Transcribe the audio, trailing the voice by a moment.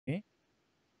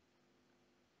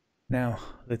Now,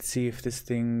 let's see if this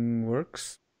thing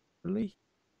works. Really?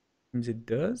 Seems it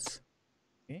does.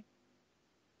 Okay.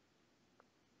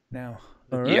 Now,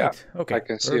 alright. Yeah, Okay, I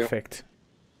can see you. perfect.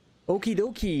 Okie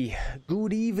dokie.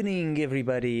 Good evening,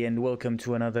 everybody, and welcome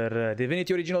to another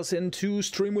Divinity Original Sin 2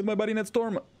 stream with my buddy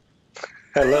Netstorm.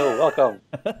 Hello, welcome.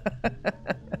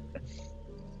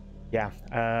 Yeah,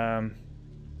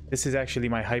 this is actually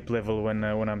my hype level when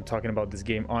I'm talking about this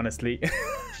game, honestly,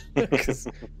 because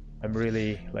I'm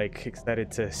really like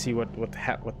excited to see what's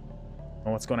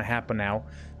gonna happen now.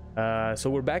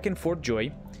 So we're back in Fort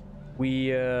Joy.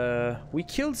 We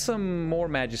killed some more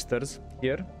magisters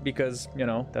here because, you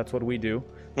know, that's what we do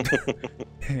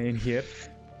in here,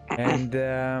 and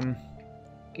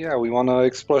yeah, we want to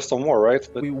explore some more, right?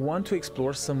 But we want to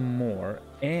explore some more,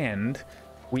 and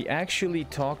we actually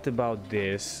talked about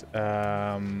this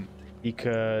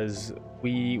because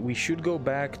we should go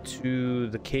back to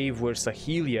the cave where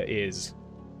Sahelia is.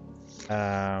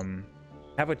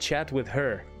 Have a chat with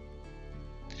her.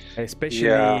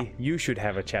 Especially, you should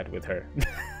have a chat with her.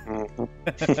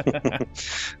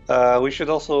 we should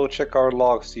also check our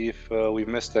logs, see if we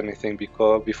missed anything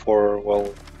before,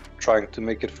 well, trying to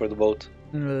make it for the boat.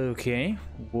 Okay,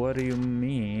 what do you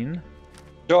mean?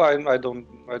 No, I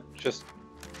just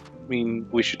mean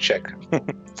we should check.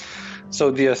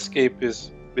 So the escape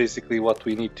is basically what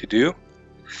we need to do.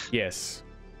 Yes.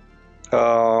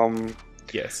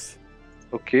 Yes.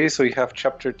 Okay, so you have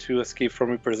chapter 2, escape from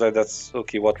Reaper's Eye. That's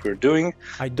okay what we're doing.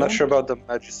 Not sure about the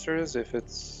Magisters, if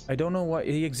it's... I don't know what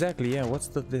exactly, yeah, what's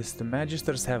this? The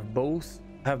Magisters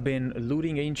have been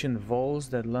looting ancient vaults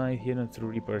that lie hidden through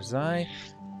Reaper's Eye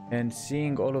and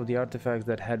seeing all of the artifacts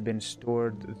that had been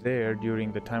stored there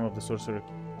during the time of the Sorcerer.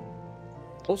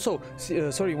 Also,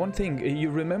 sorry, one thing,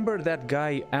 you remember that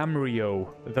guy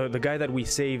Amrio, the guy that we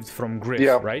saved from Griff,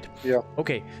 yeah, right? Yeah.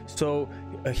 Okay, so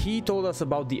he told us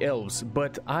about the elves,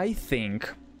 but I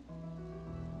think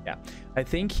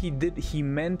he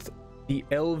meant the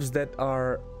elves that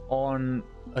are on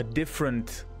a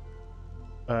different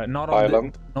not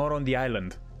on the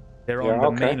island. They're on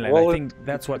the mainland. Well, I think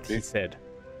that's what he said.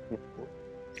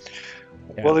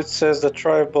 Yeah. Well, it says the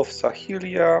tribe of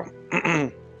Sahelia.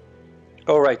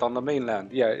 Oh, right, on the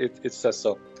mainland. Yeah, it says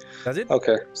so. Does it?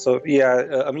 Okay, so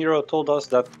yeah, Amiro told us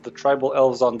that the tribal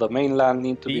elves on the mainland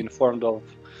need to be informed of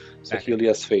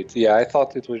Sahelia's fate. Yeah, I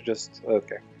thought it was just...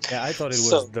 okay. Yeah, I thought it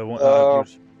was the one you're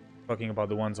talking about,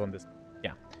 the ones on this.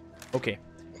 Yeah. Okay.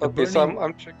 Okay, so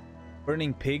I'm checking.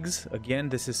 Burning pigs, again,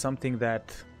 this is something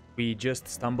that we just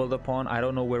stumbled upon. I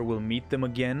don't know where we'll meet them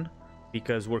again,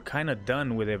 because we're kind of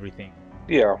done with everything.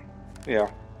 Yeah,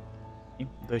 yeah.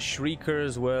 The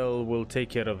Shriekers, well, we'll take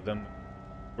care of them.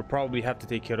 We'll probably have to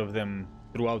take care of them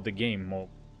throughout the game, or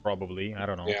probably, I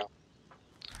don't know. Yeah.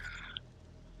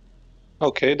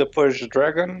 Okay, the Purged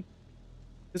Dragon.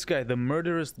 This guy, the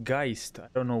Murderous Geist, I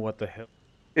don't know what the hell.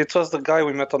 It was the guy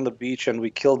we met on the beach and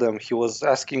we killed him. He was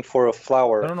asking for a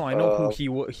flower. I don't know, I know who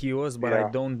he was, but yeah.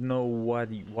 I don't know why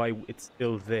it's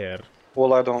still there.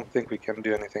 Well, I don't think we can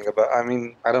do anything about it. I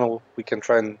mean, I don't know, we can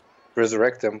try and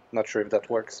resurrect him. Not sure if that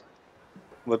works.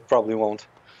 But probably won't.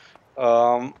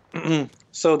 So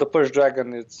the Purge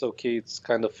Dragon, it's okay, it's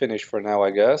kind of finished for now,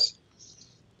 I guess.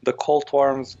 The Cult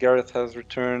Worms, Gareth has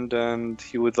returned and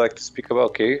he would like to speak about...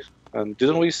 Okay, and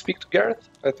didn't we speak to Gareth?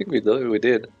 I think we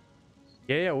did.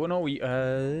 Yeah, well, no, we...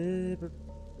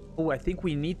 Oh, I think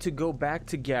we need to go back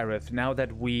to Gareth now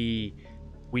that we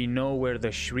know where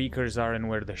the Shriekers are and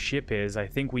where the ship is. I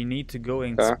think we need to go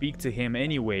and speak to him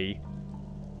anyway.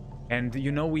 And,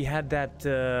 you know, we had that...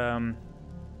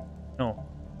 No,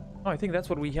 I think that's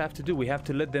what we have to do. We have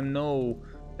to let them know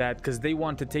that, because they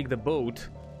want to take the boat,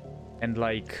 and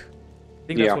like, I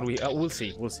think that's what we. We'll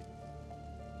see.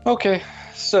 Okay,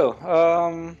 so.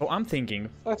 Oh, I'm thinking.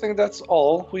 I think that's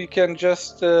all. We can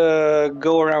just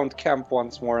go around camp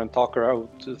once more and talk around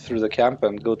through the camp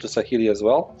and go to Sahelia as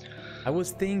well. I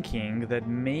was thinking that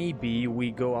maybe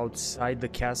we go outside the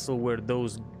castle where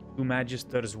those two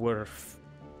magisters were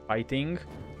fighting.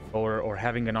 Or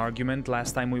having an argument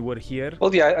last time we were here.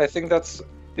 Well, yeah, I think that's...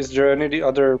 Is there any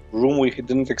other room we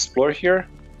didn't explore here?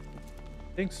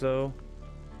 I think so.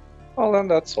 Well, then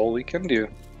that's all we can do.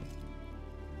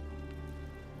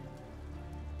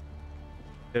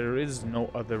 There is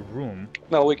no other room.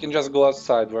 No, we can just go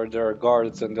outside where there are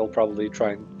guards and they'll probably try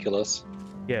and kill us.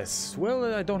 Yes,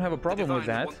 well, I don't have a problem with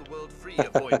that.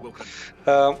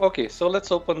 Okay, so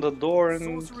let's open the door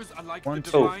and... 1,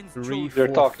 2, 3, 4, they're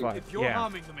talking. 5. Yeah,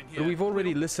 but we've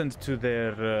already listened to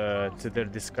their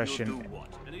discussion.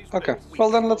 Okay,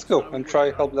 well then let's go and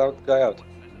try help that guy out.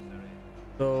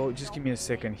 So, just give me a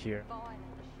second here.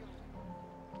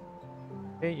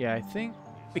 Okay, yeah, I think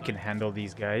We can handle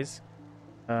these guys.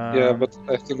 Yeah, but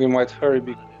I think we might hurry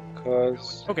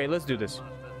because... Okay, let's do this.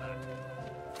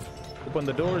 Open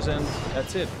the doors and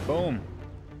that's it. Boom.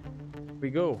 Here we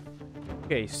go.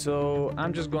 Okay, so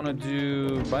I'm just gonna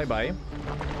do bye-bye.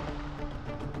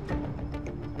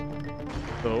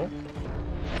 So...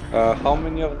 how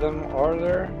many of them are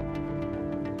there?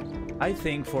 I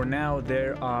think for now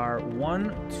there are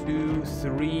 1, 2,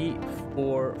 3,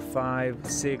 4, 5,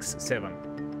 6, 7.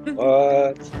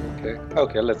 What? Okay.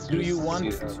 Okay, let's Do just you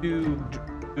want see,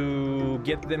 to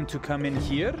get them to come in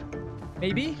here?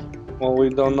 Maybe? Well, we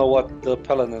don't know what the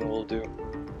Paladin will do.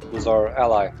 Who's our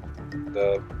ally?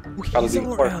 The Oh, he's Paladin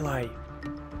our Quark. ally.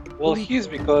 Well, Holy- he's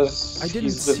because I didn't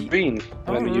he's the see- green.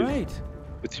 All When you right.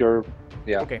 with your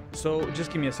Okay, so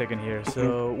just give me a second here.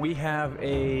 So we have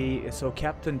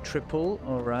Captain Triple,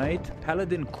 all right.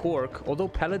 Paladin Cork, although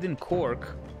Paladin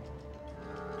Cork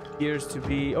appears to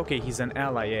be... Okay, he's an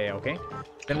ally, yeah, okay.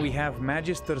 Then we have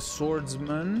Magister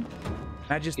Swordsman,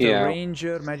 Magister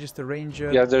Ranger, Magister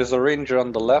Ranger. Yeah, there's a ranger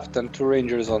on the left and 2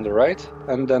 rangers on the right,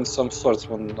 and then some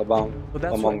swordsmen among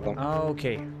them. Oh,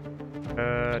 okay.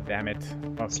 Damn it.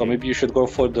 Okay. So maybe you should go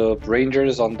for the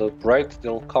rangers on the right.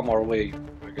 They'll come our way,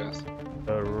 I guess.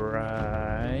 The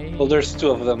right... Well, there's 2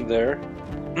 of them there.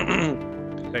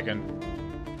 Second.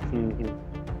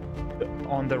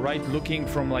 On the right, looking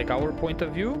from like our point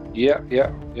of view? Yeah.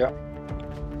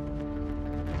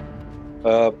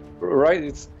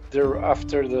 Right, they're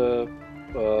after the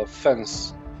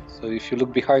fence. So if you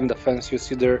look behind the fence, you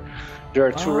see there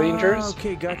are 2 rangers.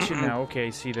 Okay, gotcha now. Okay, I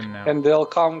see them now. And they'll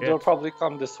probably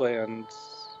come this way, and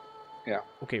yeah.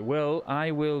 Okay, well,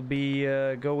 I will be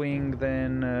going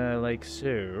then like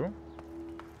so.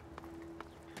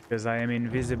 Because I am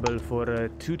invisible for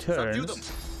 2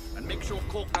 turns. And make sure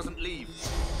Cork doesn't leave.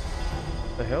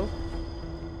 The hell?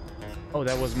 Oh,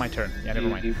 that was my turn. Yeah, never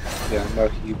mind. Now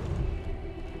he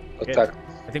attacked.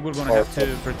 I think we're gonna have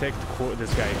to protect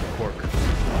this guy, Cork.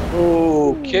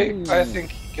 Okay, I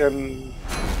think he can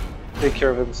take care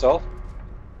of himself.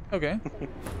 Okay.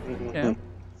 Yeah.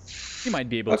 He might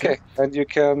be able to. Okay, and you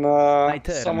can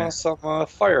turn. summon some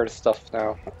fire stuff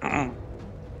now.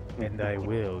 And I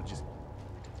will just...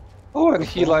 Oh, and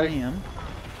he Bam.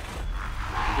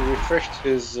 he refreshed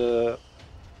his armor.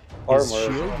 His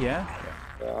shield, yeah.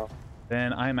 Yeah.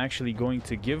 Then I'm actually going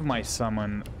to give my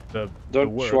summon the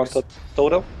Don't works. you want a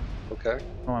totem? Okay.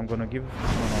 Oh, I'm gonna give... No.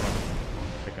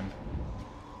 Second.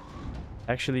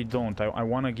 Actually, don't. I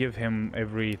want to give him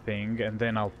everything, and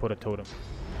then I'll put a totem.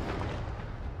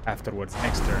 Afterwards,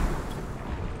 next turn.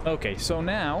 Okay, so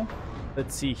now,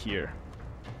 let's see here.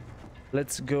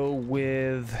 Let's go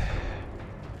with...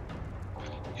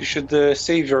 You should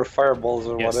save your fireballs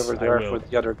or Yes, whatever they I are will. for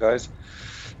the other guys.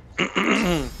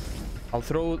 I'll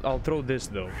throw this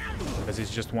though, because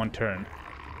it's just 1 turn.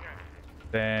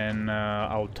 Then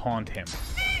I'll taunt him.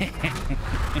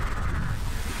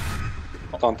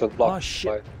 Taunted block Oh,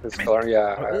 shit. by his color.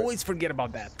 Yeah. I always forget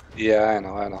about that. Yeah, I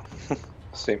know.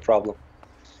 Same problem.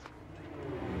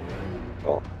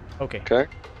 Oh, Okay. okay.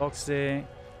 Foxy.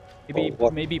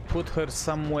 Oh, Maybe put her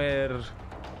somewhere.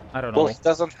 I don't know. Well, he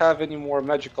doesn't have any more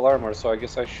magical armor, so I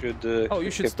guess I should. Oh,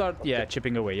 you should hit- start. Yeah,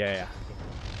 chipping away. Yeah.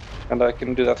 And I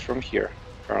can do that from here. Do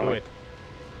Apparently. it.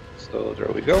 So there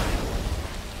we go.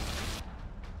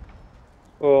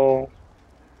 Well,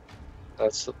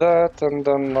 that's that, and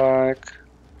then like,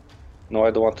 no,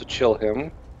 I don't want to chill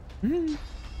him.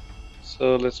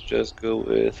 So let's just go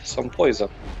with some poison.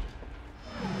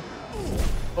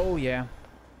 Oh yeah.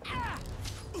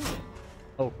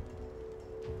 Oh.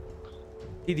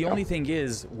 See, the only thing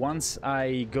is, once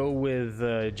I go with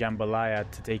Jambalaya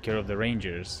to take care of the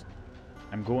Rangers,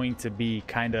 I'm going to be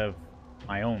kind of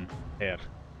my own here.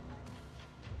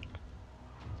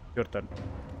 Your turn.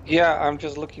 Yeah, I'm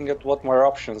just looking at what my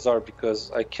options are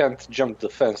because I can't jump the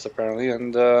fence apparently,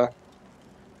 and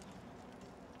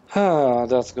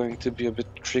that's going to be a bit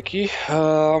tricky.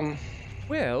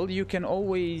 Well, you can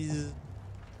always...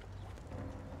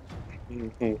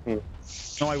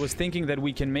 No, I was thinking that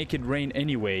we can make it rain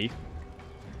anyway.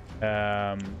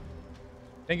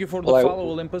 Thank you for the Well, follow,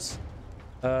 Olympus.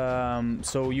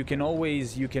 So we can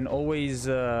always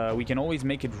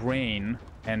make it rain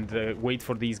and wait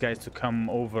for these guys to come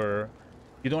over.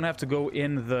 You don't have to go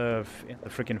in the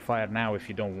freaking fire now if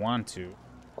you don't want to.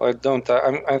 I don't.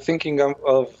 I'm thinking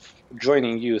of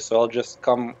joining you, so I'll just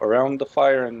come around the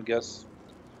fire and guess.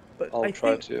 But I'll I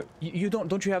try think to. you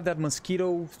don't you have that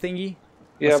mosquito thingy?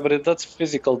 Yeah, but it does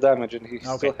physical damage, and he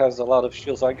Okay. still has a lot of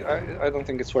shields. I don't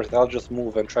think it's worth it. I'll just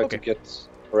move and try to Okay. get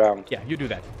around. Yeah, you do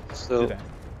that. So Do that.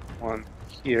 one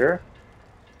here,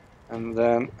 And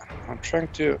then I'm trying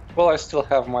to. Well, I still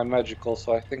have my magical,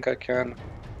 so I think I can.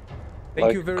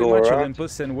 Thank you very go much, around.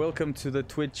 Olympus, and welcome to the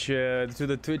Twitch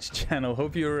channel.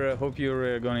 Hope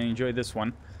you're gonna enjoy this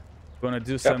one. Gonna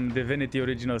do some Divinity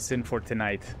Original Sin for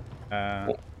tonight.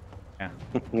 Yeah.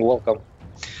 Welcome.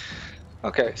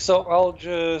 Okay, so I'll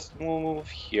just move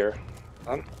here,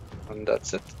 and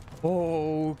that's it.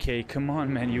 Okay, come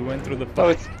on, man. You went through the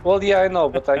Oh, fire. well, yeah, I know,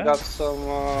 but I got some.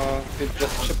 It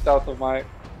just chipped out of my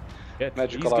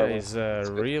magical armor. These guys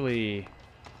really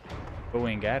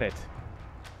going at it.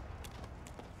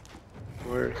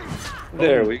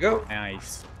 There we go.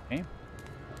 Nice. Okay.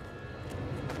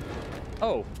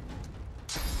 Oh,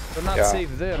 you're not safe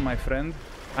there, my friend.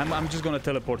 I'm just gonna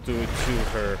teleport to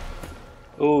her.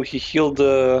 Oh, he healed.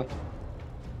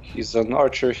 He's an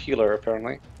archer healer,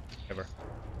 apparently. Whatever.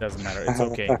 Doesn't matter. It's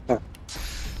okay.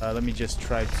 Let me just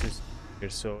try to. Here,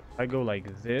 so I go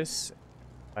like this.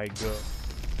 I go.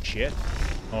 Shit.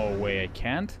 Oh wait, I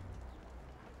can't.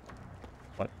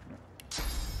 What?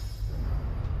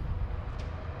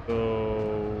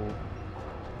 Go.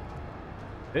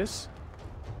 This.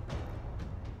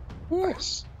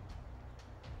 Nice.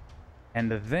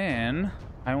 And then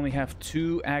I only have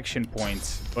 2 action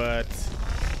points, but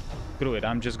screw it.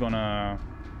 I'm just gonna.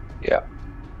 Yeah.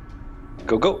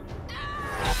 Go.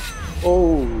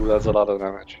 Oh, that's a lot of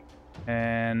damage.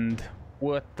 And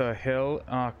what the hell?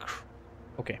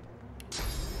 Okay.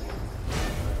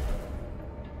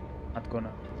 Not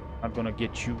gonna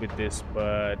get you with this,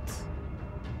 but.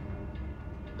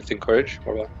 With encourage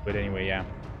or what? But anyway, yeah.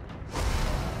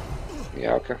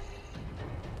 Yeah. Okay.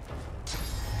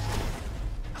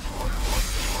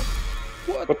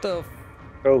 What the?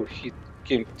 Oh, he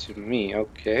came to me.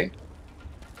 Okay.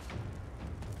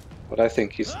 But I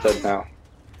think he's dead now,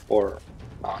 or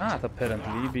not. Not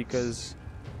apparently, because.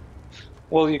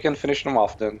 Well, you can finish them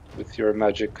off then with your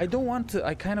magic. I don't want to.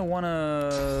 I kind of want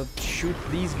to shoot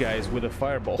these guys with a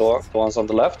fireball. The ones on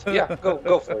the left? Yeah,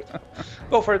 go for it.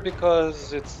 Go for it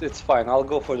because it's fine. I'll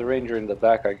go for the ranger in the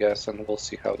back, I guess, and we'll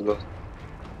see how it goes.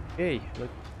 Okay, look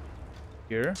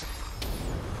here.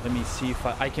 Let me see if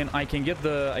I can get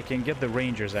the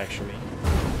rangers actually.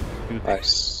 Do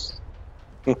this.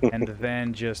 Nice. And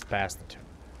then just pass the turn.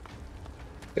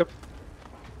 Yep.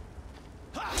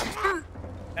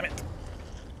 Damn it.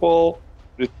 Well,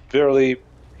 it barely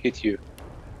hit you.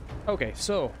 Okay,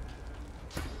 so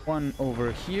one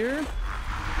over here,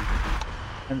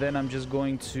 and then I'm just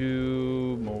going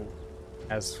to move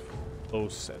as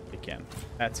close as I can.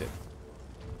 That's it.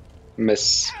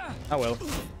 Miss. Oh well.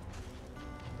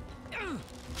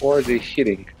 Or are they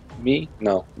hitting me?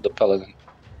 No, the paladin.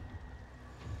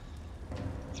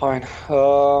 Fine.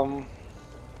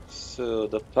 So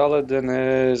the paladin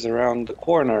is around the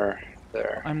corner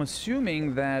there. I'm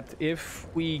assuming that if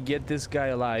we get this guy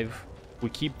alive, we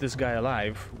keep this guy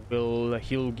alive,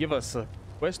 he'll give us a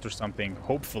quest or something,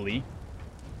 hopefully.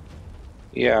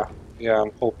 Yeah,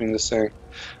 I'm hoping the same.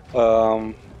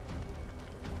 Let's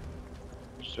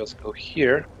just go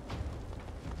here.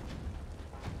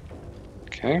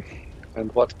 Okay,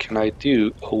 and what can I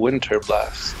do? A winter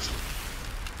blast.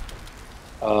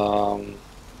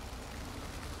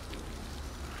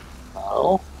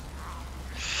 No.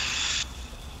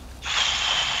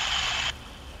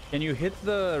 Can you hit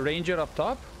the ranger up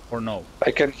top or no?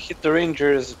 I can hit the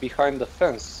rangers behind the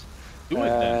fence. Do it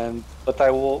then. But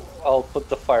I'll put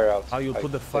the fire out. Oh, you'll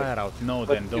put the fire out. No,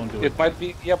 But then don't do it. It might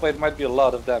be, yeah, but it might be a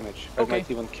lot of damage. I Okay.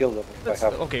 might even kill them if I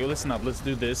have. Okay, listen up. Let's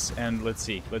do this and let's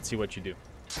see. Let's see what you do.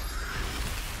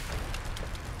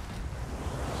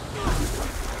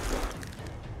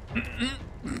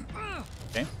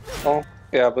 Okay. Oh,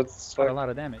 yeah, but it's Quite like, a lot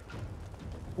of damage.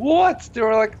 what? They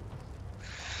were like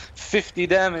 50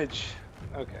 damage.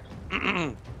 Okay.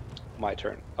 My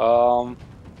turn.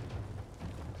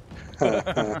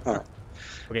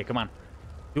 Okay, come on.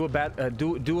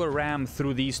 Do a ram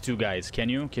through these 2 guys. Can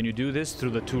you do this through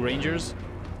the 2 rangers?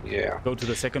 Yeah. Go to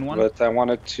the second one. But I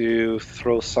wanted to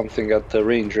throw something at the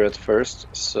ranger at first,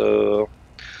 so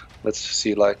let's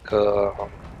see, like,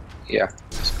 yeah.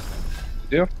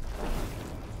 Do.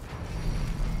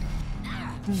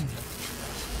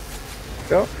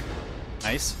 Go.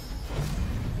 Nice.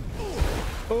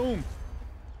 Boom.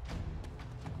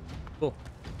 Cool.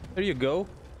 There you go.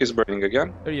 He's burning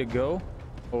again. There you go.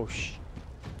 Oh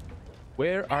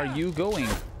Where are you going?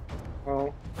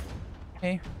 Oh.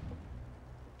 Hey.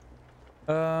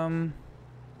 Well,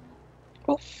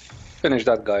 finish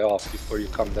that guy off before you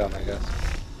come down, I guess.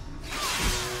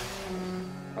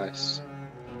 Nice.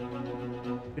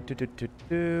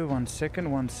 1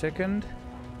 second.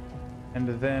 And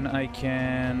then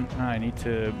I need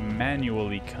to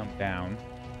manually come down.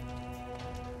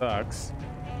 sucks.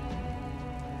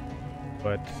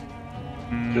 But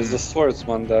There's the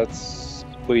swordsman that's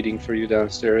waiting for you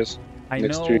downstairs. I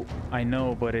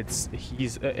know, but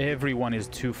he's everyone is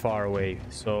too far away.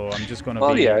 So I'm just gonna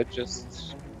Well, be. yeah,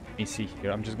 just. Let me see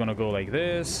here. I'm just gonna go like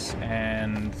this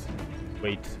and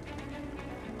wait.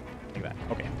 Like that.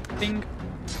 Okay. Ding.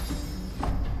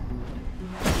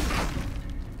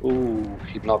 Ooh,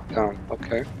 he knocked down.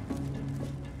 Okay.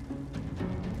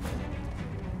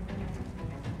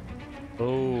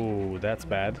 Oh, that's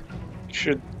bad.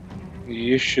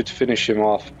 You should finish him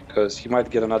off because he might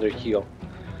get another heal.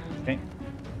 Okay.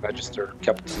 Magister,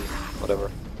 Captain, whatever.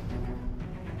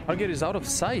 Target is out of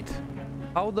sight.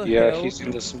 How the Yeah, hell? he's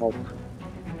in the smoke.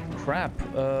 Crap.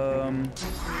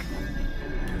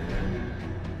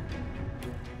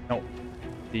 No.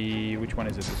 Which one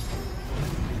is it?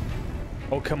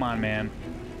 Oh, come on, man.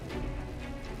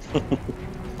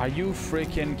 Are you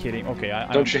freaking kidding? Okay,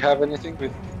 Don't you have anything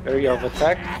with area of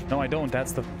attack? No, I don't.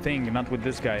 That's the thing. Not with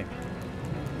this guy.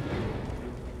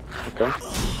 Okay.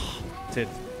 That's it.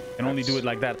 I can only do it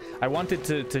like that. I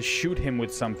wanted to shoot him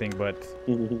with something, but...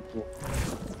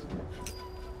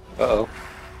 Uh-oh.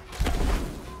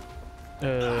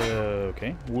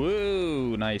 Okay.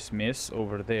 Whoa, nice miss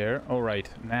over there. All right,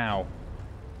 now.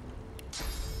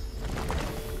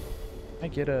 I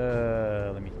get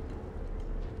a... Let me...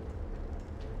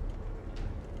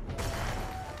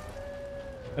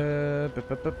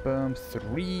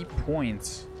 3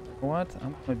 points. You know what?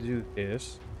 I'm gonna do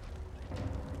this.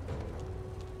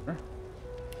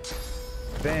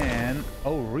 Then...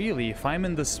 Oh, really? If I'm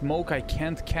in the smoke, I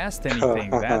can't cast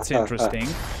anything. That's interesting.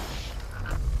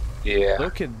 Yeah.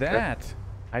 Look at that.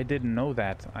 I didn't know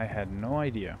that. I had no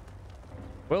idea.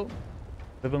 Well,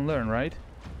 live and learn, right?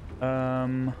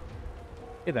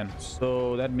 Okay then.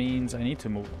 So that means I need to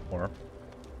move more.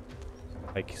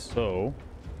 Like so.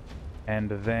 And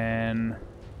then...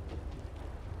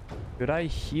 Could I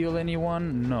heal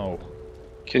anyone? No.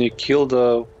 Can you kill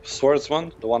the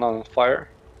swordsman? The one on fire?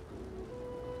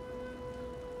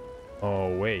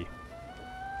 Oh, wait.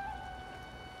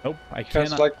 Nope, I He has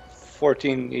cannot... like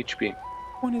 14 HP.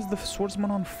 When is the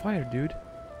swordsman on fire, dude?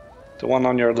 The one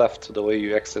on your left, the way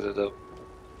you exited the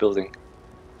building.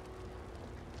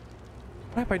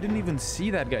 Crap, I didn't even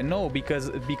see that guy. No, because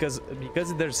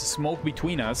there's smoke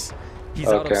between us, he's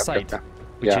out of sight. Okay.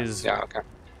 Which okay.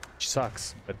 which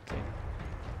sucks, but...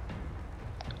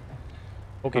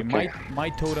 Okay, my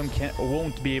totem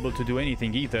won't be able to do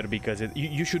anything either, because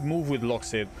you should move with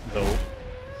Loxid, though.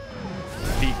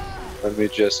 Let me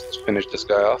just finish this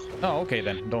guy off. Oh, okay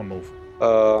then, don't move.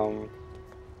 Well,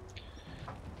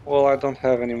 I don't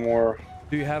have any more.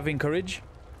 Do you have Encourage?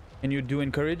 Can you do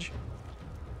Encourage?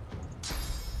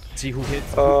 See who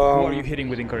hits. Who are you hitting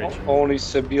with Encourage? Only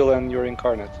Sebille and your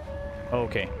incarnate.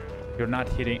 Okay, you're not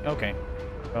hitting... Okay.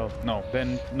 Well, no,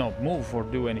 then no, move or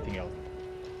do anything else.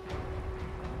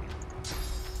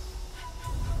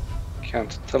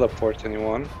 Can't teleport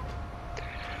anyone.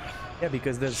 Yeah,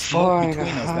 because there's smoke between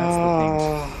us, that's the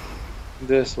thing.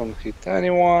 This won't hit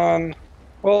anyone.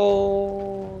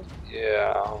 Well,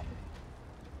 yeah.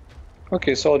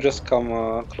 Okay, so I'll just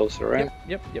come closer, right?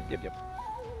 Yep.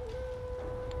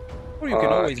 Or you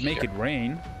can always make it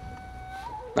rain.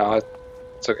 No,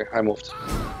 it's okay, I moved.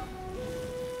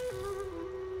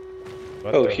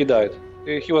 But, Oh, he died.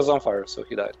 He was on fire, so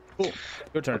he died. Cool.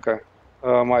 Your turn. Okay,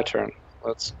 my turn.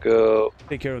 Let's go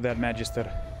Take care of that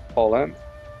Magister. all in.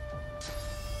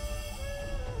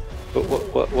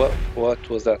 What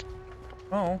was that?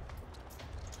 Oh.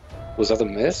 Was that a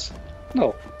miss?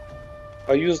 No.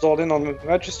 I used all in on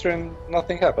Magister and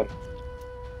nothing happened.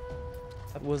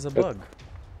 That was a bug.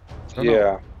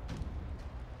 Yeah.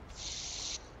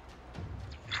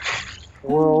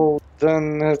 Well,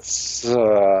 then it's...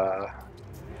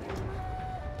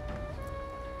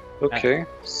 Okay,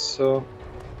 so...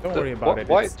 Don't worry about it.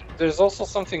 Why? There's also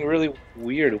something really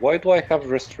weird. Why do I have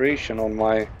restoration on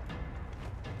my...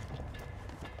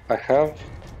 I have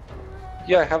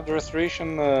the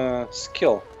restoration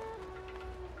skill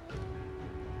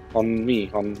on me,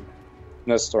 on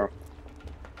Nestor.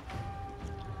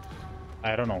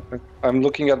 I don't know. I'm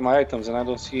looking at my items and I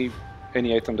don't see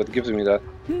any item that gives me that.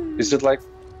 Is it like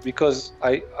because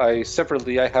I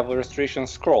separately I have a restoration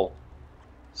scroll,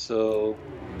 so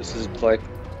this is like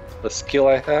the skill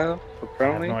I have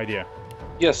apparently. I have no idea.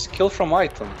 Yes, skill from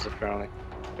items apparently.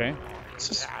 Okay.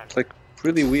 This is like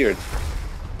really weird.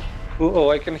 Oh,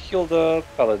 I can heal the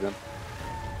paladin.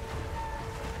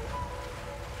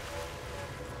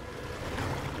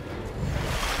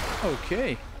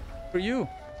 Okay. For you.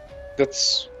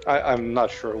 That's I'm not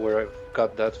sure where I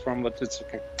got that from, but it's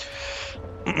okay.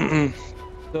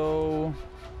 So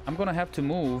I'm gonna have to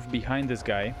move behind this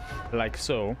guy, like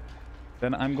so.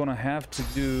 Then I'm gonna have to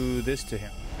do this to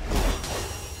him.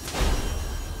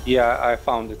 Yeah, I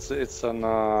found it's an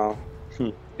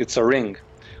it's a ring.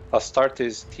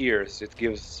 Astarte's tears. It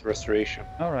gives restoration.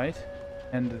 All right.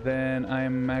 And then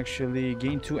I'm actually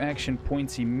gain 2 action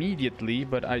points immediately,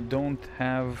 but I don't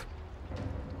have...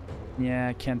 Yeah,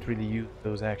 I can't really use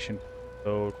those action.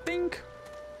 So, think.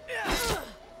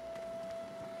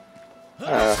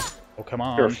 Oh, come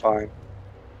on. You're fine.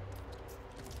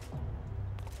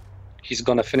 He's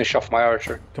gonna finish off my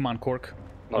archer. Come on, Cork.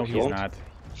 No, No, he he's won't. not.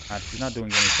 He's not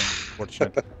doing anything,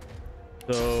 fortunately.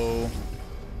 So...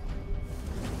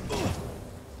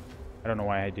 I don't know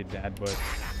why I did that, but...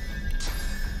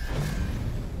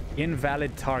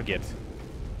 Invalid target.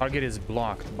 Target is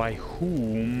blocked. By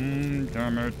whom?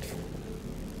 Damn it.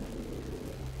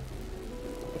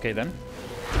 Okay, then.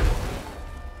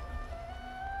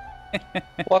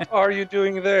 What are you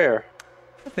doing there?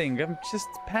 Nothing. I'm just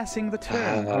passing the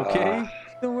turn, okay?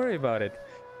 Don't worry about it.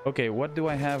 Okay, what do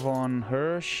I have on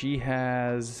her? She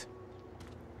has...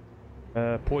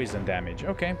 poison damage.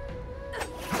 Okay.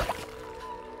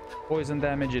 Poison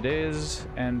damage it is,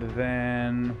 and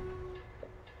then...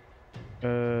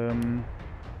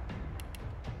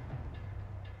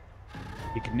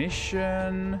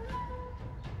 Ignition...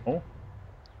 Oh.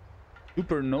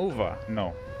 Supernova.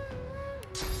 No.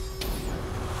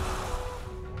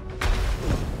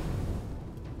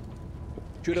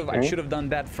 I should have done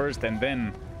that first and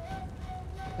then...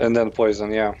 And then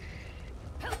poison, yeah.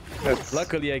 It's,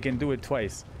 Luckily I can do it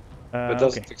twice. it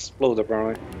doesn't explode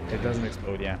apparently. It doesn't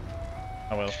explode, yeah.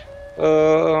 Oh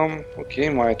well. Okay,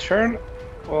 my turn.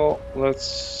 Well,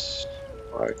 let's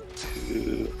try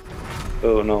to...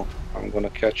 Oh no, I'm gonna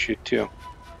catch you too.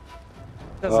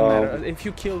 Doesn't matter. If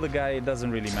you kill the guy, it doesn't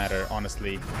really matter,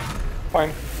 honestly.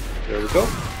 Fine. There we go.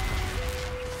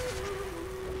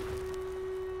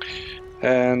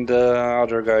 And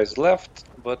other guys left,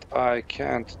 but I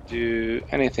can't do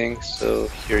anything, so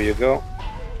here you go.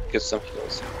 Get some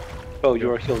heals. Oh,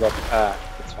 you are healed up. Ah,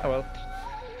 that's fine. Oh well.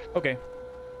 Okay.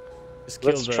 Just kill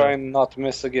Let's the... try and not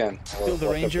miss again. or Kill the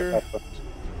whatever ranger. happened.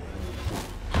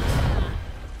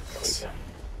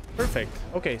 Perfect.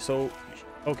 Okay, so...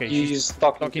 Okay, He's she's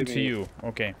talking to me. you.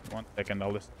 Okay, 1 second,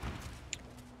 I'll listen.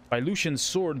 By Lucian's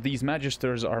sword, these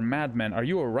magisters are madmen. Are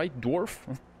you a right dwarf?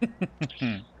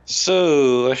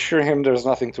 So, assure him there's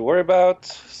nothing to worry about.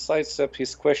 Sidestep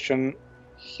his question.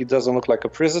 He doesn't look like a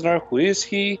prisoner. Who is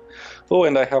he? Oh,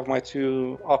 and I have my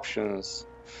 2 options.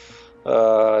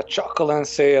 Chuckle and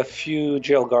say a few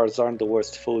jail guards aren't the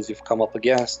worst foes you've come up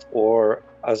against, or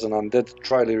as an undead,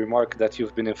 dryly remark that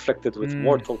you've been inflicted with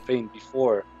mortal pain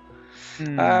before.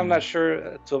 I'm not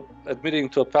sure. Admitting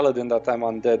to a paladin that I'm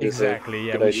undead Exactly, is a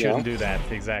yeah, good we idea. shouldn't do that.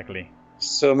 Exactly.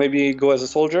 So maybe go as a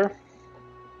soldier?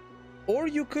 Or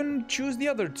you can choose the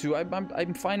other 2.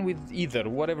 I'm fine with either,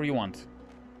 whatever you want.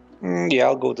 Yeah,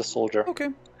 I'll go the soldier. Okay.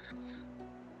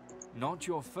 Not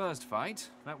your first fight.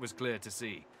 That was clear to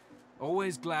see.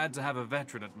 Always glad to have a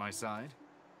veteran at my side.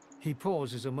 He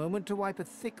pauses a moment to wipe a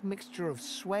thick mixture of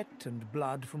sweat and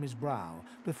blood from his brow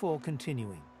before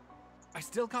continuing. I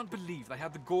still can't believe they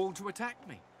had the gall to attack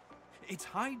me. It's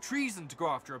high treason to go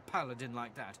after a paladin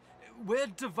like that. We're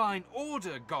divine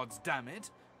order, gods damn it.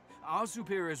 Our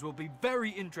superiors will be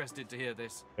very interested to hear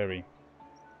this. Very.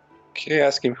 Okay,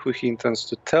 ask him who he intends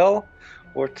to tell,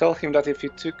 or tell him that if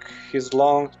it took his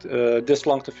this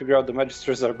long to figure out the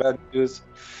magisters are bad news.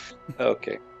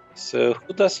 Okay, so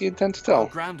who does he intend to tell?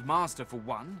 Grand Master for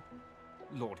one.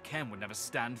 Lord Ken would never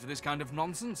stand for this kind of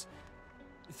nonsense.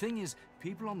 The thing is,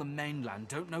 people on the mainland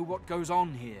don't know what goes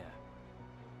on here.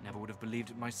 Never would have believed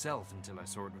it myself until I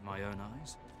saw it with my own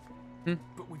eyes.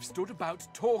 But we've stood about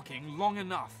talking long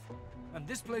enough, and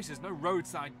this place is no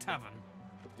roadside tavern.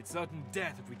 It's certain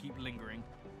death if we keep lingering.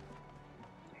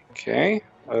 Okay,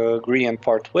 agree and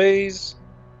part ways.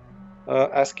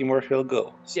 Ask him where he'll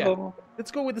go. So, Yeah.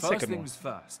 Let's go with the First second one. things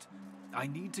first, I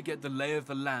need to get the lay of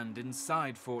the land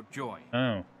inside Fort Joy.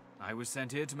 Oh, I was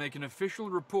sent here to make an official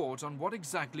report on what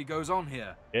exactly goes on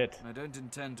here. shit. I don't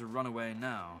intend to run away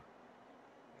now.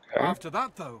 okay. After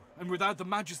that, though, and without the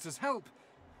Magister's help,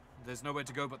 there's nowhere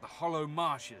to go but the hollow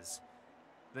marshes.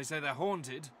 They say they're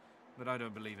haunted, but I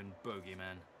don't believe in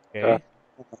bogeymen. Okay.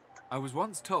 I was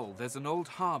once told there's an old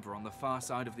harbour on the far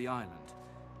side of the island.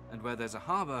 And where there's a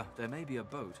harbour, there may be a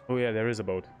boat. Oh yeah, there is a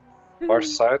boat. Far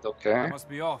side, I okay. must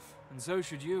be off, and so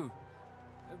should you.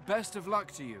 Best of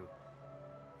luck to you.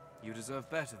 You deserve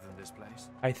better than this place.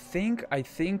 I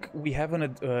think we have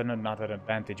not an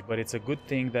advantage, but it's a good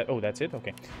thing that... Oh, that's it?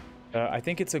 Okay. I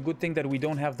think it's a good thing that we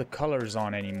don't have the colors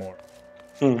on anymore.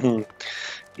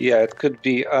 Yeah, it could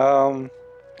be.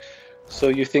 So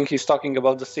you think he's talking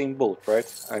about the same boat, right?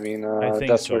 I mean, I think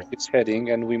that's so. where he's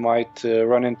heading, and we might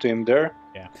run into him there.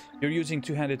 Yeah. You're using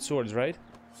two-handed swords, right?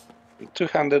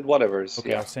 Two-handed whatevers,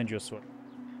 Okay, yeah. I'll send you a sword.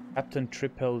 Captain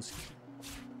Tripel's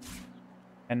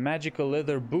and magical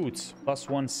leather boots,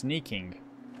 +1 sneaking.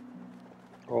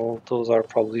 All those are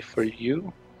probably for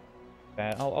you.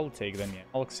 I'll take them, yeah.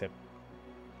 I'll accept.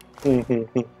 Mhm.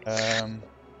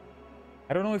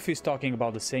 I don't know if he's talking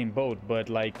about the same boat, but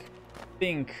like,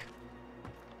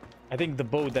 I think the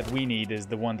boat that we need is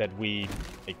the one that we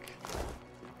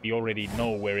already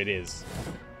know where it is.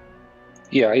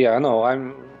 Yeah, no,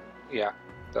 yeah,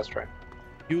 that's right.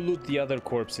 You loot the other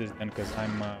corpses then, because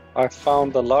I'm... I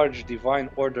found a large divine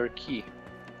order key.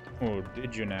 Oh,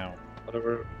 did you now?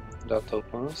 Whatever that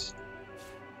opens.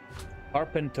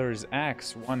 Carpenter's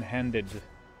axe, one-handed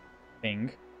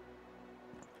thing.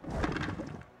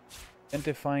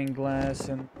 Identifying glass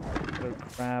and other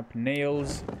crap.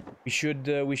 Nails. We should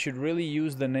really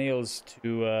use the nails to,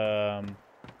 you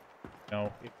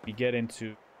know, if we get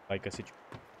into like a situation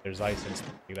there's ice and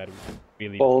stuff like that, we should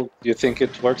really... Well, do you think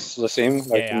it works the same?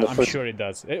 Like Yeah, in the I'm first... sure it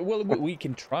does. Well, we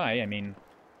can try, I mean...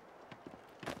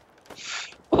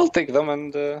 I'll take them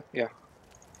and, yeah.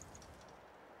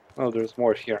 Oh, there's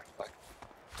more here. Like,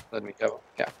 let me go.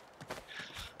 Yeah.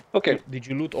 Okay. Did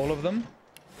you loot all of them?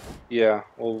 Yeah,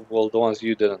 well, the ones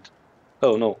you didn't.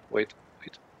 Oh, no, wait.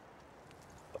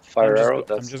 A fire arrow,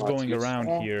 that's I'm just not going useful.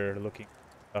 around here looking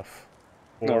at stuff.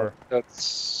 No,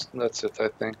 that's it, I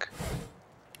think.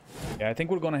 Yeah, I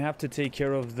think we're gonna have to take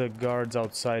care of the guards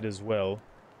outside as well.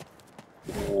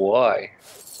 Why?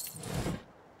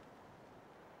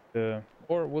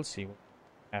 Or we'll see. We'll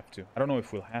have to. I don't know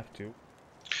if we'll have to.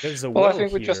 There's a Well, well I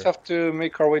think here. we just have to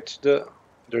make our way to the...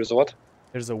 There's a what?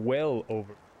 There's a well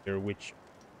over here which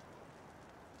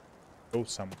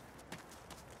goes somewhere.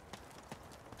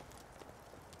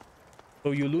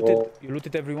 So you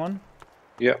looted everyone?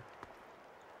 Yeah.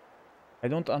 I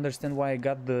don't understand why I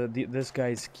got this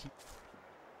guy's key.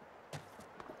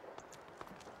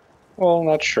 Well,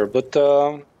 not sure, but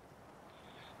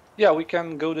yeah, we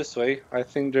can go this way. I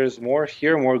think there's more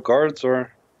here, more guards,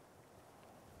 or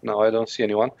no, I don't see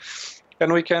anyone.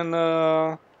 And we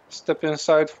can step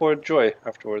inside for Joy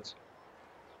afterwards.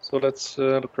 So let's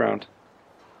look around.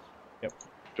 Yep.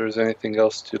 If there's anything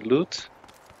else to loot.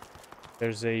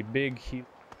 There's a big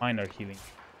minor healing.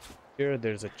 Here,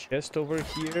 there's a chest over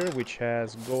here which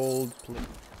has gold plate.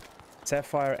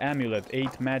 Sapphire amulet,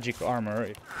 8 magic armor.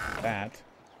 If that.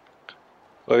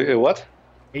 What?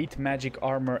 8 magic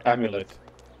armor amulet.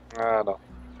 I don't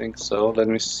think so. Let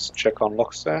me check on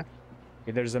Loxa.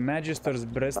 Okay, there's a Magister's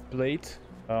breastplate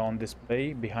on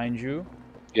display behind you.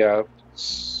 Yeah,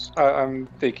 I'm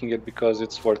taking it because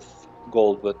it's worth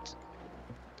gold, but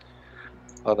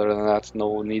other than that,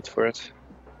 no need for it.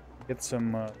 Get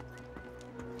some...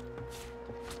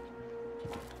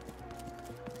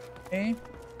 Okay.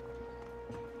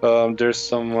 There's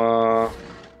some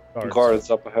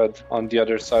guards up ahead on the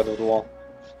other side of the wall.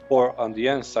 Or on the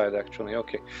inside, actually.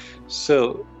 Okay.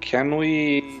 So, can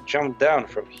we jump down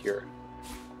from here?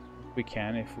 We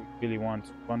can if we really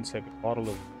want. 1 second. Bottle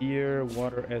of beer,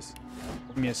 water,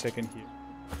 Give me a second here.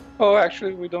 Oh,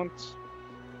 actually, we don't...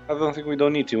 I don't think we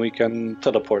don't need to. We can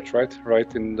teleport, right?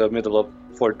 Right in the middle of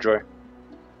Fort Joy.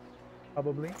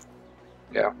 Probably.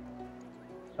 Yeah.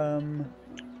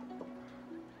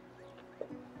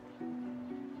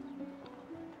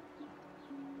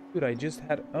 Dude, I just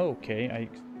had... Oh, okay,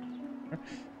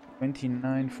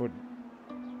 29 for...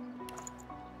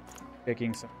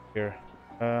 Checking some here.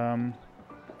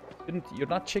 You're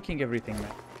not checking everything,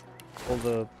 man. All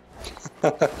the...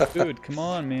 Dude, come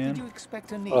on, man. Did you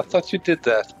expect a need? Oh, I thought you did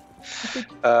that.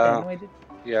 No, I did.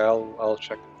 Yeah, I'll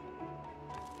check.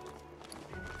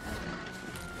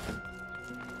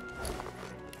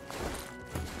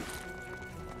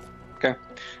 Okay,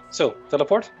 so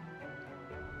teleport.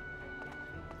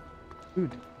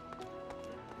 Dude.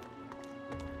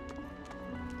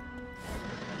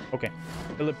 Okay,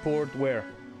 teleport where?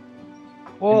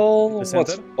 Well, the what's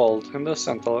center? it called? In the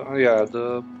center, yeah,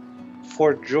 the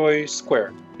Fort Joy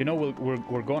Square. You know,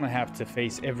 we're gonna have to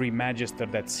face every Magister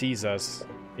that sees us.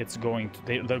 It's going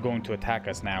to... They're going to attack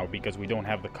us now because we don't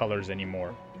have the colors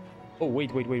anymore. Oh,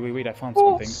 wait, I found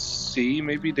something. See,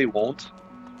 maybe they won't.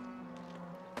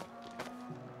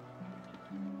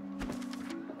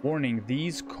 Warning,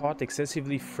 these caught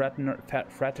excessively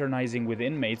fraternizing with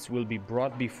inmates will be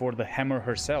brought before the Hammer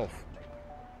herself.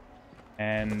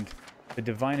 And the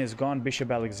Divine is gone, Bishop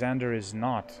Alexander is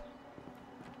not.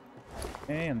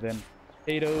 Okay, and then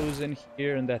potatoes in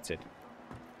here, and that's it.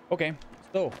 Okay,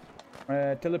 so,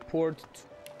 teleport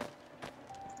to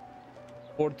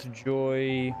Fort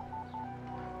Joy.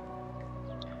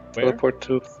 Where? Teleport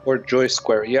to Fort Joy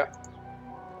Square. Yeah.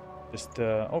 Just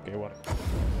okay, what?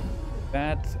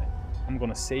 That I'm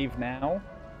gonna save now.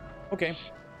 Okay.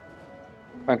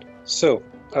 Fine. So,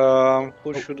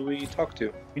 who should we talk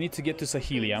to? We need to get to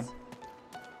Sahelia.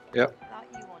 Yeah.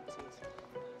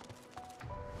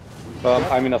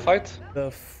 I'm in a fight.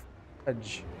 The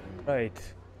fudge.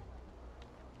 Right.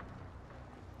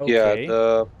 Yeah, Okay.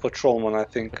 the patrolman, I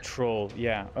think. Patrol.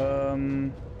 Yeah.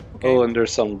 Okay. Oh, and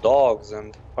there's some dogs.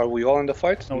 And are we all in the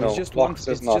fight? No, it's just one. Fox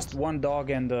It's is not. just one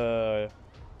dog, and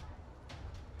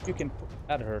you can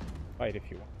add her fight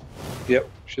if you want. Yep,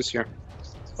 she's here.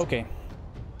 Okay.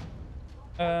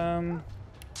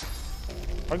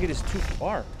 Target is too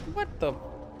far. What the?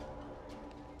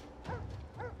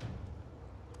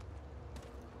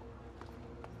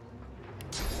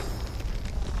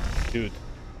 Dude.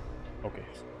 Okay.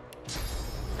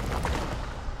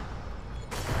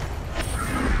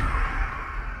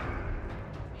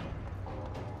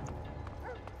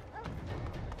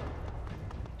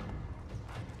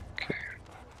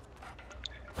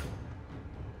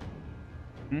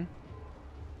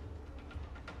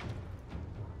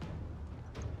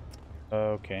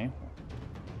 Okay.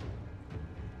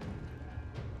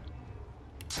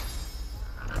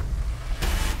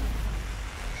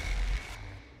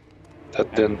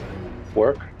 That didn't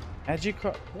work.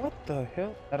 Magica. What the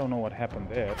hell? I don't know what happened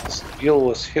there. Steel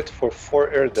was hit for 4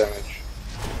 air damage.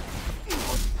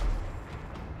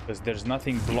 Because there's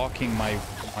nothing blocking my.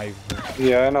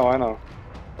 Yeah, I know.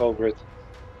 Oh, great.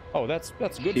 Oh, that's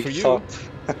good He for you. thought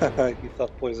he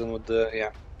thought poison would.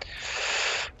 Yeah.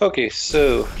 Okay,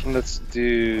 so let's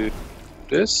do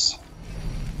this.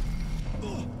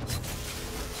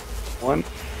 One,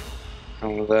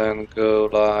 and then go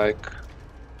like.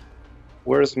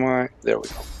 Where's my? There we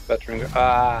go. Veteran.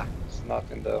 Ah, it's not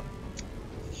in the.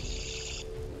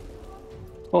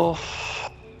 Oh,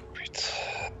 great.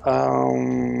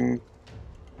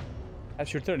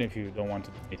 That's your turn if you don't want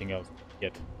to do anything else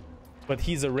yet. But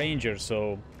he's a ranger,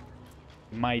 so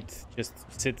he might just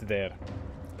sit there.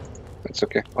 It's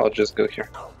okay. I'll just go here.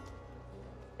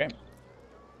 Okay.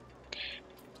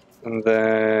 And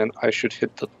then I should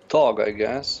hit the dog, I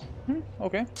guess.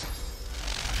 Okay.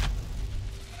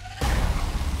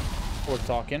 We're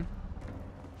talking.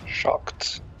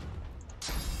 Shocked.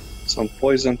 Some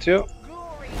poison too.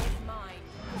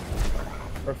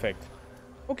 Perfect.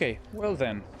 Okay, well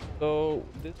then. So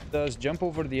this does jump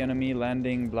over the enemy,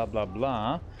 landing, blah blah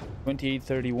blah.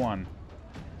 2831.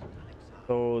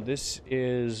 So this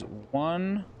is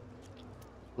 1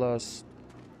 plus.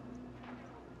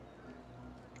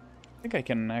 I think I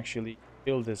can actually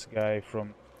kill this guy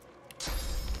from.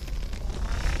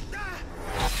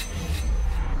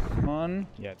 1.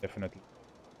 Yeah, definitely.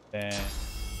 Then.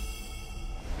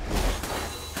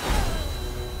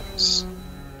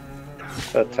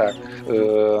 Attack.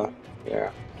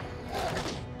 Yeah.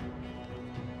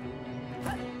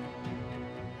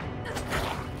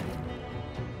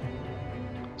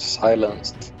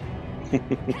 Silenced.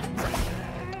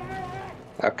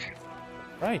 Okay.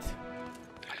 Right.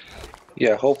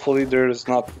 Yeah, hopefully there's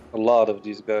not a lot of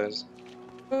these guys.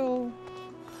 Well.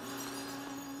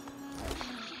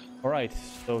 Alright,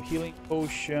 so healing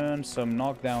potion, some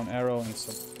knockdown arrow, and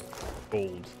some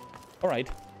gold. Alright.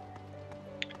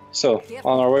 So,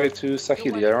 on our way to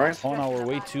Sahelia, right? On our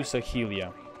way to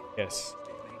Sahelia. Yes.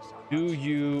 Do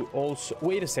you also...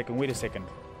 Wait a second. Give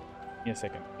me a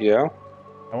second. Yeah.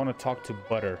 I want to talk to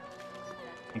Butter.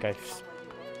 I think I've...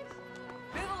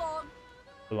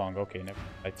 Belong. Okay, never.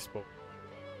 I spoke.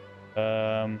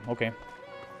 Okay.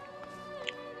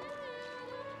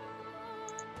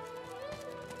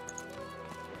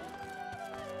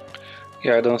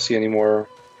 Yeah, I don't see any more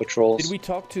patrols. Did we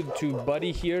talk to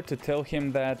Buddy here to tell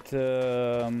him that...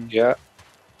 Yeah.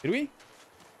 Did we?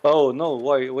 Oh, no,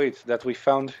 wait, that we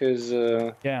found his...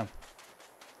 Yeah.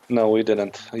 No, we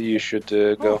didn't. You should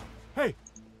go. Hey!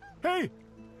 Hey!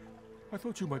 I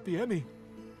thought you might be Emmy.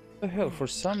 What the hell? For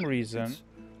some reason...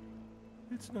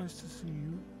 It's nice to see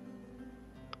you.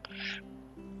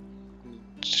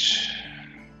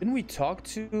 Didn't we talk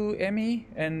to Emmy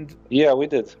and... Yeah, we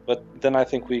did, but then I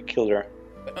think we killed her.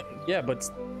 Yeah, but...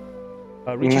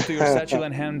 reach into your satchel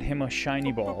and hand him a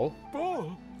shiny ball.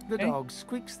 Ball! The Okay. dog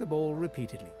squeaks the ball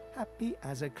repeatedly, happy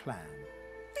as a clam.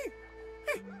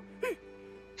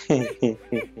 Okay,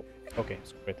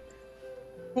 it's great.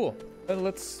 Cool. Well,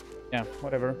 let's... Yeah,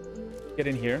 whatever. Get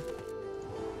in here.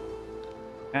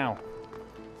 Now.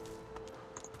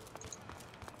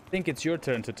 I think it's your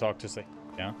turn to talk to say.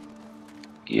 Yeah.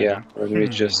 Yeah, let me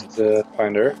just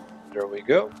find her. There we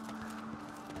go.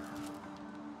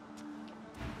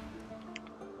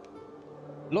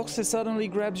 Loxa suddenly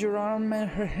grabs your arm and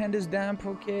her hand is damp.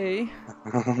 Okay.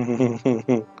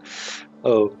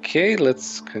 Okay,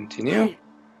 let's continue. Hey,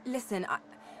 listen,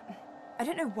 I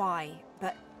don't know why,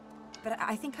 but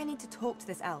I think I need to talk to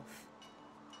this elf.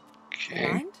 You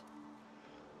Okay. mind?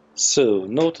 So,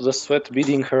 note the sweat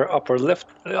beading her upper lip.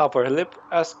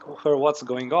 Ask her what's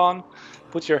going on.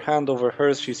 Put your hand over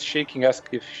hers. She's shaking. Ask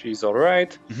if she's all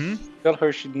right. Tell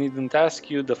her she needn't ask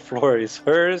you. The floor is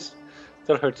hers.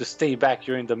 Tell her to stay back.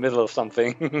 You're in the middle of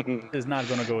something. It's not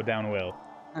gonna go down well.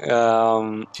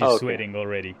 She's Okay. sweating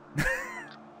already.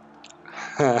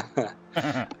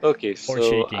 Okay, Or so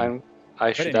shaking.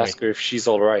 I should anyway. ask her if she's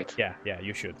all right. Yeah,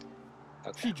 you should.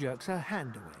 She jerks her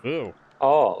hand away. Ooh.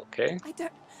 Oh, okay.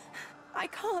 I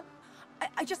can't.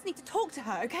 I just need to talk to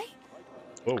her, okay?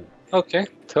 Whoa. Okay,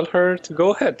 tell her to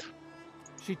go ahead.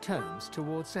 She turns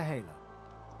towards Sahala.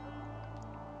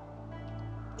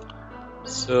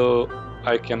 So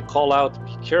I can call out,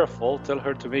 be careful, tell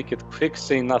her to make it quick,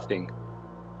 say nothing.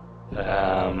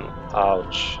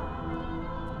 Ouch.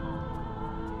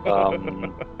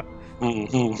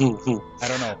 I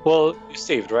don't know. Well, you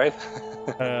saved, right?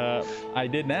 I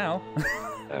did now.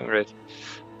 Right.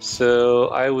 So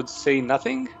I would say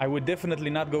nothing. I would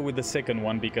definitely not go with the second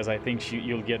one because I think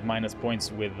you'll get minus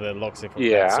points with Loxa for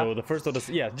Yeah. that. So the first order,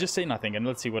 yeah, just say nothing and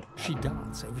let's see what. She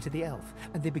darts over to the elf,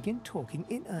 and they begin talking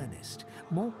in earnest,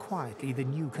 more quietly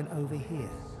than you can overhear.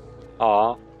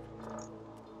 Ah.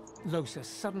 Losa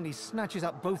suddenly snatches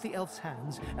up both the elf's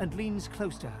hands and leans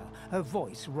close to her. Her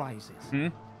voice rises.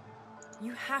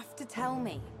 You have to tell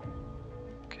me.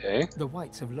 Okay. The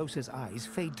whites of Losa's eyes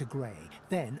fade to grey,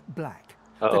 then black.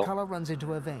 Uh-oh. The color runs into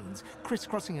her veins,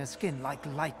 crisscrossing her skin like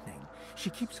lightning. She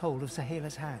keeps hold of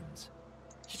Sahela's hands.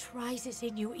 It rises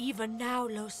in you even now,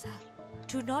 Losa.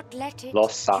 Do not let it.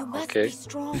 Losa, You must okay. be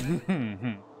strong.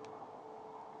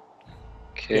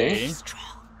 Okay. Be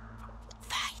strong.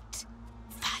 Fight.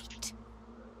 Fight.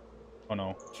 Oh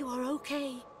no. You are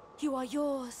okay. You are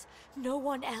yours. No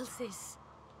one else's.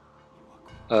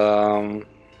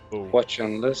 Watch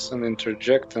and listen,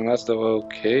 interject, and that's the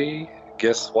okay.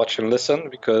 Guess watch and listen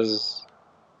because.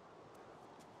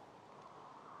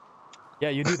 Yeah,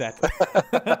 you do that.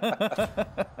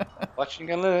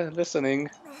 Watching and listening.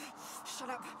 Shut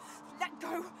up. Let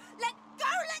go. Let go.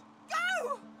 Let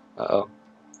go. Uh-oh.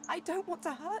 I don't want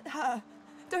to hurt her.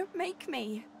 Don't make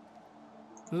me.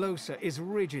 Losa is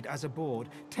rigid as a board,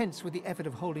 tense with the effort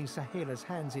of holding Sahela's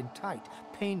hands in tight,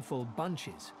 painful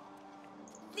bunches.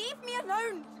 Leave me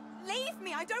alone. Leave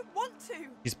me. I don't want to.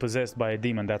 He's possessed by a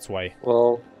demon, that's why.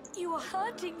 Well, You are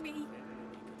hurting me.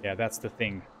 Yeah, that's the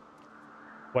thing.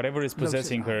 Whatever is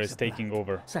possessing her is taking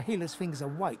over. Sahela's fingers are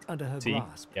white under her See?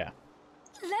 grasp. Yeah.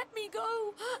 Let me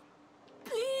go.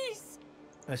 Please.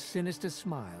 A sinister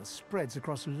smile spreads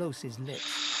across Losa's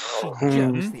lips. She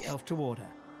jerks the elf toward her.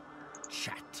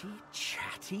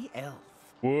 Chatty elf.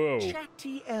 Whoa.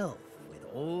 Chatty elf with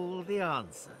all the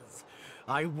answers.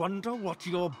 I wonder what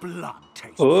your blood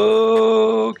tastes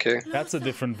okay. That's a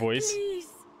different voice. Please.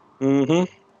 Mm-hmm.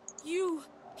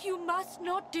 You must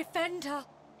not defend her.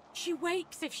 She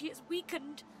wakes if she is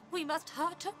weakened. We must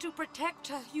hurt her to protect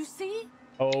her, you see?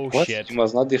 Oh What? shit. You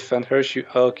must not defend her.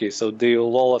 Okay, so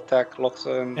they'll all attack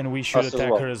Loxa And we should us as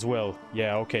attack well. her as well.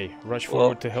 Yeah, okay. Rush Well-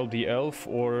 forward to help the elf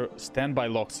or stand by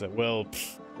Loxa. Well,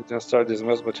 We can start this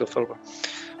mess, but you'll fail.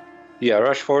 Yeah,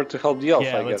 rush forward to help the elf.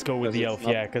 yeah, I let's guess, go with because the it's elf.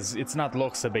 not- Yeah, because it's not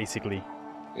Loxa basically.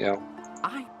 Yeah.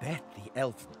 I bet the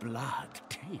elf blood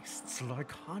tastes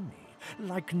like honey,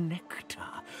 like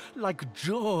nectar, like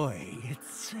joy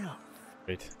itself.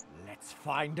 Wait. Let's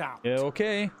find out. Yeah,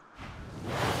 okay.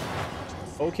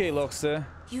 Okay, Loxa.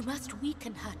 You must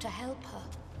weaken her to help her.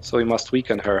 So we must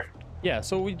weaken her Yeah,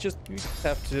 so we just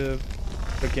have to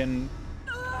freaking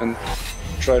and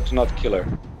try to not kill her.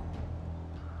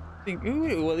 think.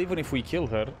 Ooh, well, even if we kill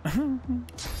her,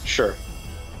 Sure.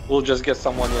 We'll just get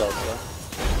someone else.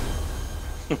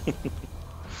 Yeah?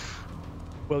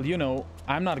 well, you know,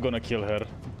 I'm not gonna kill her,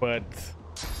 but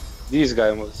These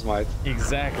guys might.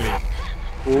 exactly.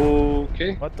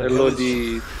 Okay. What the hell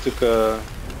Elodie took a.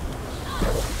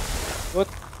 What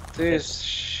is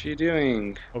she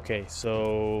doing? Okay,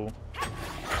 so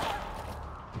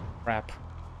crap.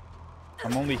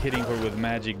 I'm only hitting her with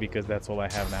magic because that's all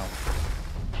I have now.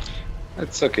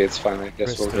 It's okay. It's fine. I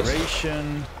guess we'll just.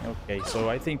 Restoration. Okay, so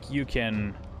I think you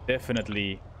can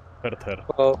definitely hurt her.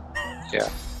 Well, yeah.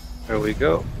 There we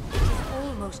go. It is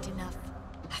almost enough.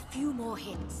 A few more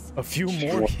hits. A few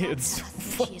more hits.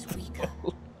 If she is weaker.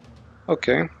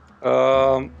 Okay.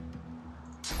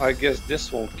 I guess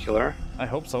this won't kill her. I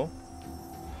hope so.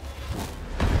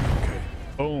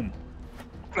 Boom.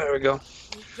 There we go.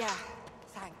 Yeah.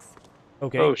 Thanks.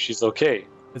 Okay. Oh, she's okay.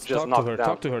 Let's just talk to knocked her. down.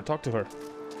 Talk to her. Talk to her.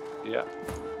 Yeah.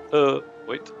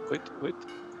 Wait.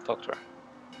 Talk to her.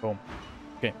 Boom.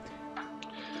 Okay.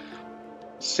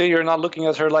 Say you're not looking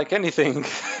at her like anything.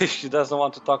 If she doesn't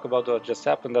want to talk about what just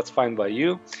happened, that's fine by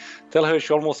you. Tell her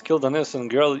she almost killed an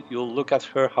innocent girl. You'll look at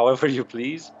her however you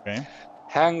please. Okay.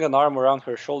 Hang an arm around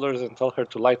her shoulders and tell her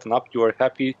to lighten up. You are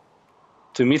happy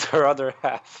to meet her other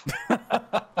half.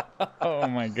 Oh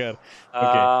my god.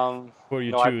 Okay. Who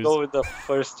you No, I'd choose? go with the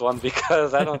first one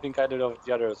because I don't think either of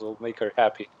the others will make her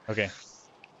happy. Okay.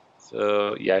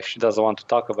 So yeah, if she doesn't want to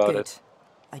talk about Good. it,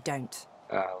 I don't.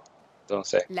 don't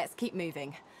say. Let's keep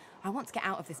moving. I want to get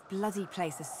out of this bloody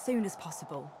place as soon as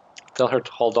possible. Tell her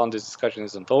to hold on. This discussion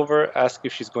isn't over. Ask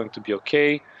if she's going to be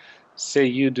okay. Say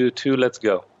you do too. Let's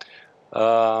go.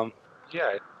 Yeah,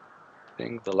 I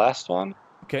think the last one.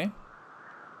 Okay.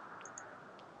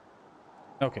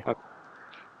 Okay.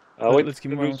 Wait, let's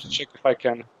keep let me moving. check if I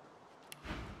can.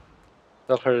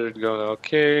 Tell her to go.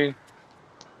 Okay.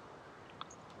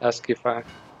 Ask if I.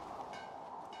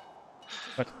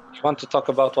 What? You want to talk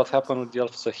about what happened with the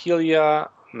elf Sahelia?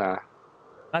 Nah.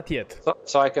 Not yet.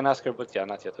 So I can ask her, but yeah,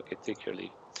 not yet. Okay, take your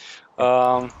leave.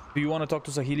 Do you want to talk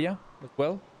to Sahelia as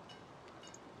well?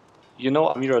 You know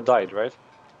Amira died, right?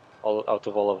 Out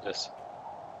of all of this.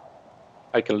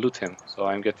 I can loot him, so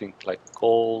I'm getting like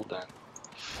gold and...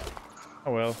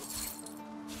 Oh well.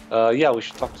 Yeah, we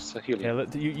should talk to Sahelia.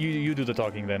 Yeah, you do the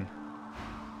talking then.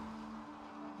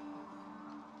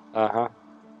 Uh-huh.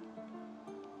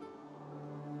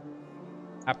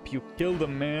 App, you killed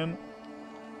him, man.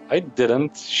 I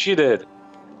didn't. She did.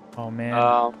 Oh man.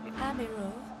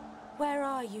 Amiro, where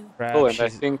are you? Crap, Oh, and I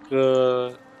she's- think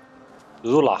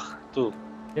Zulach too.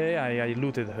 Yeah, I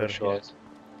looted her. She Yeah. was.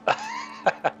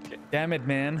 Okay. Damn it,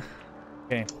 man.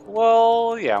 Okay.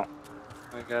 Well, yeah.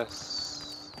 I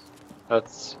guess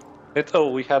that's it. Oh,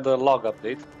 we had a log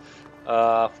update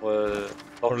for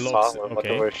Loxa, Loxa, or okay.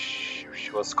 whatever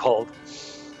she was called.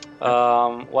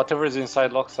 Whatever is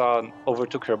inside Loxa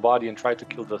overtook her body and tried to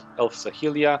kill the elf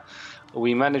Sahelia.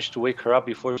 We managed to wake her up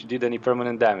before she did any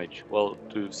permanent damage. Well,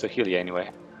 to Sahelia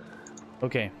anyway.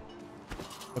 Okay.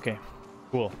 Okay.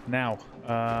 Cool. Now,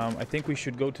 I think we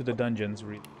should go to the dungeons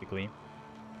really quickly.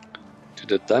 To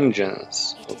the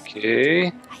dungeons. Okay.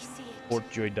 I see it. Fort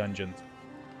Joy dungeons.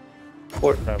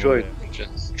 Fort Travel Joy there.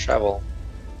 dungeons. Travel.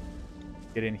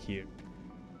 Get in here.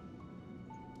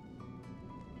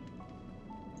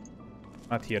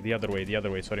 Not here. The other way. The other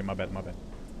way. Sorry, my bad. My bad.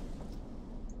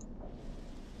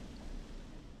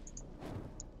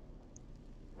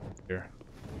 Here.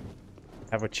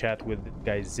 Have a chat with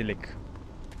guy Zilik.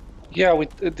 Yeah,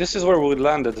 this is where we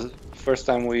landed the first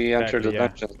time we entered the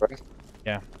Exactly, dungeons, right?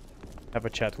 Yeah. Have a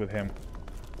chat with him.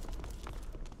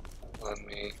 Let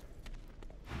me.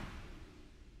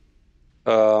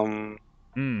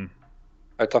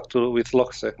 I talked with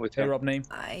Loxa with Hey, him. Rob name.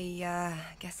 I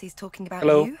guess he's talking about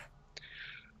Hello. you.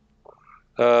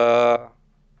 Huh.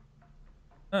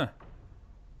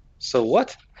 So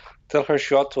what? Tell her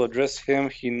she ought to address him.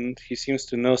 He seems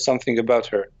to know something about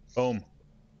her. Boom.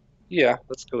 Yeah,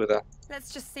 let's go with that.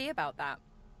 Let's just see about that.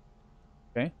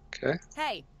 Okay. Okay.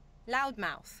 Hey,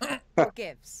 loudmouth. What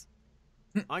gives?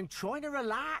 I'm trying to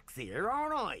relax here,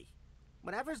 aren't I?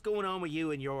 Whatever's going on with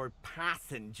you and your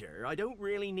passenger, I don't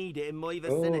really need it in my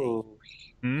vicinity. Oh,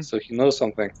 Hmm? so he knows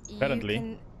something.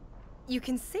 Apparently. You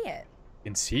can see it.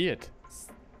 You can see it.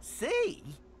 See?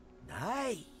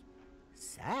 Nay.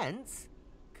 Sense?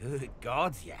 Good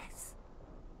gods, yes.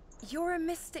 You're a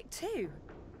mystic too.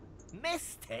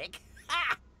 Mystic?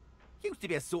 Ha! Used to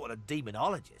be a sort of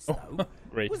demonologist, Oh, though.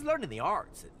 great. Was learning the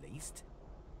arts, at least.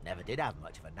 Never did have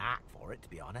much of a knack for it, to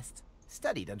be honest.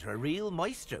 Studied under a real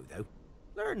maestro, though.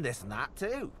 Learned this and that,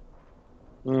 too.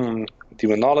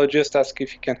 Demonologist, ask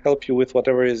if he can help you with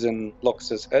whatever is in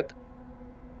Lox's head.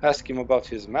 Ask him about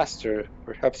his master.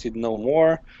 Perhaps he'd know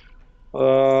more.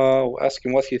 Ask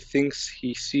him what he thinks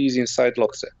he sees inside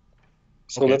Loxe.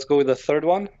 So Okay. let's go with the third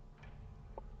one.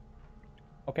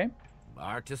 Okay.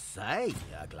 Hard to say,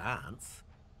 at a glance.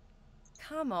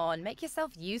 Come on, make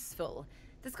yourself useful.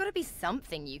 There's got to be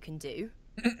something you can do.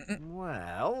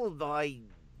 Well, I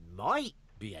might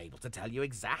be able to tell you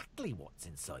exactly what's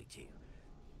inside you.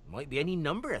 Might be any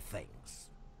number of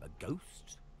things. A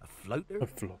ghost, a floater,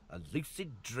 a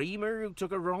lucid dreamer who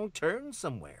took a wrong turn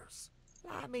somewheres.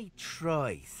 Let me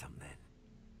try something.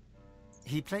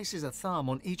 He places a thumb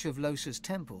on each of Losa's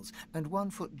temples and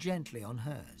one foot gently on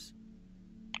hers.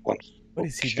 One. What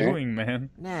is he Okay. doing, man?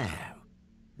 Now,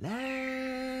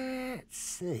 let's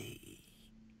see.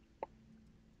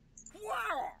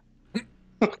 Wow!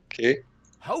 Okay.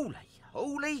 Holy,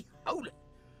 holy, holy.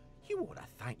 You ought to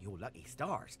thank your lucky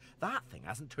stars. That thing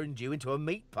hasn't turned you into a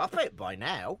meat puppet by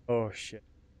now. Oh shit.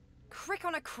 Crick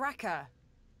on a cracker.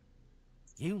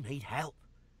 You need help.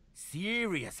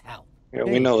 Serious help. Yeah,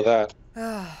 we know that.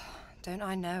 Don't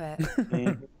I know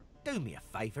it? Do me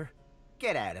a favour.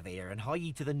 Get out of here and hie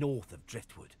ye to the north of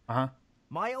Driftwood. Uh-huh.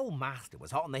 My old master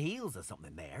was hot on the heels of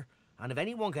something there, and if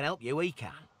anyone can help you, he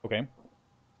can. Okay.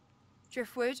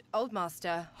 Driftwood, Old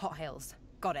Master, Hot Hills.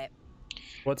 Got it.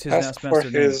 What's his Ask for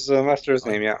master's name? his master's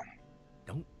name, yeah.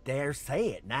 Don't dare say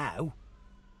it now.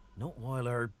 Not while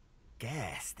our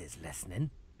guest is listening.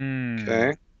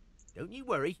 Okay. Don't you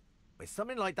worry. With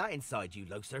something like that inside you,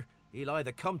 Loser, he'll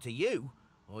either come to you,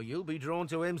 or you'll be drawn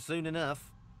to him soon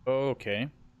enough. Okay.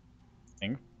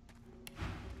 Okay.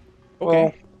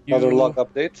 Well, another log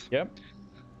update. Yep.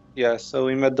 Yeah, so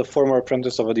we met the former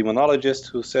apprentice of a demonologist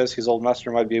who says his old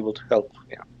master might be able to help.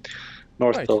 Yeah.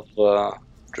 North Right. of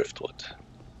Driftwood.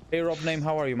 Hey Rob Name,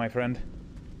 how are you, my friend?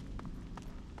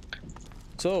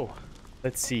 So,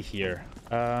 let's see here.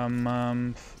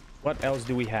 What else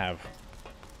do we have?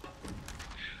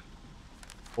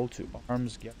 Call to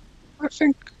arms. Yeah. I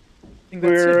think that's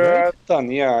we're it, right? done.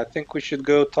 Yeah, I think we should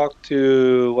go talk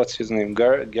to what's his name,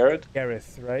 Garrett. Gareth,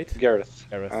 right? Gareth.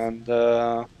 Gareth. And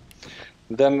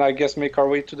then I guess make our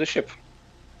way to the ship.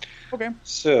 Okay.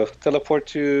 So teleport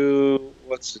to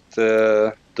what's it?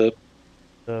 The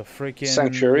The freaking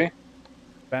sanctuary.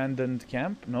 abandoned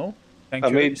camp? No.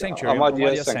 Sanctuary. Sanctuary. Amadia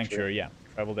Amadia Sanctuary. Sanctuary. Yeah.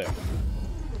 Travel there.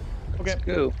 Okay. Let's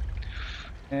go.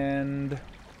 And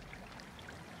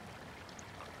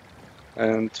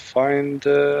Find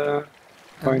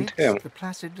Amidst him. the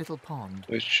placid little pond,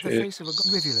 Which the face of a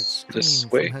is rivulet this streaming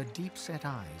way. from her deep-set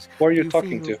eyes. Who are you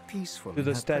talking feel to? Peaceful to in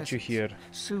the her statue presence, here.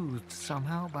 soothed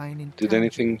somehow by an Did intelligent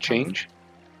anything comfort. change?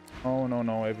 Oh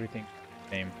no, everything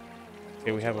same.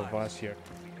 Okay, we have a vase here.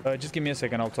 Just give me a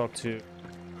second. I'll talk to.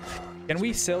 Can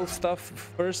we sell stuff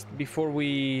first before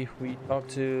we talk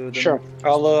to? The... Sure.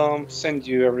 I'll send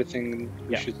you everything.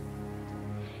 We Yeah. should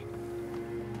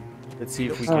Let's see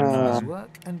if we Looks can. up from his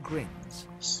work and grins.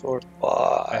 sort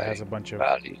by That has a bunch of.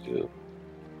 value.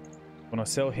 I'm gonna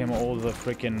sell him all the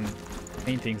freaking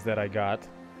paintings that I got,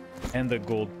 and the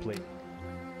gold plate,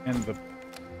 and the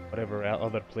whatever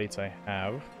other plates I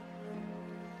have.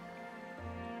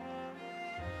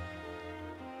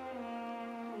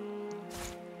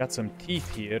 Got some teeth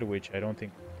here, which I don't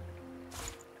think.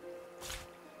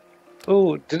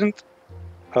 Oh, didn't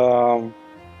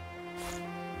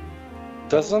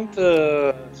doesn't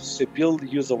Sibyl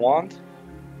use a wand?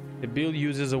 The bill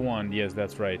uses a wand. Yes,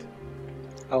 that's right.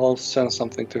 I'll send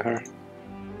something to her.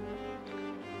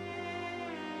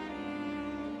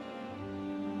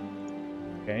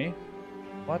 Okay.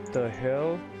 What the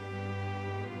hell?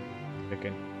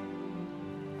 Second.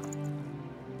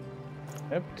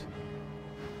 Yep.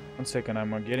 1 second, I'm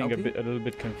getting a little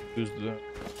bit confused.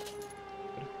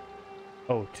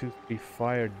 Oh, 2-3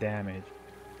 fire damage.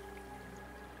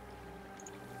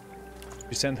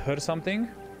 You sent her something?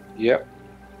 Yep.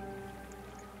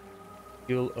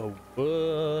 Kill a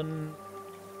one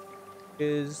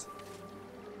is.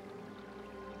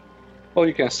 Well,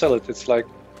 you can sell it. It's like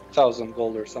 1,000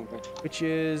 gold or something. Which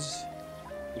is.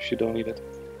 If you don't need it.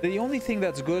 The only thing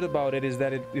that's good about it is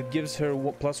that it gives her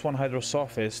 +1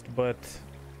 Hydrosophist, but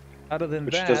other than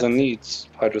Which that, doesn't need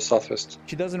Hydrosophist.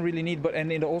 she doesn't really need. But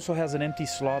and it also has an empty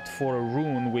slot for a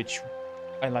rune, which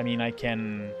I mean I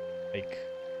can like,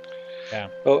 yeah.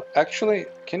 Oh, actually,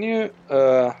 can you?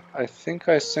 I think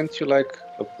I sent you like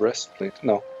a breastplate.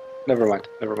 No, never mind.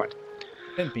 Never mind.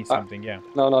 Send me something, yeah.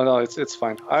 No. It's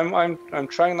fine. I'm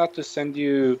trying not to send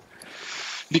you.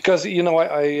 Because you know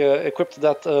I equipped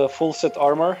that full set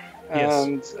armor,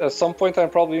 and Yes. at some point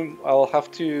I'll have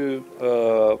to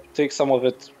take some of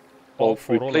it, well,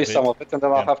 For all of replace it. some of it, and then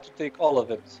I'll Yeah. have to take all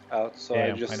of it out. So Yeah, I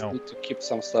I just know. need to keep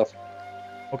some stuff.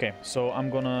 Okay, so I'm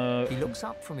gonna. He looks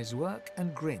up from his work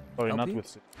and grins. Sorry, Help not you?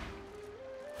 with.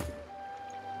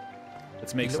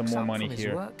 Let's make He some looks more up money from his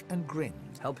here. work and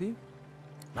grins. Help you?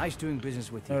 Nice doing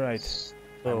business with you. All right.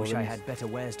 I So wish let I me- had better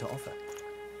wares to offer.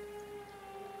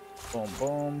 Boom,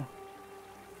 boom.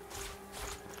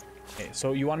 Okay,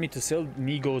 so you want me to sell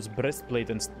Nigo's breastplate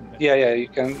and Yeah, you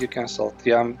can sell it.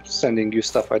 Yeah, I'm sending you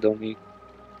stuff I don't need.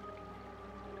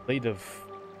 blade of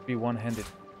one-handed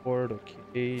sword?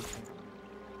 Okay.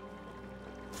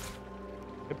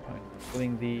 Yep, I'm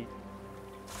selling the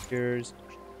shears.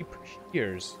 Cheap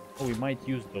shears. Oh, we might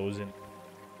use those in.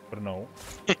 I don't know.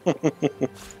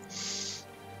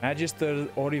 Magister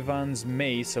Orivan's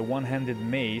mace, a one-handed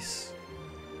mace.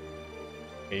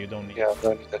 Okay, you don't need. Yeah,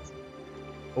 don't need that.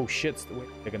 Oh shit, wait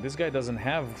a second, this guy doesn't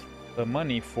have the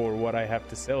money for what I have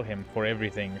to sell him for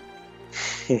everything.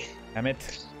 Damn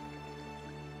it.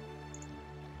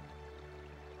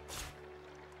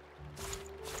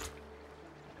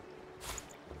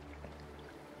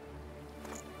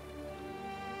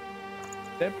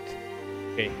 Accept.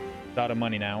 Okay, out of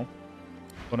money now.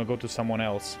 Gonna go to someone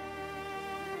else.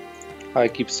 I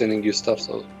keep sending you stuff,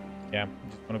 so Yeah, I'm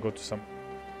just gonna go to some.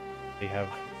 They have.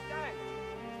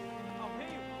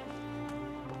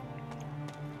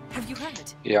 Have you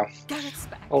heard? yeah. Gareth's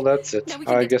back. Well, that's it. Now we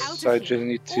can I get guess out of I here. just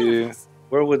need All of to. us.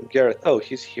 Where would Gareth? Oh,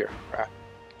 he's here. Right.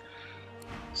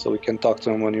 So we can talk to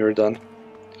him when you're done.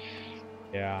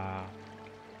 Yeah.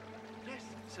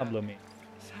 Pablo me.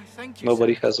 Thank you.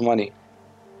 Nobody sir. has money.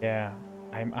 Yeah.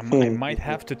 I might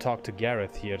have to talk to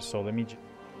Gareth here, so let me.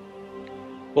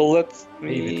 Well, let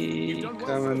Maybe. me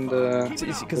come and.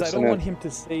 Because I don't want him to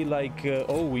say like,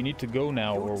 "Oh, we need to go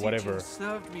now" Your or whatever. teaching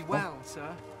served me well, sir.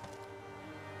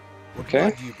 What Okay.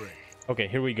 blood do you bring? Okay,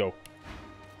 here we go.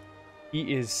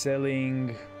 He is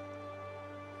selling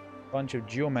a bunch of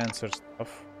geomancer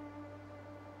stuff.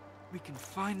 We can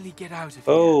finally get out of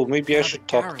Oh, here. maybe I now should that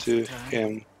talk Gareth's to returned.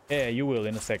 him. Yeah, you will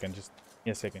in a second. Just give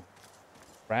me a second.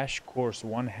 Crash course,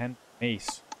 one-hand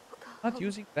mace. Not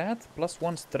using that.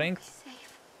 +1 strength.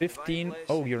 15.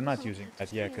 Oh, you're not using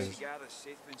that. Yeah, because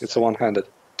It's a one-handed.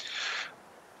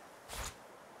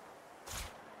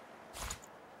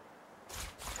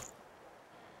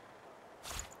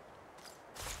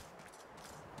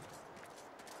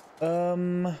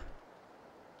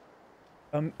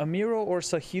 Amiro or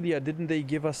Sahilia, didn't they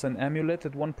give us an amulet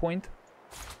at one point?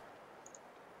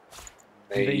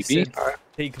 And they Maybe. said,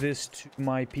 take this to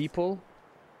my people.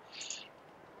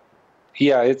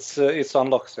 Yeah, it's on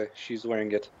Loxe. She's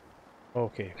wearing it.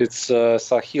 Okay. It's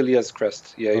Sahilia's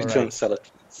crest. Yeah, you Alright. don't sell it.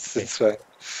 It's fine.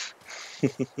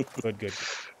 Good.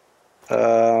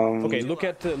 Um, Okay, look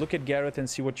at Gareth and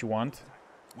see what you want.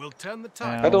 We'll turn the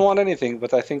tide. I don't want anything,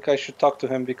 but I think I should talk to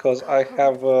him because I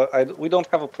have. We don't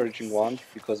have a purging wand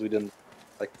because we didn't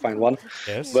find one.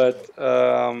 Yes.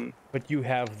 But you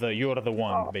have you're the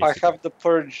one, I basically. have the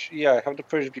purge. Yeah, I have the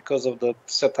purge because of the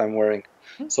set I'm wearing.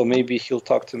 So maybe he'll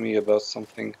talk to me about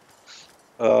something.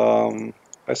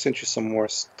 I sent you some more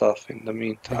stuff in the The young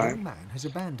meantime. man has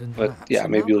abandoned But maps yeah,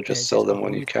 and maybe now you'll just prepares sell his them army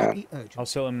when you with can. heavy urgency. I'll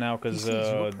sell him now because He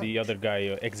sees your the other guy,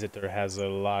 Exeter, has a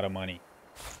lot of money.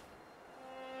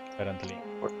 Apparently.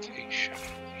 Rotation.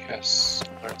 Yes.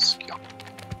 Let's go.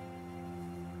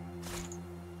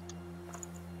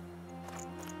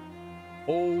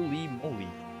 Holy moly.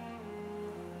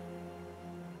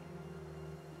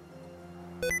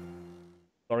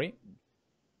 Sorry?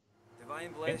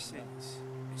 Divine blessings.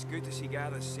 It's good to see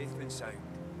Gareth safe and sound.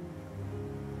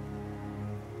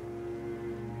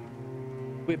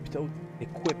 Equipped. Oh,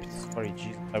 equipped. Sorry,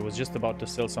 jeez. I was just about to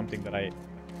sell something that I...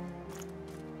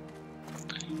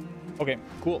 Okay,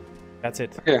 cool. That's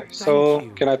it. Okay, so Thank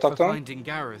you can I talk for to him? finding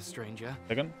Gareth, stranger.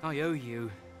 Second. I owe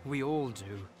you. We all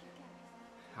do.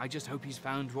 I just hope he's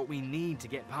found what we need to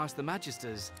get past the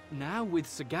Magisters. Now with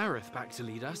Sir Gareth back to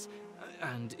lead us,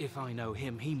 and if I know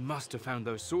him, he must have found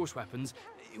those source weapons,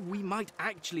 we might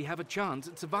actually have a chance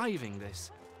at surviving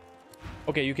this.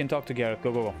 Okay, you can talk to Gareth.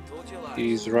 Go, go, go.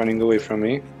 He's running away from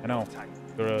me. I know.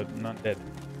 You're not dead.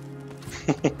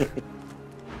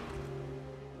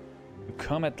 You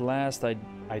come at last. I'd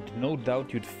no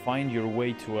doubt you'd find your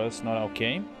way to us. Not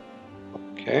okay.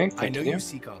 Okay, I know continue. you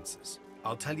seek answers.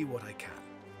 I'll tell you what I can.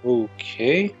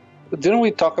 Okay. Didn't we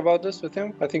talk about this with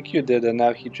him? I think you did, and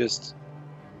now he just...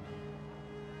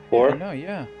 Or? No,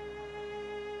 yeah.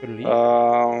 Could leave.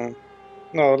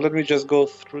 No, let me just go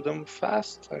through them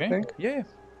fast, I Okay. think. Yeah.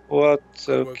 What?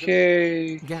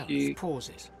 Okay. Gareth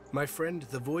pauses. My friend,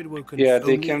 the Voidwoken. Yeah,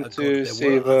 they only came a god. to There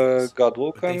save were others, but they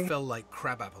Godwoken. fell like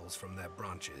crab apples from their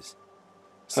branches.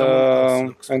 Someone else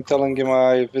looks for And telling him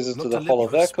Godwoken. I visit Not to the live, Hall you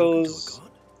of have spoken to a Echoes. god?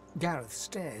 Gareth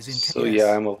stares intently. So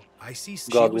yeah, I'm a... I see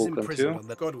she God was woken imprisoned too. on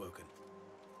the Godwoken.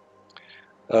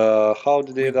 How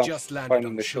did they end We've up just landed finding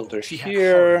on the shore. shelter She had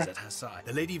here? horrors at her side.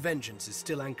 The Lady Vengeance is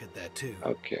still anchored there too.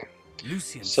 Okay.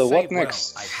 Lucian, So say, what well,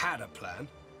 next? I had a plan.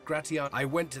 Gratian, I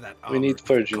went to that We need armory. We've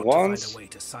purging got to wands. find a way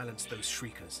to silence those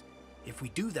shriekers. If we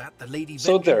do that, the Lady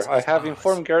So Vengeance there, I is have ours.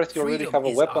 informed Gareth you already Freedom have a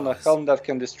is weapon, a ours. helm that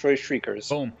can destroy shriekers.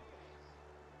 Boom.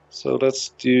 So let's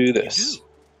do You this. do?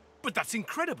 But that's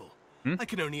incredible. Hmm? I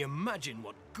can only imagine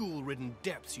what ghoul-ridden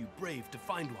depths you braved to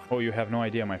find one. Oh, you have no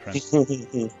idea, my friend.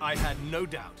 I had no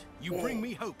doubt. You bring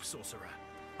me hope, Sorcerer.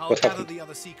 I'll What gather happened? the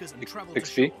other seekers and travel to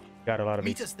XP? shore. Got a lot of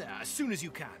Meet it. us there as soon as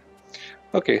you can.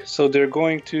 Okay, so they're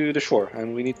going to the shore,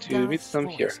 and we need to meet Gareth's them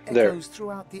here. voice There. echoes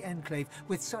throughout the enclave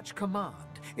with such command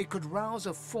it could rouse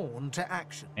a fawn to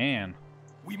action. And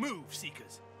We move,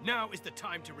 Seekers. Now is the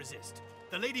time to resist.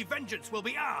 The Lady Vengeance will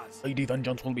be ours. Lady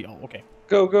Vengeance will be... Oh, okay.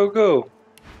 Go, go, go.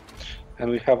 And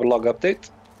we have a log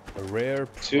update. A rare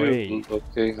prey. 2.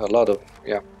 Okay, a lot of...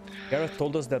 Yeah. Gareth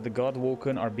told us that the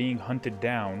Godwoken are being hunted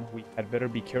down. We had better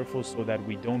be careful so that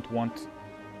we don't want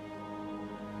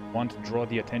to draw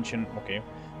the attention. Okay.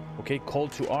 Okay, call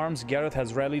to arms. Gareth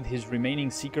has rallied his remaining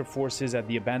Seeker forces at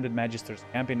the abandoned Magister's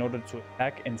camp in order to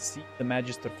attack and seize the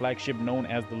Magister flagship known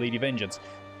as the Lady Vengeance.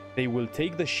 They will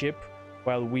take the ship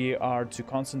while we are to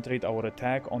concentrate our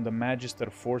attack on the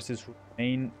Magister forces who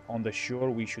remain on the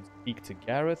shore. We should speak to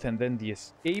Gareth and then the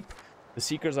escape. The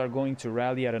Seekers are going to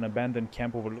rally at an abandoned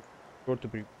camp overlooking the shore to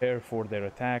prepare for their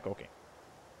attack. Okay.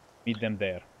 Meet them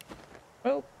there.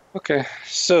 Well... Okay,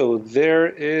 so there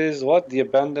is what? The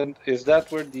abandoned... Is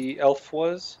that where the elf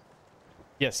was?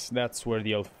 Yes, that's where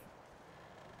the elf...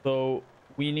 So,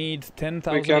 we need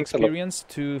 10,000 experience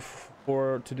to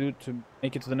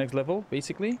make it to the next level,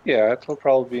 basically? Yeah, it will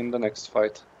probably be in the next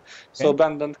fight. So, Okay.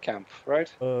 abandoned camp,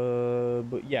 right?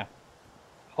 But yeah.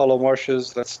 Hollow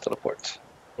marshes, let's teleport.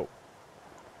 Go.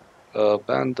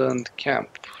 Abandoned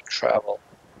camp, travel.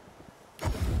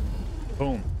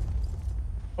 Boom.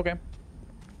 Okay.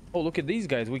 Oh, look at these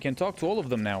guys. We can talk to all of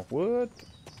them now. What?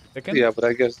 Second? Yeah, but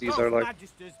I guess these are like...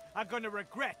 Magisters are going to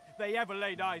regret they ever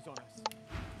laid eyes on us.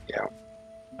 Yeah.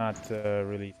 Not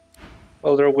really.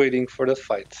 Well, they're waiting for the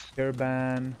fight.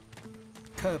 Turban.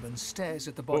 Kerban stares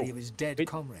at the body of his dead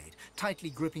comrade,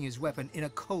 tightly gripping his weapon in a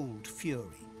cold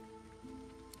fury.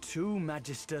 2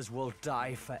 Magisters will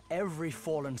die for every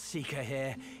fallen Seeker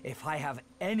here if I have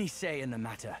any say in the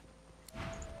matter.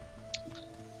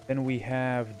 Then we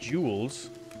have Jules.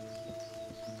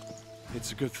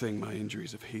 It's a good thing my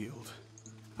injuries have healed.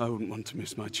 I wouldn't want to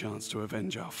miss my chance to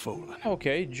avenge our fallen.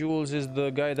 Okay, Jules is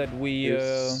the guy that we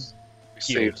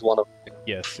saved one of them.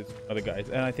 Yes, it's one of the guys.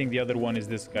 And I think the other one is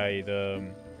this guy, the...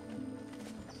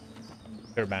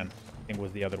 Turban, I think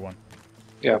was the other one.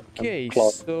 Yeah. Okay,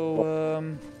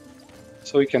 so...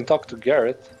 So we can talk to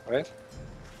Gareth, right?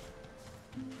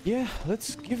 Yeah,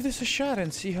 let's give this a shot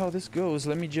and see how this goes.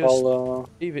 Let me just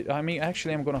save it. I mean,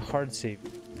 actually, I'm gonna hard save.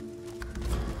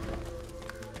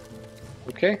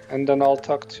 Okay, and then I'll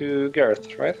talk to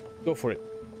Gareth, right? Go for it.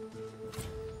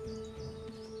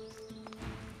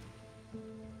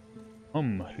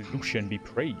 Lucian be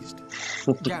praised.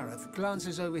 Gareth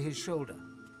glances over his shoulder,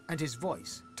 and his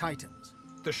voice tightens.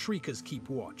 The Shriekers keep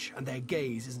watch, and their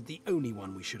gaze isn't the only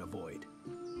one we should avoid.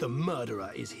 The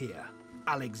murderer is here,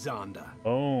 Alexander.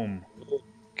 Boom.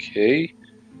 Okay.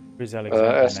 Where's Alexander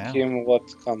ask now? him what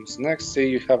comes next. Say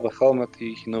you have a helmet,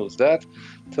 he knows that.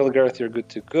 Tell Gareth you're good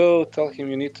to go. Tell him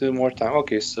you need more time.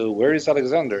 Okay, so where is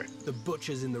Alexander? The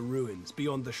butcher's in the ruins,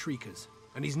 beyond the Shriekers.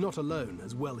 And he's not alone,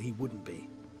 as well he wouldn't be.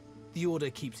 The Order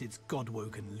keeps its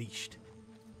Godwoken leashed.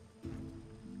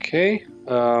 Okay,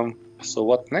 so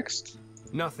what next?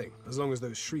 Nothing, as long as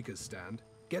those Shriekers stand.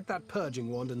 Get that purging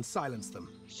wand and silence them.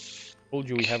 Told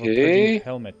you we have a purging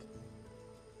helmet.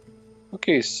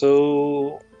 Okay,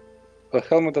 so a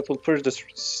helmet that will purge the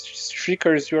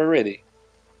Shriekers, you are ready.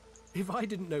 If I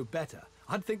didn't know better,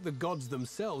 I'd think the gods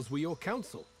themselves were your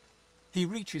counsel. He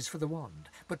reaches for the wand,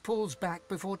 but pulls back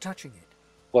before touching it.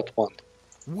 What wand?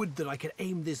 Would that I could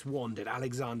aim this wand at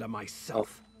Alexander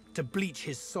myself, to bleach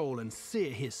his soul and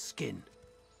sear his skin.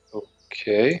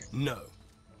 Okay. No.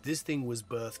 This thing was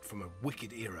birthed from a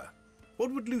wicked era.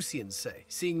 What would Lucian say,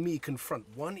 seeing me confront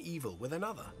one evil with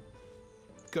another?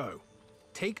 Go.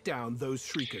 Take down those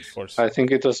Shriekers. Of course. I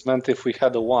think it was meant if we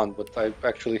had a wand, but I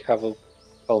actually have a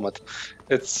helmet.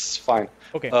 It's fine.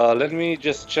 Okay. Let me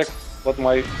just check what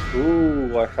my...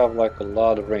 Ooh, I have like a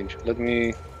lot of range. Let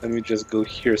me just go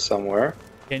here somewhere.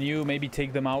 Can you maybe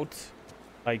take them out,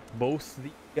 like both the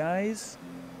guys?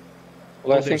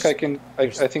 Well, I think I can. I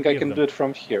think I can do it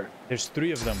from here. There's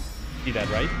 3 of them. See that,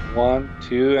 right? 1,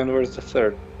 2, and where's the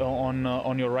third?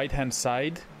 On your right-hand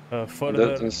side,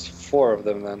 further. There's 4 of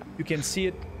them then. You can see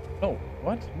it. Oh,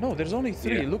 what? No, there's only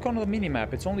 3. Yeah. Look on the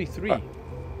minimap. It's only 3.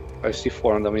 I see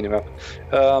 4 on the minimap.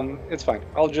 It's fine.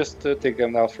 I'll just take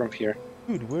them out from here.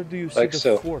 Dude, where do you see Like the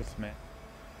so. 4th, man?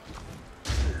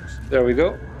 There we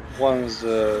go. One's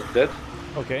dead.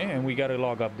 Okay, and we got a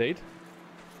log update.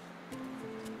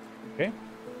 Okay.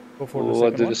 Go for the What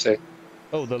second did one. it say?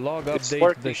 Oh, the log It's update.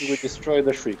 working. We destroy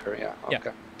the Shrieker. Yeah. Yeah.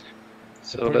 Okay.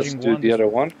 So The let's purging do wand the is- other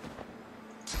one.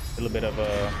 A little bit of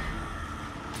a...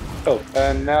 Oh,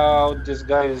 and now this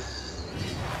guy is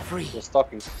Free. was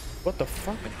talking. What the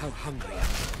fuck? And how hungry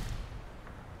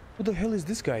Who the hell is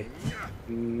this guy?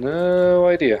 No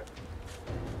idea.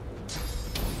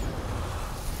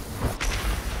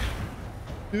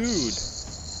 Dude.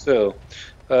 So,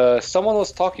 someone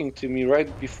was talking to me right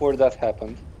before that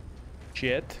happened.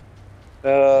 Shit.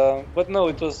 But no,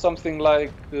 it was something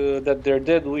like that they're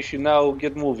dead, we should now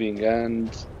get moving.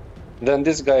 And then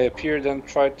this guy appeared and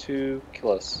tried to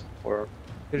kill us. Or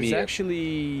There's me.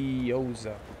 actually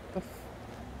Yoza.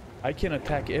 I can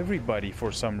attack everybody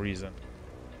for some reason.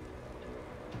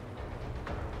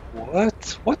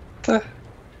 What? What the?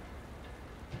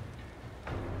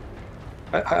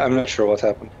 I'm not sure what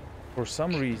happened. For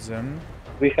some reason.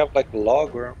 We have like a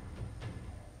log or...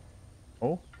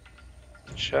 Oh?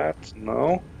 Chat?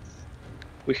 No.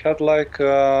 We had like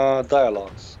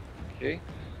dialogues. Okay.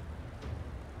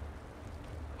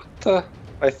 What the?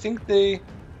 I think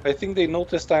they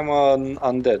noticed I'm an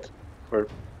undead for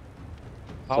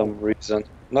some reason.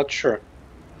 Not sure.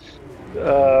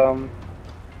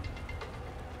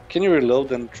 Can you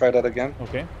reload and try that again?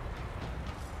 Okay.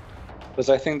 Because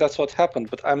I think that's what happened,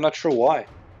 but I'm not sure why.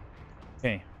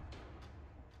 Okay.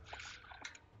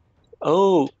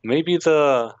 Oh, maybe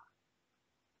the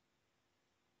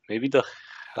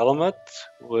helmet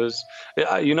was...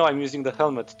 You know, I'm using the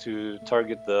helmet to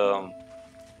target the...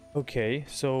 Okay,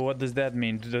 so what does that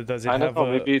mean? Does it I don't have know,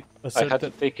 maybe I had to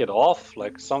take it off,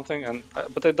 like something, and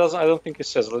but it doesn't. I don't think it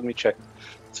says. Let me check.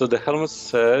 So the helmet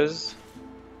says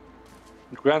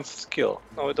grants skill.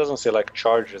 No, it doesn't say like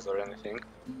charges or anything.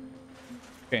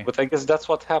 Okay. But I guess that's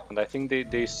what happened. I think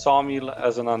they saw me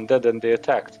as an undead and they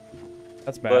attacked.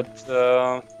 That's bad.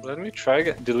 But let me try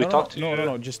again. Did we talk to you?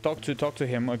 No. Just talk to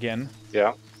him again.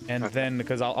 Yeah. And then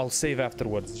because I'll save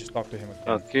afterwards. Just talk to him again.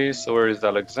 Okay. So where is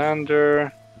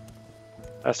Alexander?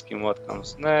 Ask him what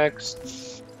comes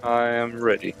next. I am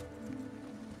ready.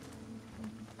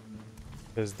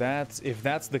 Because if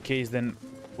that's the case, then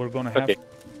we're gonna have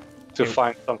to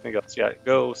find something else. Yeah,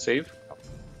 go save.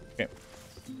 Okay.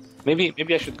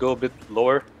 Maybe I should go a bit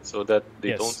lower so that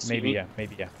they don't see me.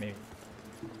 Maybe.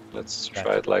 Let's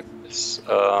try it like this.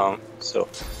 So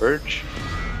purge.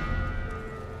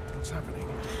 What's happening?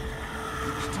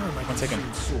 Each time I 1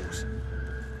 second. source,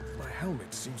 my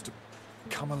helmet seems to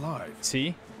come alive.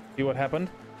 See what happened?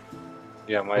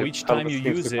 Yeah, my each time you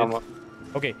use it. up.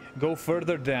 Okay, go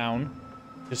further down,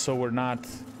 just so we're not.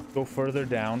 Go further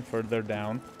down.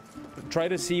 Try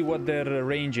to see what their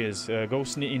range is. Go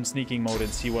in sneaking mode and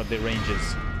see what their range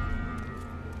is.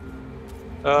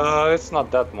 It's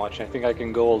not that much. I think I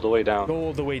can go all the way down. Go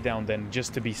all the way down then,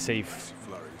 just to be safe.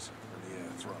 Flurries and the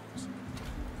air throws.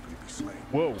 Could be slain.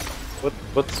 Whoa! What?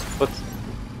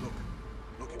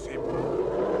 Look, it's him.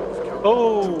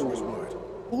 Oh!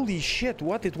 Holy shit!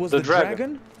 What? It was The the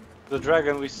dragon? The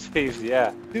dragon we saved,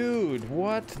 yeah. Dude,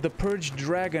 what? The purged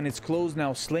dragon is closed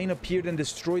now. Slain appeared and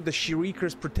destroyed the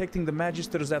Shriekers, protecting the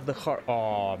Magisters at the heart.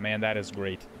 Oh man, that is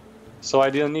great. So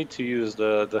I didn't need to use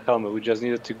the helmet. We just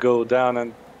needed to go down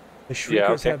and... The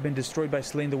Shriekers have been destroyed by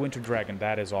slaying the Winter Dragon.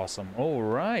 That is awesome. All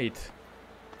right.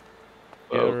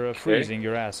 You're freezing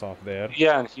your ass off there.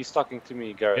 Yeah, and he's talking to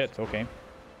me, Gareth. Okay.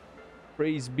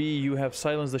 Praise be, you have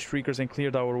silenced the Shriekers and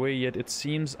cleared our way, yet it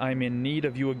seems I'm in need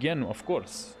of you again, of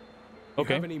course.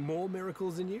 Okay. You have any more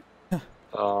miracles in you?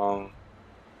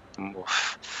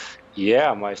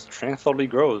 Yeah, my strength only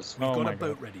grows. We've got a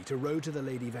boat ready to row to the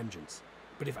Lady Vengeance.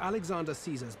 But if Alexander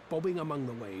sees us bobbing among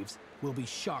the waves, we'll be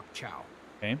shark chow.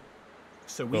 Okay.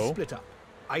 So we split up.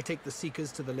 I take the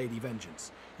Seekers to the Lady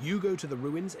Vengeance. You go to the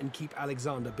ruins and keep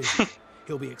Alexander busy.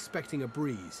 He'll be expecting a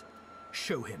breeze.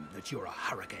 Show him that you're a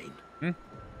hurricane.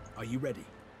 Are you ready?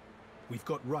 We've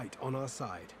got right on our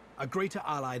side. A greater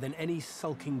ally than any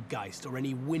sulking Geist or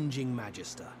any whinging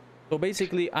Magister. So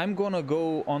basically, I'm gonna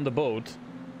go on the boat,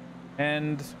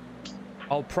 and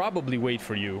I'll probably wait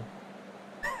for you.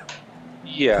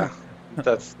 Yeah,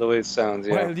 that's the way it sounds,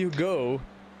 yeah. While you go,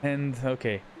 and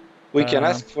okay. We can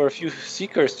ask for a few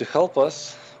Seekers to help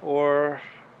us, or...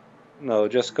 No,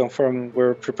 just confirm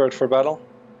we're prepared for battle?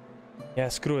 Yeah,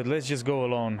 screw it, let's just go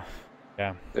alone.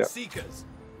 Yeah. Seekers,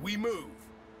 we move.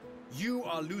 You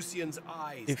are Lucian's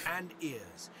eyes and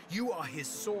ears. You are his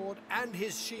sword and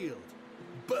his shield.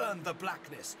 Burn the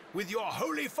blackness with your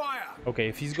holy fire. Okay,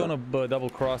 if he's gonna double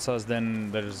cross us,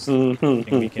 then there's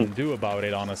nothing we can do about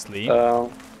it, honestly.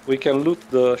 We can loot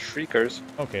the Shriekers.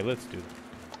 Okay, let's do that.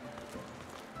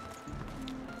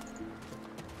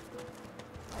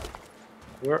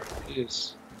 Where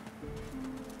is...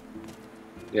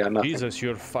 Yeah, nothing. Jesus,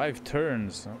 you're 5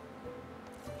 turns.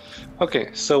 Okay,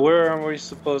 so where are we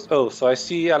supposed... Oh, so I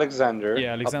see Alexander.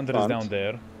 Yeah, Alexander is down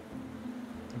there.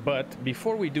 But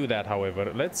before we do that,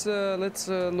 however, let's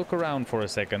look around for a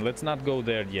second. Let's not go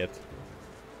there yet.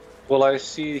 Well, I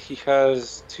see he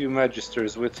has 2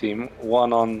 Magisters with him.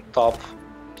 One on top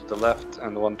the left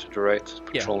and one to the right,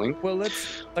 patrolling. Yeah. Well,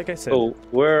 let's, like I said. Oh,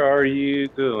 where are you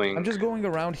going? I'm just going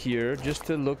around here just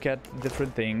to look at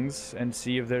different things and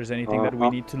see if there's anything that we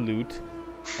need to loot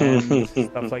and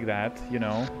stuff like that, you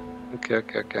know. Okay.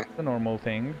 The normal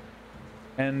thing.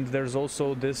 And there's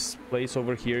also this place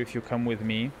over here. If you come with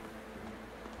me,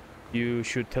 you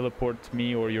should teleport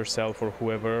me or yourself or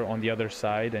whoever on the other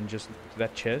side and just loot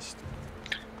that chest.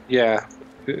 Yeah.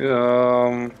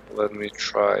 Let me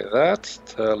try that.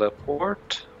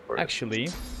 Teleport. Actually.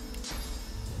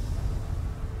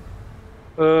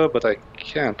 But I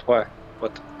can't. Why?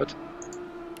 What?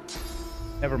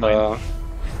 Never mind.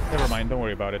 Never mind. Don't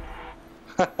worry about it.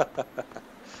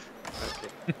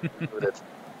 Okay.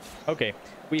 Okay.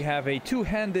 We have a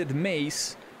two-handed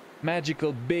mace,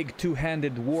 magical big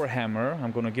two-handed warhammer.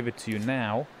 I'm gonna give it to you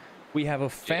now. We have a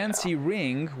fancy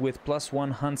ring with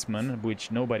 +1 huntsman, which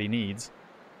nobody needs.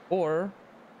 Or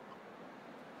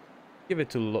give it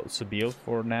to Sabil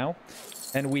for now.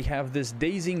 And we have this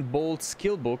Dazing Bolt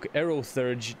skill book, Arrow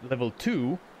Thurge level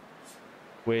 2,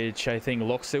 which I think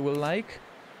Loxe will like.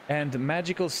 And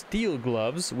magical steel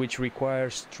gloves, which require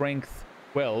strength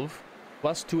 12,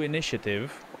 +2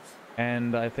 initiative.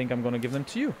 And I think I'm gonna give them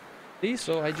to you. See,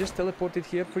 so I just teleported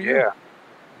here for you.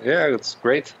 Yeah, it's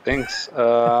great. Thanks.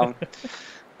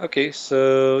 Okay,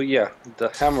 so yeah, the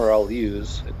hammer I'll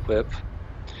use, equip.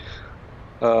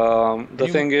 The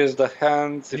thing is, the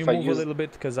hands. Can if you I move use a little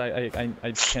bit, because I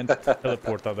can't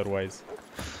teleport otherwise.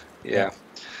 Yeah.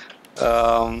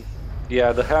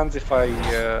 Yeah, the hands. If I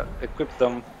equip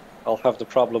them, I'll have the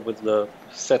problem with the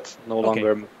set no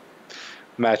longer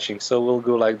matching. So we'll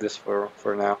go like this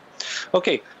for now.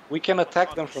 Okay, we can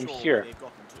attack them from here,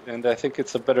 and I think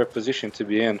it's a better position to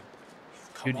be in.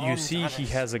 You see, he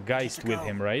has a Geist with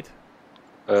him, right?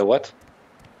 What?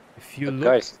 If you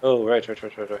look. Geist. Oh, right.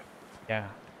 Yeah.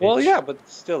 Well, yeah, but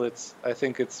still, I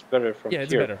think it's better from here. Yeah,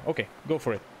 it's better. Okay, go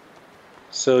for it.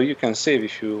 So you can save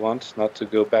if you want, not to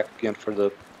go back again for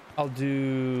the... I'll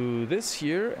do this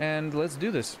here, and let's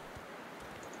do this.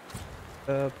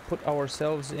 Put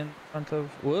ourselves in front of...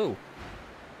 Whoa.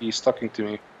 He's talking to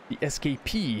me. The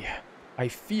SKP. I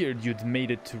feared you'd made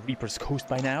it to Reaper's Coast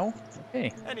by now.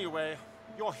 Hey. Anyway,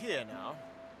 you're here now.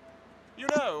 You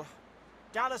know,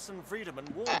 Gallison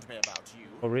Friedemann warned me about you.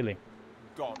 Oh, really?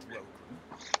 God-Rogan.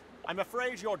 I'm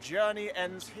afraid your journey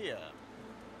ends here.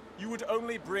 You would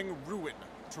only bring ruin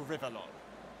to Rivellon.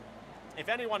 If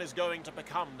anyone is going to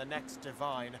become the next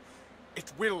divine,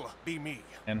 it will be me.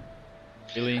 And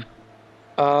really?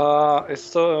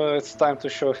 It's time to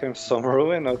show him some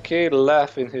ruin. Okay,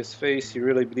 laugh in his face. He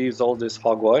really believes all this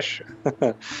hogwash.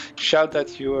 Shout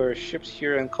that you were shipped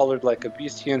here and colored like a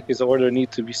beastie, and his order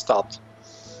need to be stopped.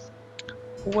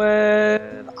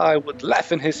 Well, I would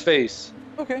laugh in his face.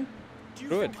 Okay. Do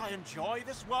you think I enjoy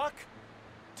this work?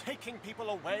 Taking people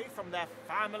away from their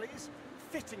families,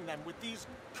 fitting them with these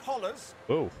collars?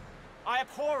 Oh. I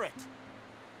abhor it,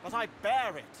 but I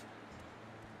bear it.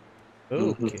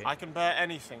 Okay. I can bear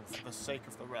anything for the sake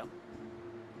of the realm.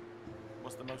 It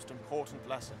was the most important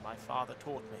lesson my father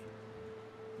taught me.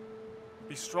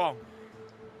 Be strong,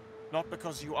 not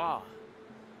because you are.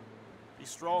 Be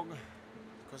strong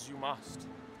because you must.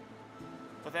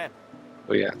 For them.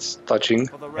 Oh yeah, it's touching.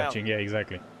 For the realm. Touching, yeah,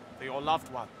 exactly. For your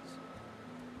loved ones.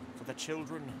 For the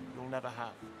children you'll never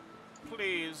have.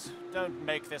 Please, don't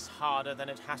make this harder than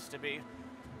it has to be.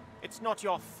 It's not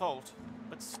your fault,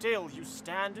 but still you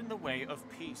stand in the way of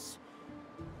peace.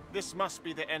 This must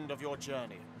be the end of your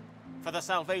journey. For the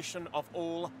salvation of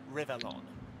all Rivellon.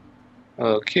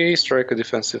 Okay, strike a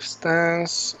defensive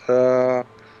stance.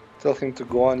 Tell him to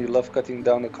go on. You love cutting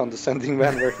down a condescending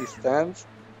man where he stands.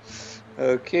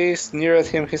 Okay, sneer at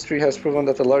him. History has proven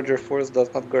that a larger force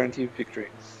does not guarantee victory.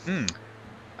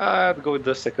 I'd go with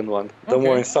the second one. The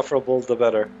more insufferable, the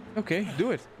better. Okay,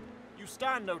 do it. You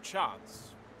stand no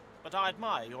chance, but I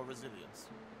admire your resilience.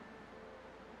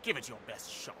 Give it your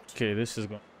best shot. Okay, this is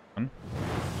going on.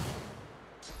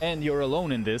 And you're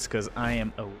alone in this, because I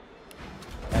am a...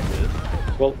 That's it.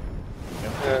 Well,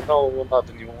 no, not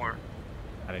anymore.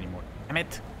 Not anymore. Damn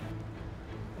it.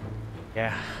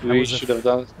 Yeah. We should have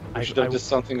done. We should have done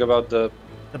something about the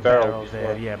barrel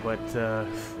there. Yeah, but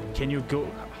can you go?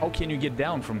 How can you get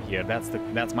down from here?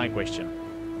 That's my question.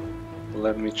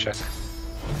 Let me check.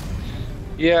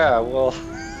 Yeah, well,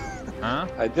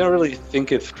 I didn't really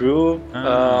think it through.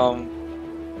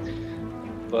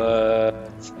 But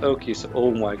okay, so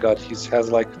oh my god, he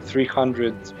has like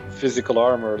 300 physical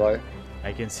armor. Like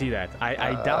I can see that.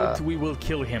 I doubt we will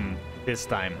kill him this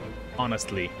time,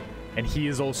 honestly. And he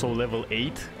is also level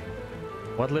 8.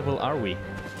 What level are we?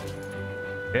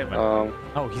 7.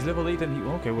 Oh, he's level 8 and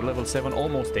okay, we're level 7,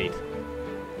 almost 8.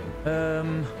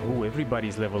 Oh,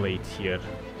 everybody's level 8 here.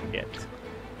 Yet.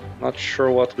 Not sure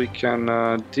what we can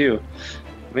do.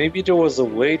 Maybe there was a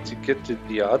way to get to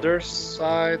the other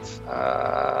side.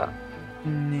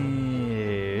 No.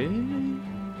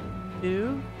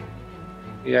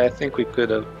 Yeah, I think we could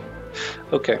have.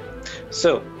 Okay,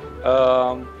 so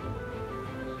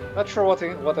not sure what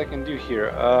I can do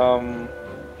here.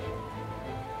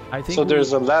 I think so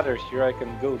there's a ladder here. I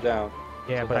can go down.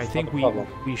 Yeah, so but I think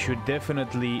we should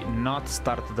definitely not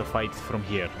start the fight from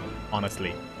here.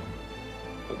 Honestly.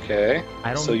 Okay.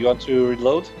 I don't. So you want to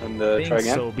reload and try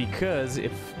again? So because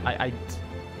if I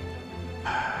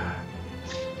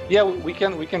Yeah, we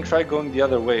can try going the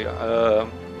other way.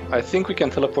 I think we can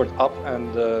teleport up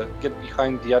and get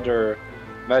behind the other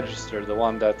Magister, the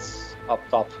one that's up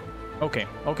top. Okay,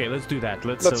 let's do that.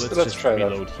 Let's just try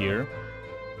reload that. here,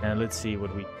 and let's see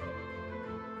what we.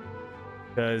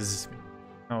 Because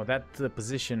no, that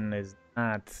position is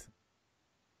not.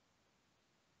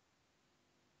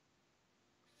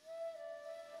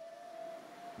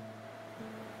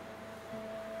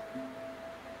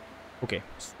 Okay,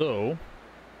 so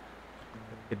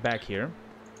let's get back here.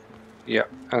 Yeah,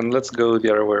 and let's go the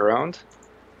other way around.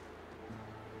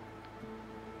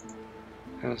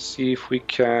 And see if we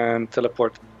can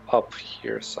teleport up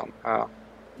here somehow.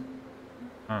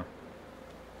 Huh.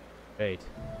 Wait.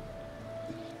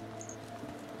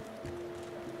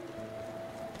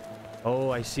 Oh,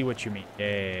 I see what you mean.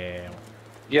 Yeah.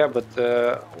 Yeah, but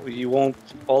we won't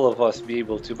all of us be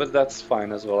able to, but that's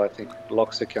fine as well. I think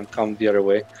Loxa can come the other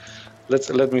way.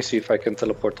 Let me see if I can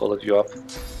teleport all of you up.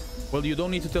 Well, you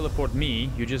don't need to teleport me.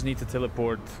 You just need to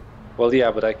teleport. Well, yeah,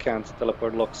 but I can't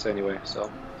teleport Loxa anyway. So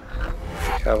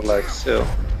we have like so.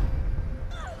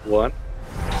 1.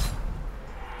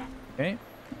 Okay.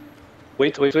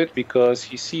 Wait, because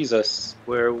he sees us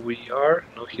where we are.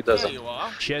 No, he doesn't. There you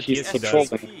are. Shit, He's yes, he does.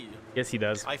 patrolling. Yes, he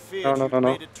does. I feared No. you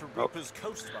made it to Reaper's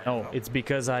Coast by No, now. it's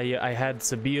because I had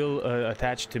Sabil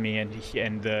attached to me, and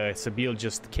Sabil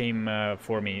just came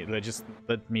for me. Just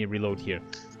let me reload here.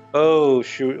 Oh,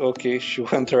 she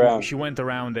went around. She went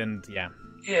around, and yeah.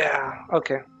 Yeah.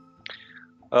 Okay.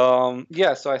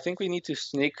 Yeah. So I think we need to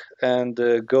sneak and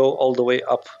go all the way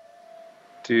up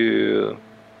to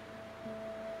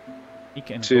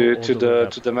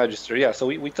the Magister. Yeah. So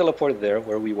we teleport there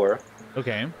where we were.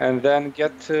 Okay. And then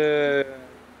get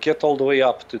all the way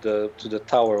up to the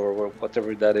tower or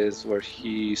whatever that is where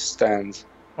he stands.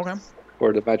 Okay.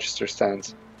 Where the Magister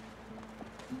stands.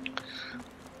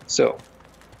 So,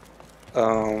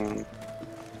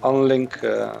 unlink.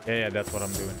 Yeah, that's what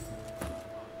I'm doing.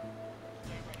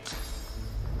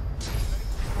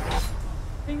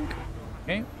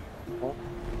 Okay.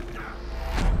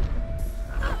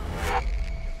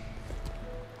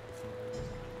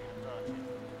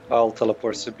 I'll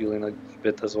teleport Sabil in a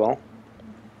bit as well.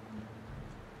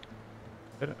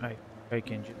 I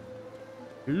can just.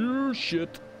 Oh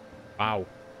shit! Wow.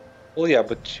 Well, yeah,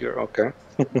 but you're okay.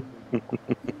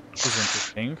 This is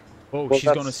interesting. Oh, Well,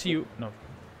 she's gonna see you. No.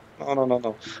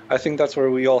 No. I think that's where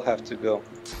we all have to go.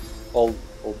 All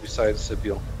besides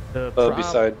Sabil.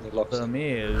 Beside the Loxa. Problem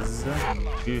is.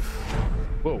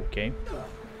 Whoa. Okay.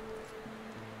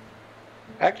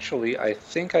 Actually, I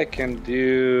think I can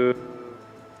do.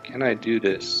 Can I do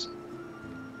this?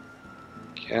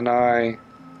 Can I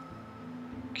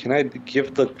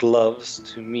give the gloves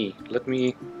to me? Let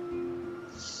me.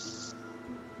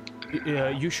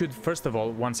 You should first of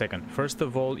all. 1 second. First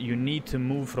of all, you need to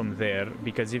move from there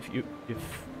because if you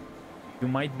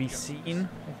might be seen,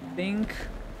 I think.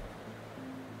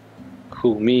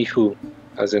 Who? Me? Who?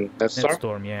 As in Netstorm?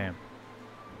 Netstorm, yeah.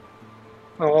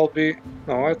 No, I'll be.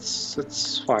 No,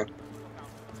 it's fine.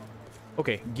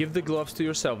 Okay, give the gloves to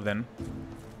yourself then.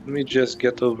 Let me just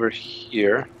get over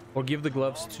here. Or give the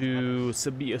gloves to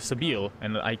Sabil,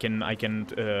 and I can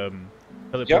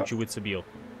teleport you with Sabil.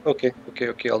 Okay,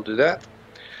 I'll do that.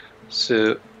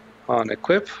 So, on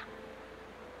equip,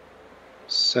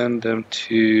 send them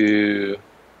to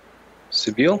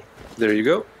Sabil. There you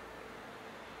go.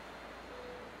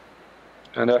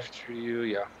 And after you,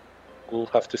 yeah, we'll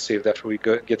have to save that after we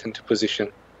get into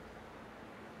position.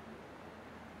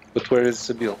 But where is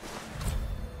Sabil?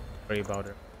 Worry about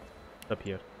her. It's up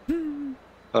here.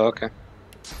 Oh, okay.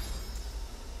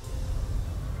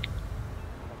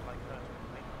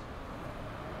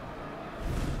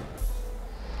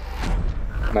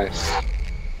 Nice.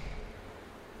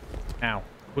 Now,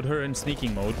 put her in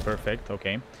sneaking mode. Perfect.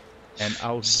 Okay. And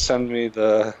I'll send me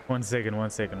the. 1 second.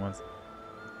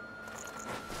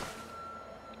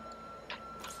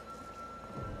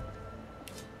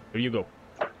 Here you go.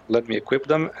 Let me equip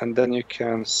them, and then you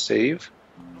can save.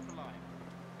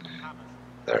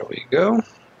 There we go.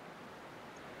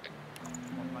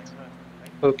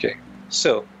 Okay,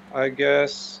 so I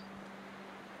guess...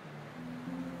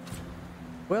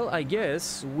 Well, I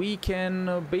guess we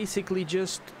can basically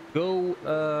just go...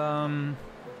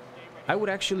 I would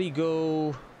actually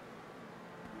go,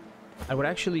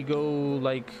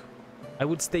 like... I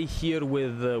would stay here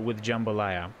with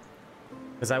Jambalaya.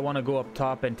 Because I want to go up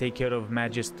top and take care of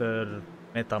Magister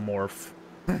Metamorph.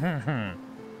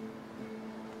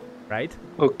 Right?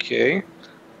 Okay.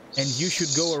 And you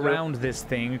should go around this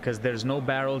thing, because there's no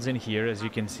barrels in here, as you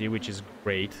can see, which is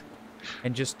great.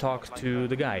 And just talk to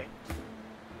the guy.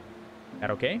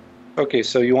 That okay? Okay,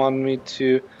 so you want me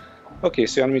to... Okay,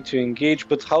 so you want me to engage,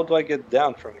 but how do I get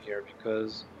down from here?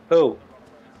 Because... Oh,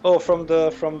 from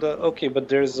the... Okay, but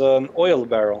there's an oil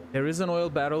barrel. There is an oil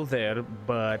barrel there,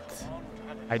 but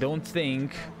I don't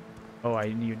think... Oh,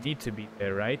 you need to be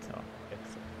there, right? Oh, it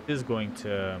is going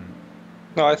to...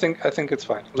 No, I think it's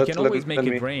fine. You can always make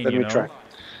it rain, let you me know? try.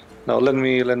 No, let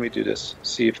me do this.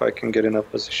 See if I can get in a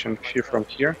position here from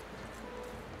here.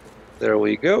 There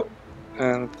we go.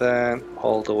 And then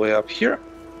all the way up here.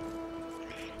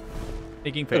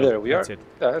 Making fail. There we are. That's it.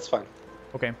 Yeah, that's fine.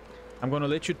 Okay. I'm gonna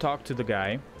let you talk to the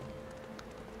guy.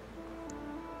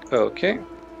 Okay.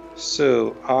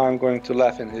 So I'm going to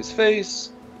laugh in his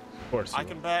face. Of course. I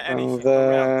can bear anything. And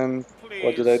then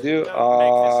what did I do?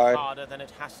 I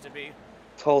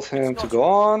told him to go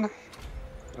on.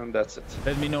 And that's it.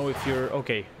 Let me know if you're...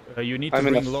 Okay. You need to I'm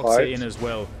in bring a Loxa fight. in as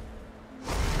well.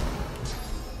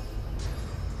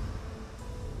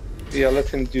 Yeah, let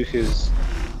him do his...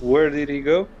 Where did he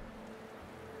go?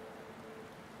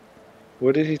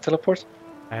 Where did he teleport?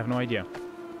 I have no idea.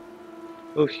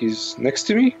 Oh, he's next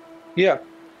to me? Yeah.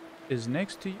 Is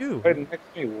next to you. Right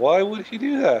next to me. Why would he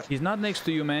do that? He's not next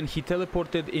to you, man. He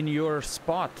teleported in your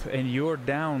spot, and you're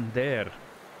down there.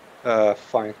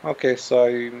 Fine. Okay, so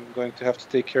I'm going to have to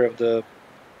take care of the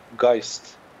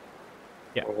Geist.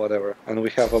 Yeah. Or whatever. And we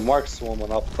have a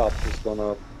markswoman up top who's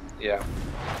gonna... Yeah.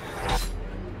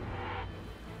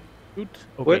 Good.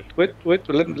 Okay. Wait.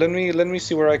 Let me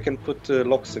see where I can put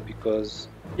Loxa, because...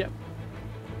 Yeah.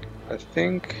 I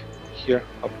think here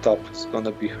up top is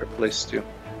gonna be her place too.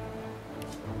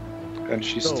 And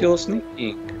she's still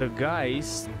sneaking. The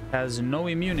Geist has no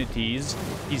immunities.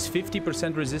 He's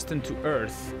 50% resistant to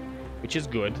Earth, which is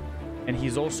good. And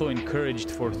he's also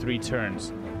encouraged for 3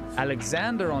 turns.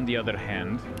 Alexander, on the other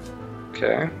hand...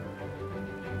 Okay.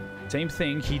 Same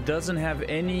thing. He doesn't have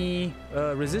any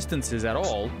resistances at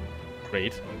all.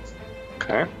 Great.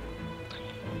 Okay.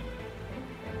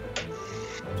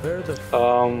 Where the...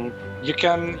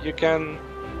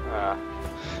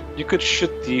 You could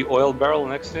shoot the oil barrel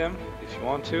next to him if you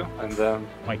want to, and then...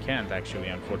 I can't, actually,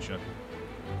 unfortunately.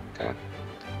 Okay.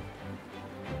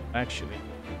 Actually.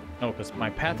 No, because my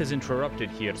path is interrupted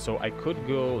here, so I could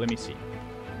go... Let me see.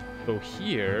 Go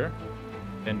here,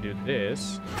 then do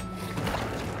this.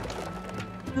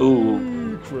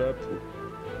 Ooh. Crap.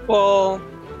 Well,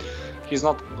 he's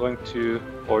not going to...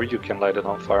 Or you can light it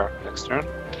on fire next turn.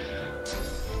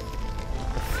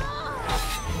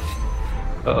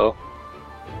 Uh-oh.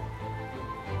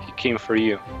 He came for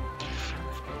you.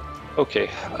 Okay.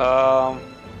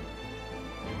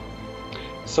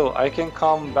 So I can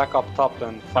come back up top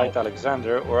and fight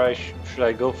Alexander, or should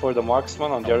I go for the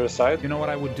marksman on the other side? You know what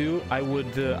I would do? I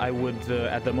would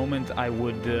at the moment, I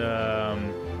would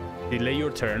delay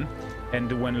your turn, and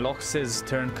when Lox's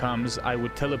turn comes, I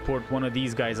would teleport one of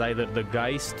these guys, either the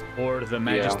Geist or the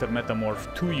Magister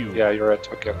Metamorph, to you. Yeah, you're right.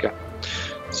 Okay.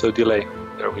 So delay.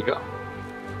 There we go.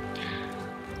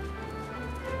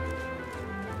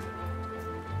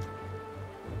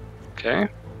 Okay.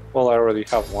 Well, I already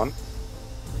have one.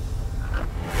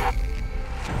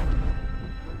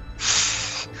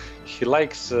 He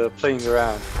likes playing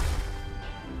around.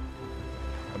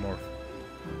 Metamorph.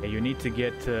 Okay, you need to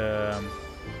get...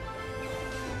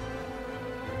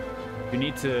 You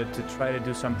need to try to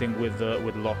do something with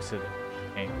Loxid.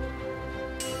 Okay.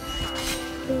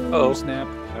 Oh, snap.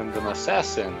 And an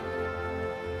assassin.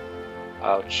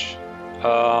 Ouch.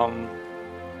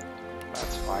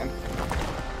 That's fine.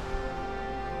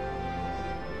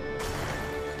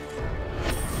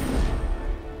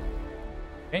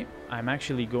 Okay, I'm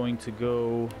actually going to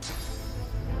go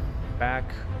back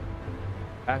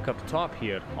up top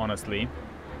here, honestly.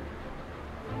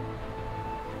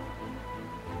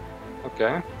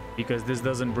 Okay. Because this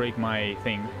doesn't break my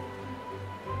thing.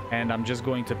 And I'm just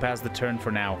going to pass the turn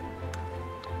for now.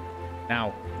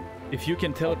 Now, if you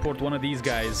can teleport one of these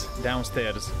guys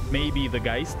downstairs, maybe the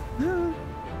Geist.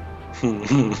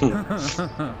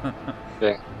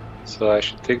 Okay, so I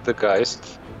should take the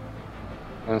Geist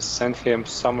and send him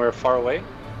somewhere far away.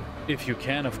 If you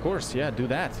can, of course. Yeah, do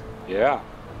that. Yeah,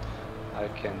 I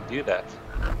can do that.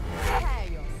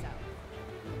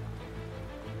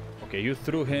 Okay, you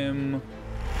threw him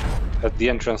at the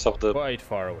entrance of the quite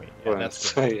far away. Yeah,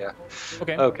 that's good. Yeah.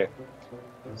 Okay. Okay.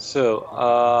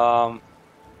 So,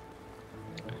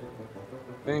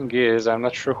 thing is, I'm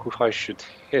not sure who I should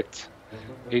hit.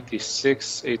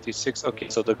 86, 86. Okay,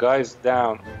 so the guys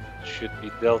down should be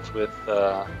dealt with.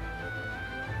 Oh,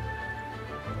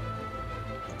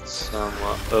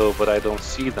 but I don't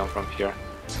see them from here.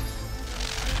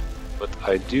 But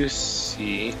I do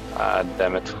see.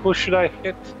 Damn it! Who should I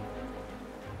hit?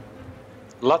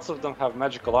 Lots of them have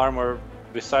magical armor.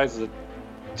 Besides the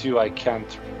two I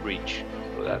can't reach,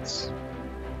 so that's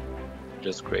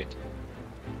just great.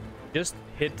 Just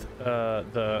hit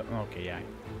the. Okay, yeah.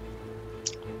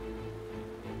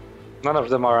 None of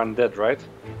them are undead, right?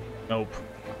 Nope.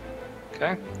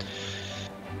 Okay.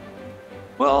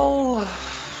 Well,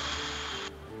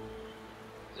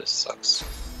 this sucks.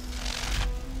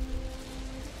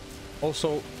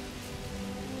 Also,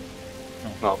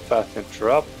 no, path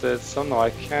interrupted, so no,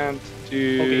 I can't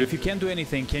do... Okay, if you can't do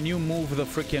anything, can you move the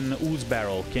freaking ooze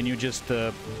barrel? Can you just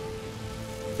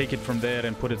take it from there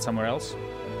and put it somewhere else?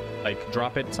 Like,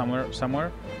 drop it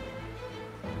somewhere?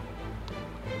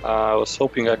 I was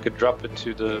hoping I could drop it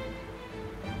to the...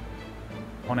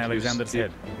 On Alexander's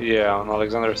head? Yeah, on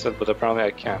Alexander's head, but apparently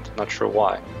I can't. Not sure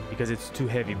why. Because it's too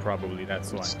heavy, probably,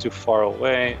 that's why. It's too far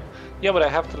away. Yeah, but I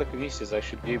have telekinesis, I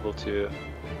should be able to...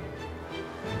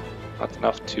 Not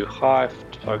enough too high,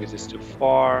 target is too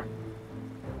far.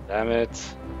 Damn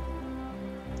it.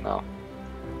 No.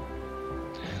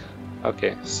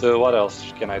 Okay, so what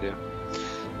else can I do?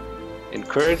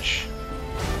 Encourage?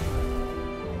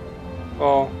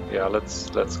 Well, yeah, let's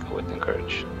go with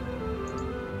encourage.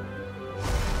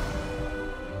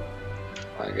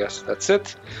 I guess that's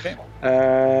it. Okay.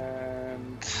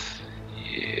 And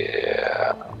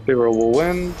yeah, favorable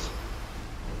wind.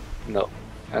 No,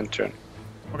 and turn.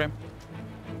 Okay.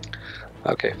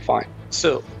 Okay, fine.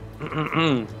 So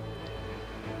I'm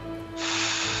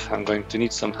going to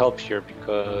need some help here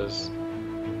because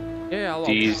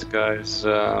these guys.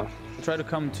 Try to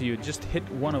come to you. Just hit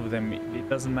one of them. It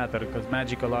doesn't matter because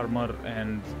magical armor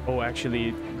and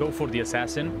actually go for the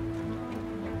assassin.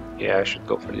 Yeah, I should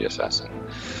go for the assassin.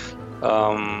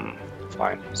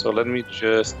 Fine. So let me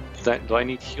just. Do I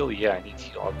need heal? Yeah, I need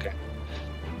heal. Okay.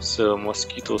 So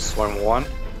mosquito swarm 1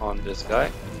 on this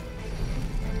guy.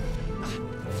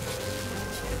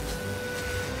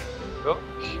 Go.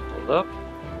 Heal up.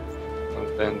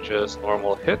 And then just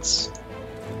normal hits.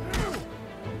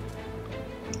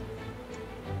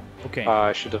 Okay.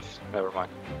 I should have. Never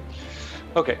mind.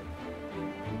 Okay.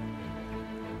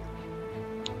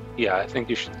 Yeah, I think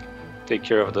you should take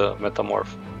care of the metamorph.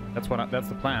 That's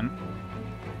the plan.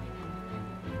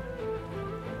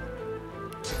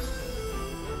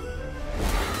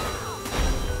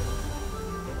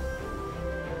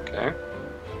 Okay.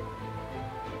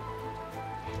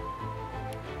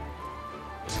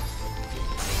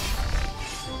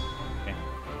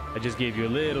 I just gave you a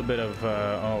little bit of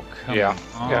oh come on. Yeah,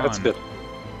 that's good.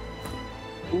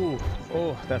 Ooh,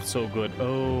 oh, that's so good.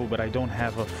 Oh, but I don't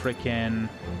have a freaking.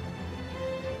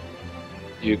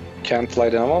 You can't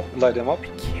light them up. Light them up. I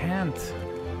can't.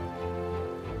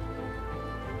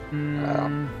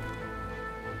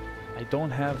 I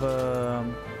don't have a.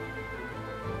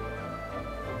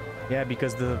 Yeah,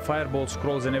 because the fireball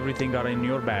scrolls and everything are in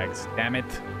your bags. Damn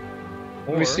it.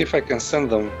 Let me see if I can send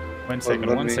them. One second.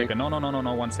 No,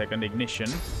 1 second. Ignition.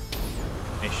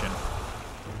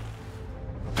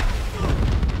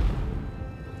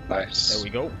 Nice. There we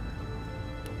go.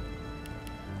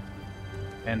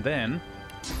 And then...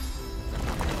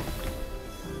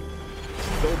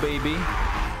 Go, baby.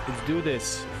 Let's do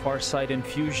this. Farsight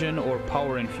infusion or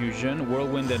power infusion,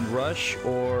 whirlwind and rush,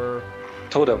 or...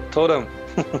 Totem.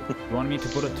 You want me to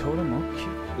put a totem? Okay.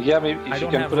 Yeah, maybe if you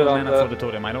can put it on the... I don't have mana for the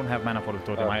totem. I don't have mana for the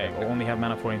totem. Okay. I only have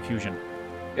mana for infusion.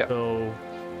 Yeah. So,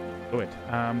 do it.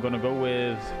 I'm gonna go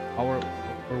with power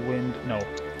or wind. No,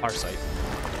 Farsight.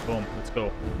 Boom. Let's go.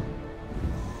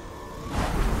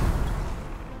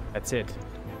 That's it.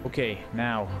 Okay,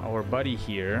 now our buddy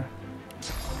here.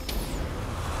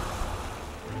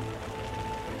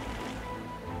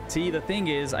 See, the thing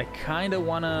is, I kind of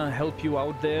want to help you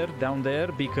out there, down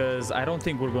there, because I don't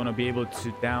think we're going to be able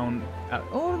to down...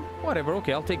 or whatever,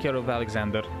 okay, I'll take care of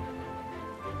Alexander.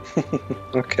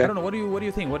 Okay. I don't know, what do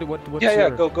you think? What's yeah,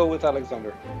 your... go with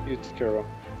Alexander. You take care of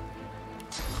him.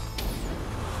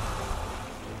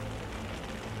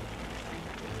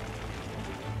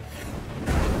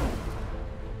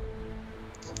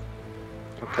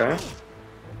 Okay.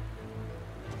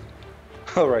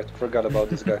 All right, forgot about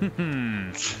this guy.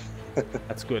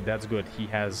 That's good. That's good. He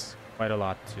has quite a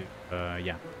lot to.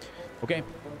 Yeah. Okay.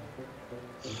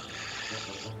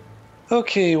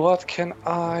 Okay, what can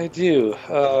I do?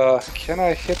 Can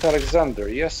I hit Alexander?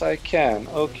 Yes, I can.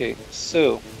 Okay,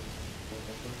 so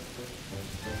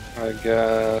I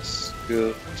guess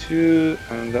go 2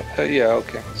 and yeah.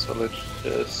 Okay, so let's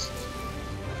just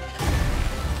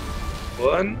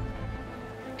 1.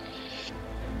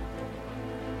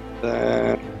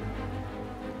 Then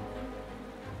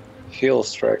Hail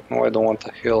Strike. No, I don't want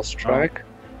a Hail Strike.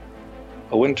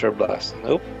 A Winter Blast.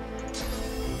 Nope.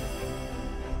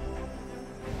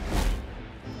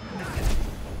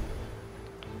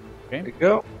 Okay. There you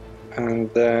go.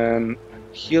 And then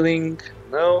healing.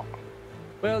 No.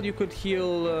 Well, you could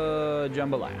heal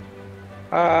Jambalaya.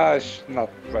 Not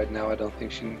right now. I don't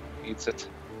think she needs it.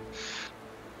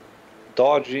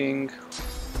 Dodging.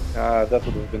 That would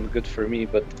have been good for me,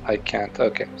 but I can't.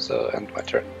 Okay, so end my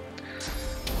turn.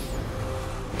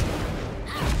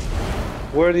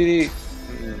 Where did he?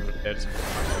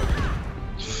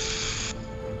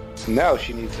 Now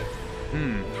she needs it.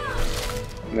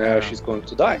 Now she's going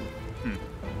to die.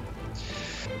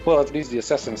 Well, at least the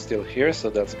assassin's still here, so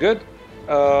that's good.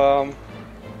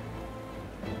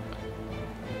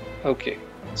 Okay,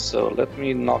 so let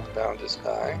me knock down this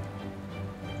guy.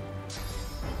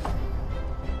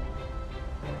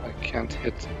 I can't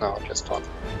hit. No, just one.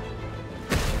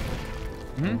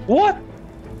 What?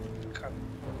 God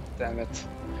damn it.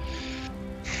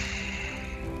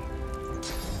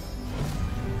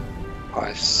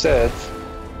 I said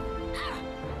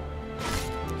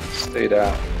stay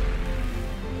down.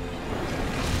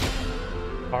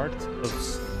 Heart of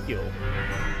Steel.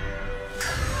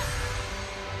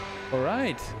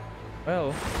 Alright.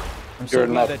 Well, I'm so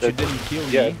glad that you didn't kill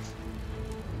me.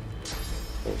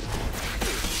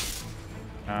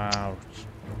 Ouch.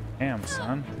 Damn,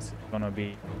 son. This is gonna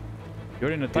be...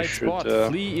 You're in a tight spot.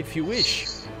 Flee if you wish.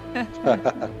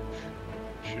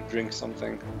 Should drink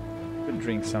something. Could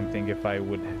drink something if I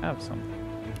would have something.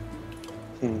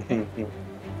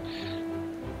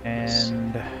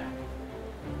 And...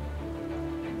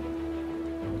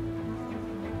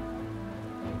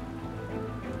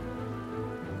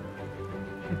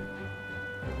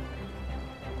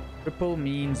 Triple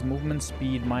means movement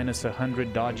speed minus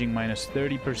 100, dodging minus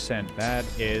 30%. That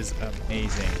is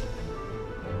amazing.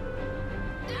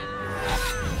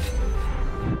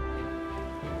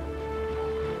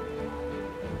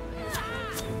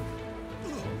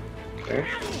 Okay.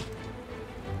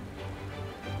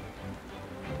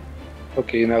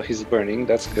 Okay, now he's burning.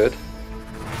 That's good.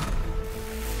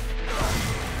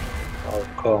 Oh,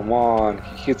 come on.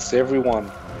 He hits everyone.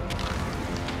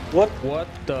 What? What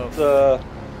the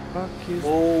fuck is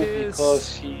this?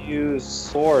 Because he used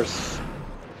Source.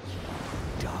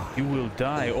 You will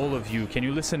die, all of you. Can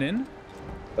you listen in?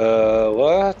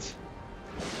 What?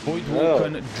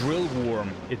 Voidwalken Drill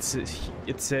Worm. It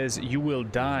says you will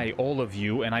die, all of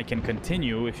you, and I can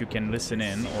continue if you can listen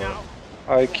in, or...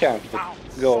 I can't, but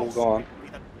go on.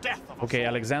 Okay,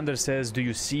 Alexander says, do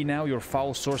you see now? Your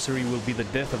foul sorcery will be the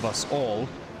death of us all.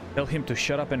 Tell him to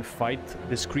shut up and fight.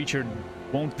 This creature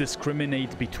won't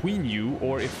discriminate between you,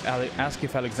 or ask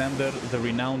if Alexander the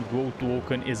renowned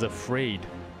Voidwalken is afraid.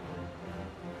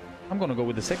 I'm gonna go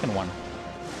with the second one.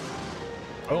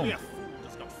 Boom.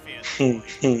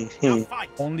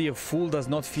 Only a fool does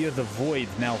not fear the void.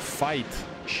 Now fight.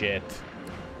 Shit.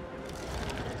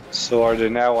 So are they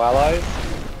now allies?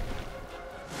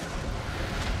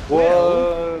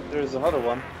 Well, there's another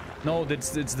one. No, it's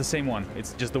the same one.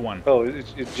 It's just the one. Oh, it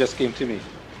just came to me.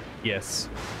 Yes.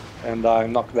 And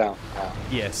I'm knocked down.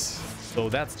 Yes. So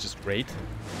that's just great.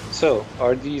 So,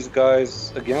 are these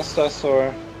guys against us,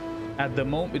 or...? At the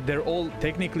moment, they're all...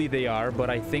 Technically they are, but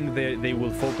I think they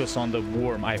will focus on the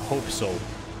worm. I hope so.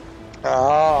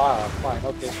 Ah, fine.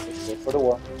 Okay, let's go for the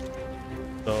worm.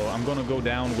 So, I'm gonna go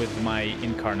down with my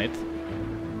incarnate.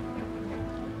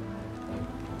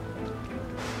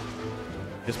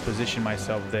 Just position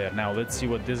myself there. Now, let's see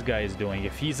what this guy is doing.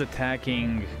 If he's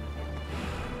attacking...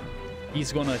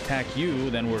 He's gonna attack you,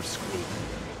 then we're screwed.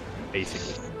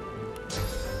 Basically.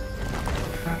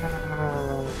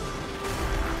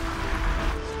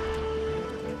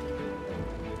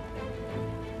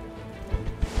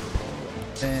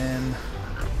 Then...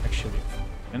 Actually...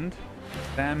 And...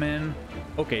 Famine...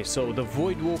 Okay, so the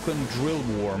Voidwalken Drill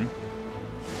Worm...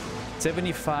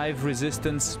 75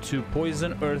 resistance to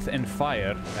poison, earth, and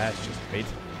fire. That's just great.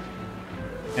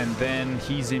 And then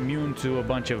he's immune to a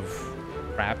bunch of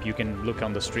crap. You can look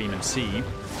on the stream and see.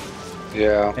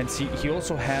 Yeah. And see, he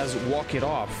also has Walk It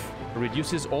Off.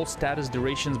 Reduces all status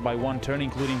durations by 1 turn,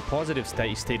 including positive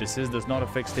statuses. Does not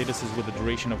affect statuses with the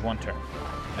duration of 1 turn.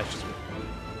 That's just good.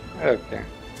 Okay.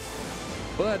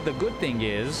 But the good thing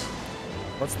is,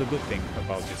 what's the good thing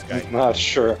about this guy? Not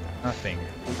sure. Nothing.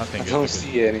 Nothing. I don't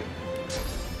see any.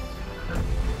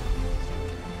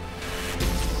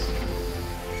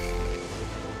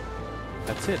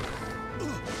 That's it.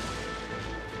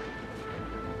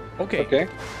 Okay. Okay.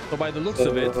 So by the looks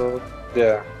of it,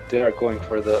 yeah, they are going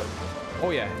for the. Oh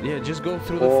yeah, just go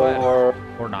through the fire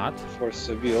or not. For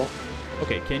Seville.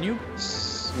 Okay, can you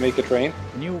make it rain?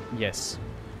 Can you? Yes.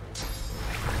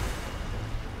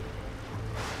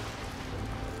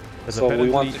 So we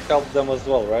want to help them as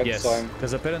well, right? Yes.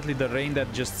 Because apparently the rain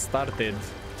that just started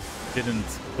didn't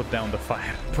put out the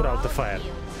fire.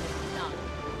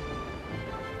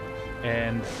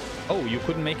 And oh, you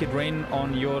couldn't make it rain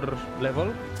on your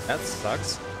level? That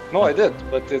sucks. No, I did,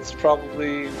 but it's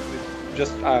probably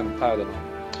just I don't know.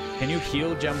 Can you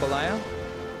heal Jambalaya?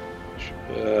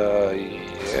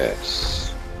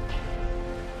 Yes.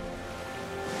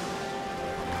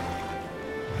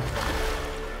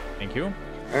 Thank you.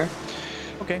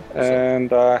 Okay.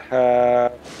 And I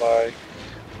have like.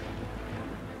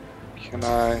 Can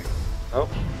I? No,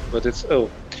 but it's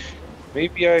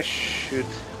maybe I should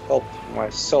help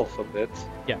myself a bit.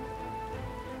 Yeah.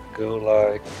 Go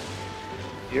like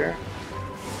here.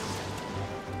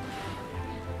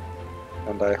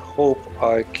 And I hope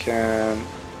I can.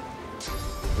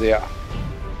 Yeah.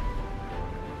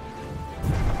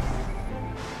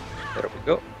 There we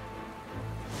go.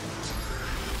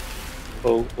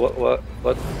 Oh,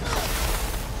 what?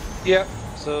 Yeah,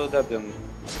 so that didn't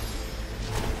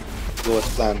go as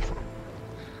planned.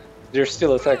 They're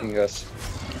still attacking us.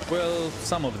 Well,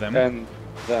 some of them. And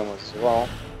them as well.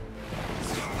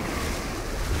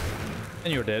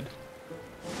 And you're dead.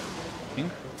 I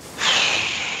think.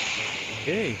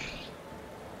 Okay.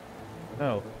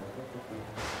 Well,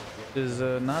 this is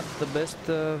not the best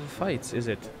fights, is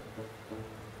it?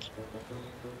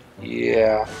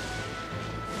 Yeah.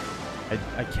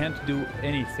 I can't do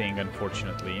anything,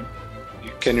 unfortunately.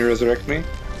 Can you resurrect me?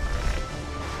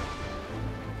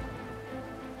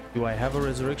 Do I have a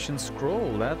resurrection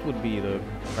scroll? That would be the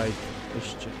right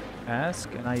question to ask,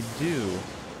 and I do.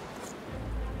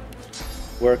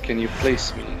 Where can you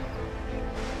place me?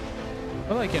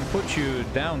 Well, I can put you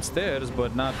downstairs,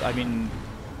 but not, I mean,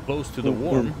 close to the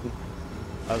worm.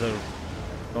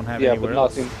 Don't have anywhere else. Yeah, but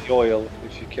not in the oil,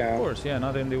 if you can. Of course, yeah,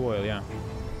 not in the oil, yeah.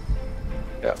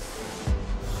 Yeah.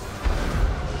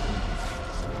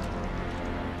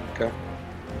 Okay.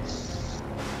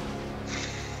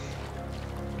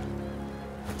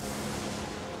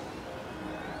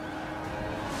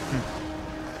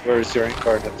 Where is your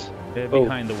incarnate?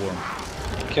 Behind the worm.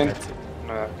 Can.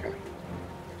 Okay.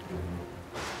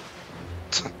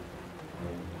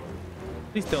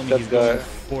 Please tell me he's going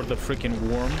for the freaking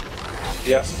worm.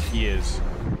 Yes, he is.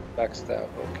 Backstab.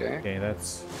 Okay. Okay,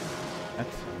 that's that.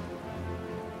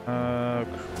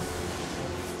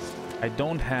 I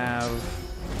don't have.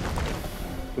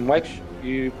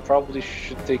 You probably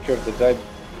should take care of the guy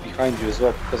behind you as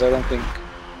well, because I don't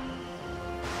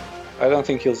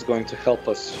think he's going to help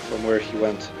us from where he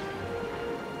went.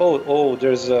 Oh,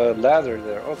 there's a ladder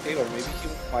there. Okay, or maybe he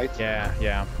might.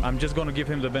 Yeah. I'm just gonna give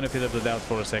him the benefit of the doubt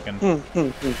for a second.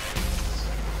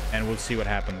 And we'll see what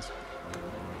happens.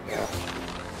 Yeah.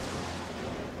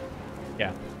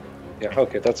 Yeah. Yeah,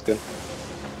 okay, that's good.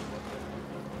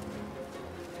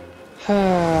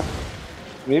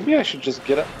 Maybe I should just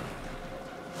get up.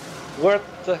 Where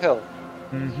the hell?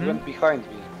 He went behind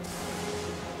me.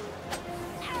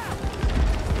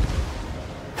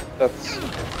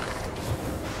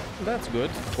 That's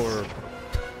good for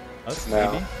us,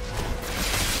 now. Maybe.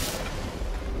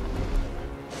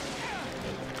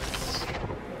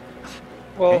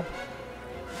 Well.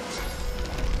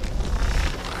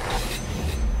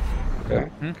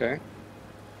 Okay.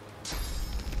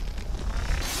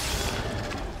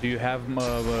 Do you have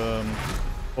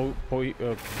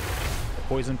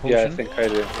poison potion? Yeah, I think I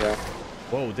do. Yeah.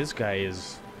 Whoa, this guy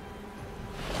is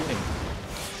killing.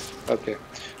 Okay.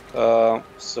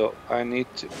 So I need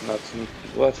to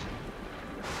what?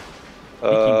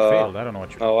 Failed. I don't know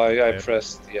what you're. No, I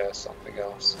pressed something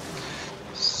else.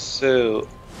 So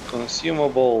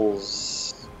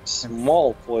consumables,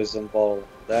 small poison ball.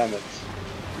 Damn it.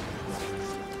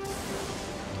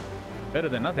 Better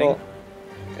than nothing. Well,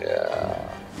 yeah.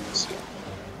 Let's see.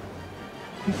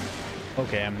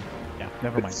 Okay. Yeah.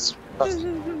 Never mind.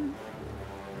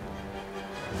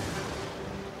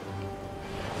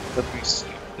 Let me see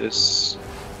this.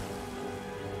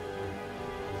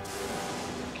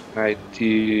 Can I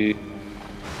do?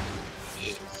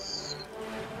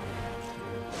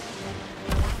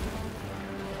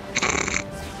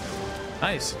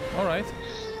 Nice. All right.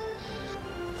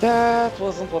 That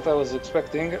wasn't what I was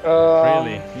expecting.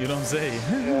 Really? You don't say.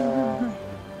 Yeah.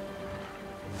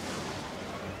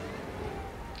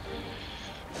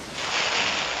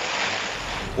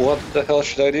 What the hell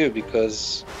should I do?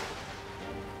 Because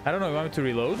I don't know. You want me to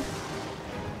reload?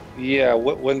 yeah.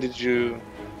 When did you?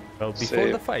 Well, before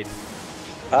the fight.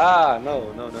 Ah,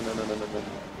 no.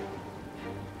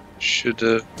 Should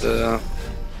have.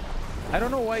 I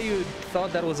don't know why you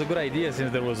thought that was a good idea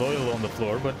since there was oil on the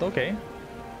floor, but okay.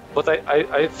 But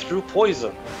I threw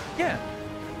poison. Yeah.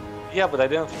 Yeah, but I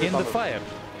didn't throw in the fire.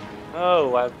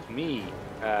 Oh, at me.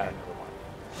 Never mind.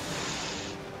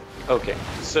 Okay,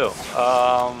 so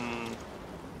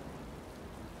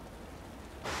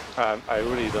I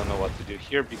really don't know what to do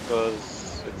here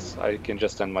because I can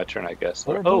just end my turn, I guess.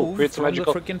 Or oh, create some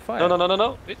magical. The fire.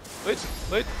 No.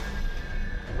 Wait.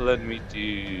 Let me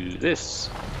do this.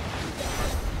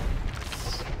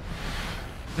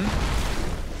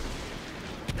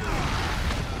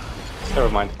 Never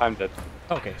mind, I'm dead.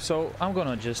 Okay, so I'm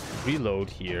gonna just reload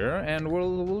here, and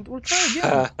we'll try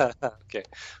again. Okay,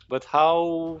 but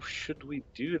how should we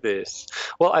do this?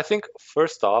 Well, I think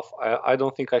first off, I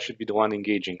don't think I should be the one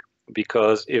engaging,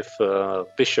 because if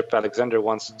Bishop Alexander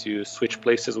wants to switch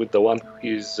places with the one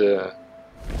he's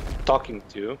talking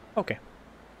to, okay,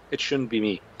 it shouldn't be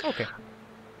me. Okay.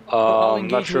 I'll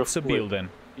engage not sure with Sabine then.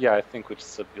 Yeah, I think with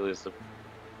Sabine is the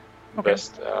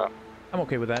best. I'm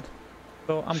okay with that.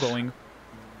 So I'm going.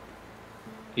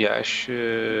 Yeah, I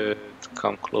should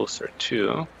come closer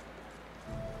too.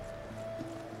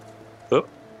 Oh.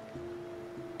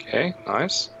 Okay,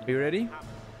 nice. Are you ready?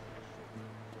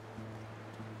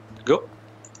 Go.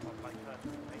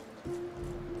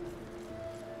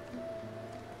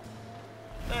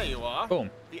 There you are. Boom.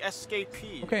 The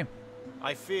escapee. Okay.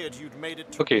 I feared you'd made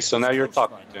it to Okay, so now you're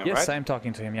talking to him, yes, right? I'm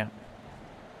talking to him, yeah.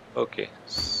 Okay,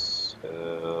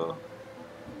 so...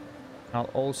 I'll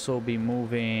also be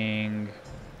moving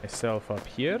myself up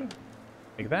here,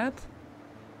 like that.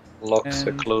 Locks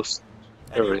are close to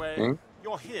everything. Anyway,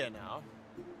 you're here now.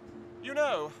 You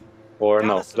know... Or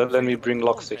no, let me bring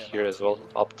Loxa here as well,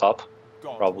 up top.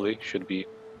 Probably, should be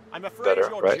I'm afraid better,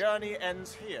 your right? journey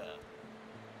ends here.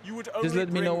 You would Just only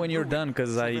let me know bring when you're done,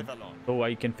 because I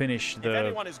can finish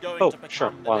the... Oh,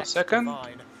 sure, 1 second.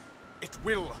 Divine, it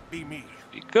will be me.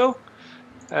 There you go.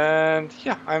 And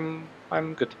yeah,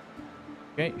 I'm good.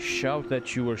 Okay, shout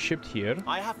that you were shipped here.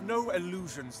 I have no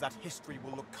illusions that history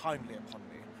will look kindly upon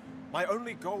me. My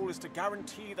only goal is to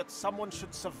guarantee that someone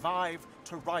should survive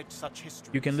to write such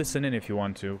history. You can listen in if you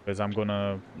want to, because I'm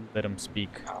gonna let him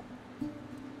speak.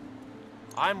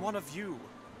 I'm one of you,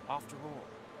 after all.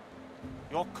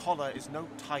 Your collar is no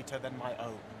tighter than my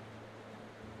own.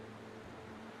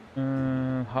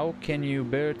 How can you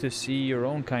bear to see your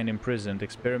own kind imprisoned,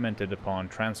 experimented upon,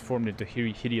 transformed into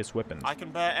hideous weapons? I can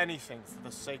bear anything for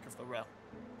the sake of the realm.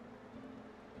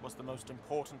 It was the most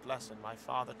important lesson my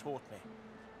father taught me.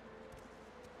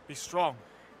 Be strong,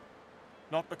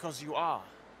 not because you are.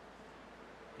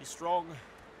 Be strong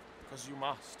because you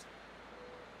must.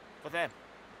 For them,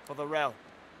 for the realm,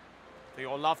 for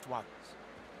your loved ones,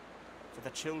 for the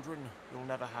children you'll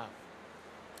never have.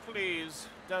 Please,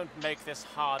 don't make this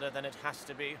harder than it has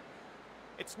to be.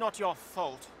 It's not your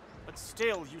fault, but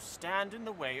still you stand in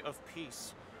the way of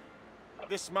peace.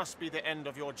 This must be the end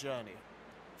of your journey,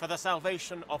 for the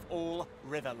salvation of all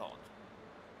Rivellon.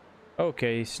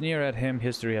 Okay, sneer at him.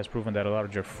 History has proven that a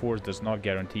larger force does not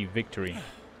guarantee victory.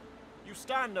 You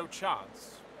stand no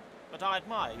chance, but I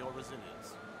admire your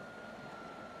resilience.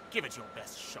 Give it your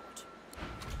best shot.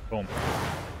 Boom.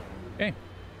 Okay.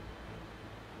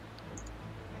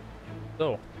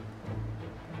 So.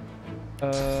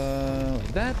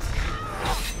 Like that.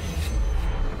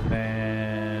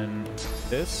 Then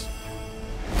this.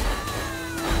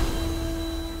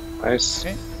 Nice.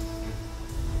 Okay.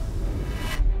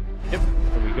 Yep,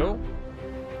 there we go.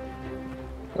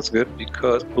 That's good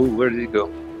because... Oh, where did he go?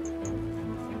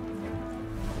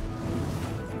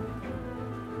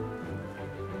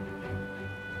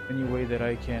 Any way that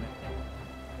I can...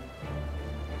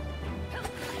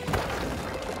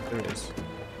 There it is.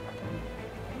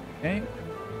 Okay.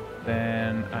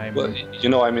 Then I'm... Well, you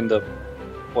know I'm in the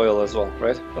oil as well,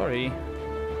 right? Sorry.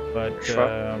 But,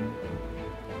 Sure.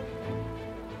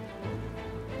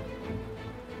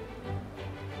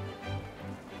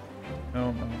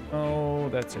 No,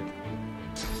 that's it.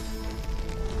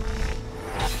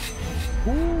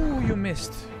 Ooh, you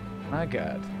missed. My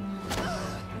god.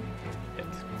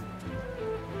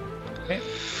 Okay.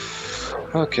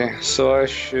 Okay, so I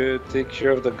should take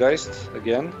care of the Geist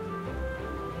again.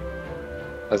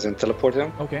 As in teleport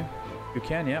him? Okay. You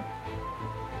can, yeah.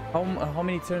 How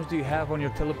many turns do you have on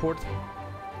your teleport?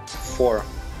 4.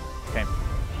 Okay.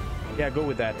 Yeah, go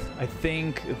with that. I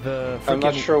think the... I'm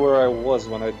not sure where I was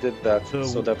when I did that,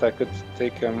 so that I could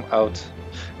take him out.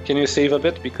 Can you save a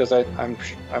bit? Because I'm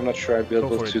not sure I'd be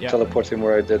able to teleport him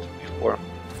where I did before.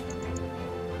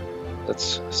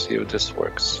 Let's see if this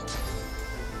works.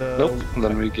 Nope,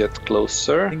 then we get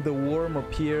closer. I think the worm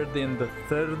appeared in the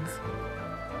 3rd.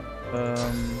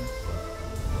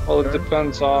 Well, it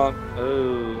depends on...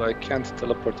 Oh, I can't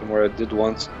teleport him where I did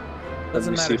once.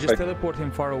 Doesn't matter, just teleport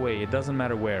him far away. It doesn't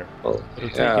matter where. Well, it'll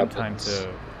take him time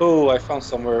to... Oh, I found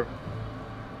somewhere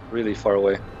really far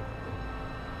away.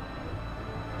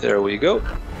 There we go.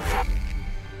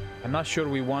 I'm not sure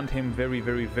we want him very,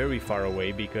 very, very far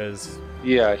away because...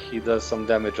 Yeah, he does some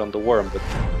damage on the worm, but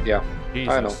yeah,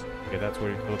 Jesus. I know. Okay, that's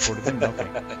where he teleported him?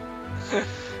 Okay.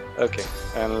 Okay,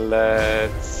 and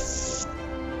let's...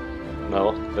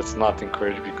 No, let's not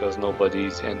encourage because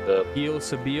nobody's in the... Heal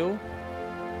Sabille?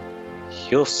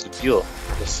 Heal Sabille?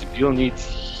 The Sabille needs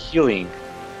healing.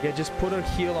 Yeah, just put a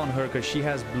heal on her because she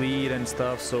has bleed and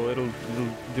stuff, so it'll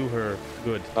do her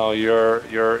good. No, you're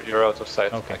out of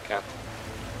sight. Okay. I can't.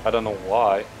 I don't know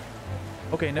why.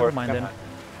 Okay, never mind then.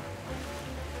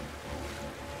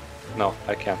 No,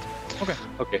 I can't. Okay.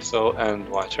 Okay, so end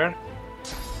my turn.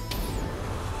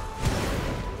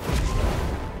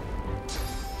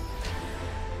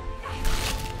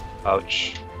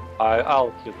 Ouch.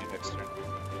 I'll kill you next turn.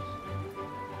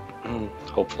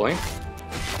 Hopefully.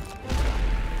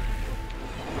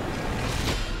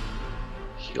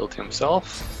 Healed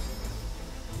himself.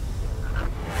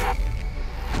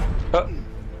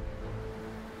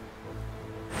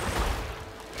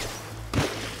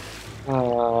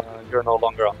 You're no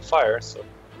longer on fire, so...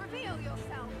 Reveal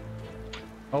yourself.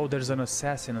 Oh, there's an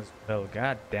assassin as well.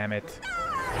 God damn it.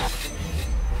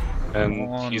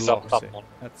 And he's up top one.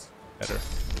 That's better.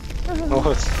 No,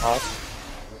 it's not.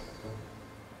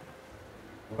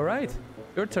 Alright,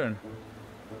 your turn.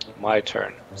 My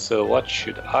turn. So what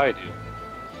should I do?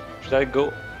 Should I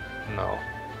go? No.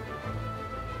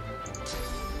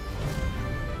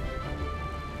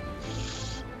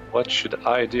 What should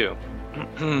I do?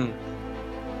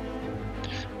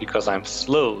 Because I'm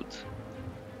slowed.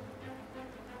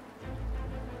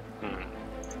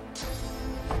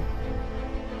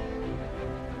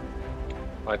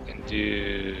 I can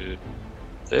do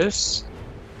this.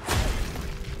 There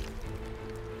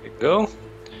we go.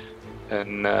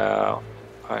 And now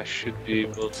I should be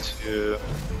able to...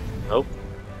 Nope.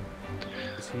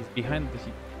 He's behind the...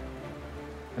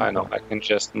 I know, I can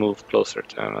just move closer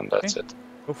to him and that's it.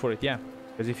 Go for it, yeah.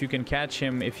 Because if you can catch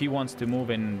him, if he wants to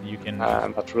move in, you can...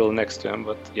 I'm not real next to him,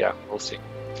 but yeah, we'll see.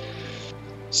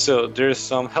 So there's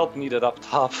some help needed up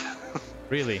top.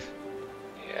 Really?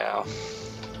 Yeah.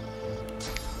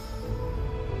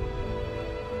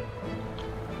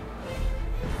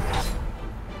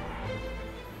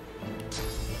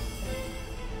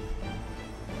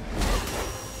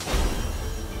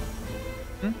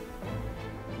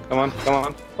 Come on, come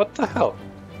on. What the hell?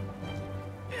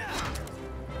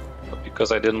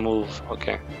 Because I didn't move.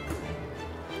 Okay.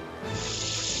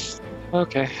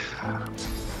 Okay.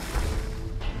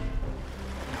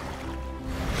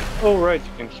 Oh, right,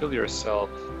 you can heal yourself.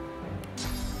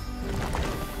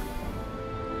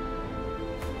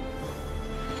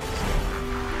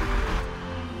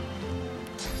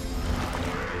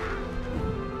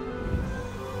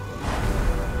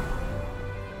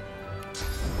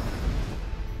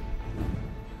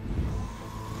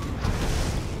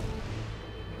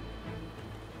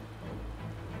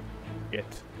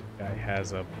 Guy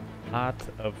has a lot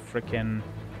of frickin'...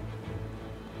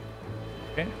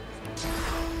 Okay.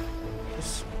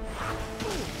 Just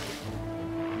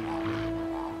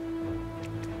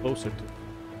closer to...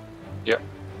 Yeah.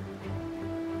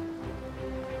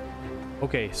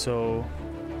 Okay, so...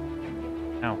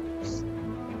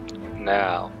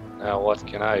 Now what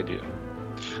can I do?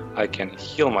 I can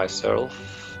heal myself.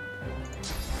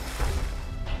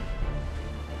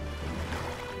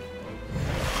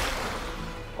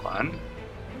 One.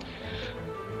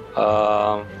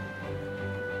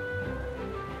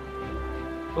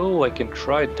 Oh, I can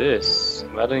try this.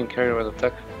 Meddling carrier with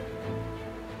attack.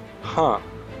 Huh.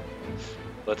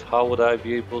 But how would I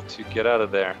be able to get out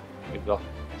of there? Maybe I'll...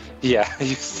 Yeah,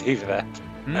 you save that.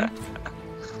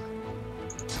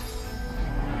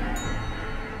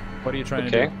 What are you trying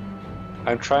to do?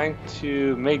 I'm trying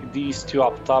to make these two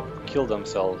up top kill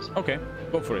themselves. Okay,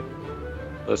 go for it.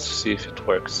 Let's see if it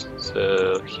works.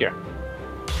 So, here.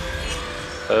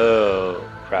 Oh,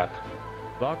 crap.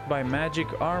 Blocked by magic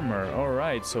armor. All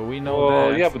right, so we know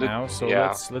that yeah, but now. So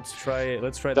let's try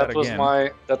that that was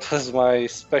again. That was my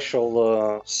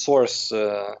special source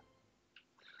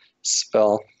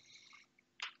spell.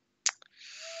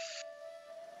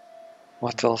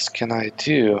 What else can I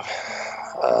do?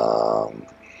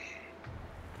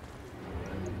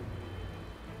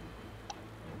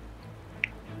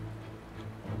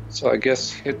 So I guess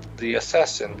hit the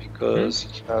assassin because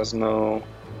he has no.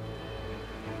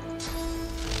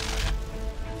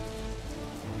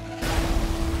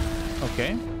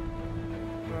 Okay.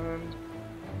 And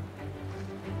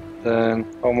then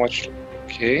how much?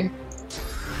 Okay.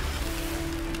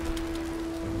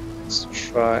 Let's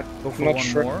try. Go for I'm not one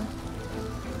sure. more.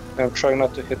 I'm trying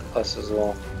not to hit us as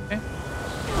well. Okay.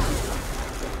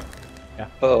 Yeah.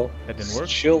 Oh, that didn't work.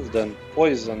 Shield and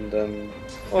poisoned and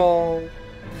oh.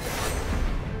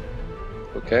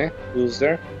 Okay, who's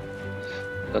there?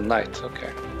 The knight.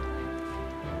 Okay.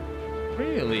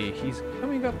 Really? He's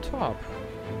coming up top.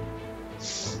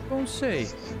 Don't say.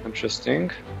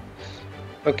 Interesting.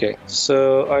 Okay,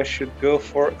 so I should go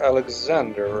for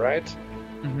Alexander, right?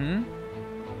 Mm-hmm.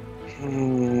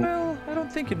 Well, I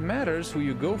don't think it matters who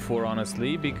you go for,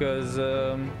 honestly, because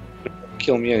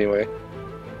kill me anyway.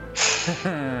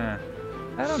 I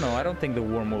don't know. I don't think the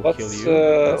worm will kill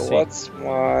you. What's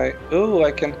my? Oh,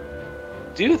 I can.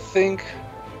 Do you think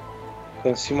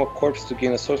consume a corpse to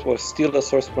gain a source or steal a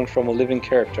source point from a living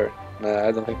character? Nah,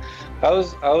 I don't think.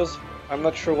 I'm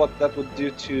not sure what that would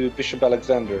do to Bishop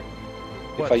Alexander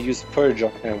if I use Purge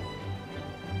on him.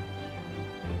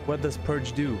 What does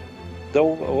Purge do?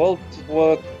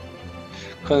 What?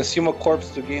 Consume a corpse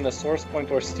to gain a source point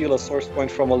or steal a source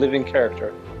point from a living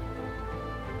character.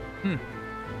 Well,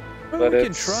 but we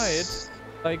can try it.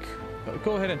 Like,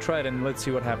 go ahead and try it, and let's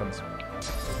see what happens.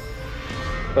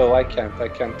 Oh, I can't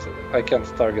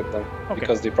target them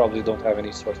because they probably don't have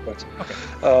any source points.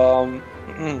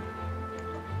 Okay.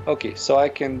 Okay, so I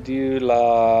can do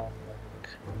like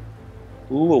a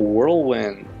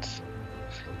whirlwind.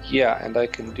 Yeah, and I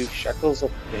can do shackles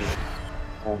of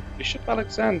pain. Bishop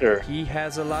Alexander. He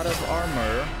has a lot of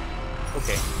armor.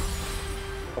 Okay.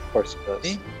 Of course he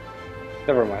does.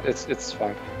 Never mind, it's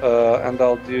fine. And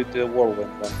I'll do the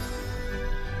whirlwind then.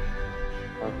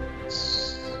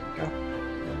 Yeah.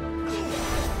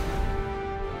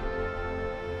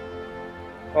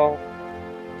 Oh.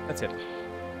 That's it.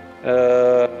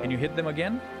 Can you hit them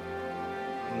again?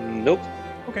 Nope.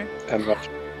 Okay. I'm not.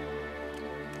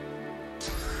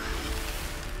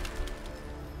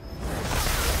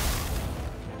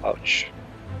 Ouch.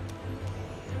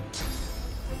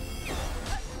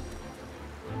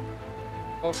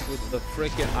 Off with the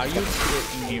frickin'. Are you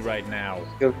kidding me right now?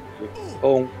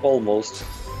 Oh, almost.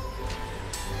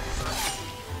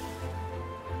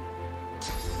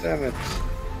 Damn it.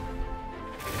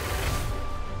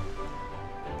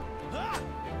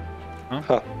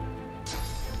 Huh?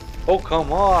 Oh,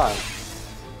 come on!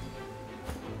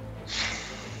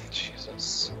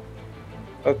 Jesus.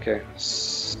 Okay,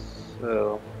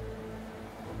 so...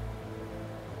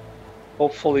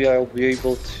 hopefully I'll be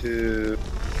able to...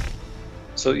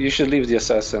 So you should leave the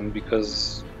assassin,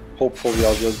 because hopefully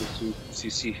I'll be able to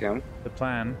CC him. The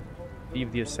plan,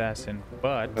 leave the assassin,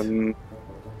 but...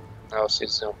 now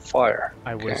he's on fire.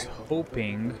 I was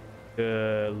hoping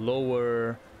to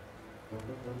lower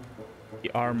the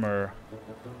armor,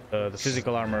 the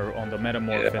physical armor on the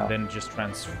metamorph, and then just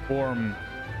transform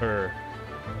her.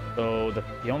 So the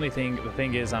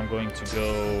thing is, I'm going to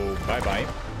go bye-bye.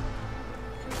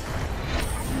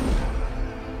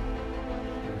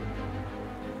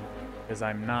 Because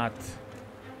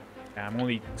I'm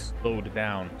only slowed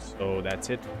down, so that's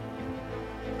it.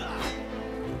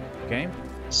 Okay.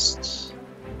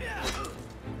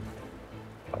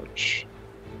 Ouch.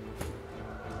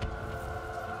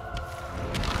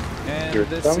 And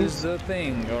this is the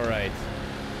thing, alright.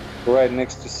 Right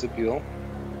next to Sibyl.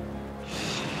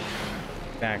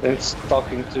 Exactly. It's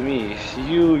talking to me.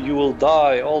 You will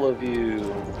die, all of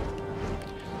you.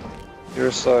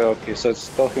 You're okay, so it's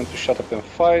talking to shut up and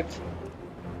fight.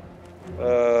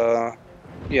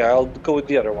 Yeah, I'll go with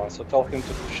the other one, so tell him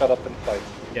to shut up and fight.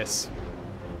 Yes.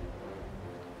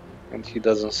 And he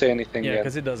doesn't say anything. Yeah,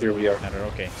 because it doesn't Here we are. matter.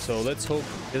 Okay, so let's hope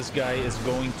this guy is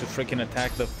going to freaking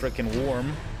attack the freaking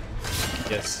worm.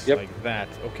 Yes, like that.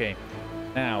 Okay.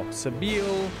 Now,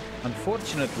 Sabil,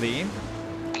 unfortunately...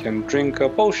 can drink a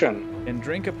potion. Can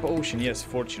drink a potion, yes,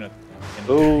 fortunate. Can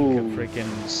drink a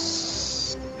freaking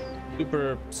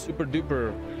super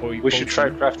duper potion. We should try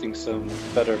crafting some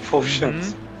better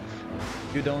potions.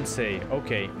 You don't say.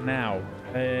 Okay, now,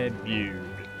 build.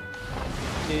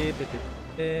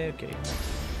 Okay.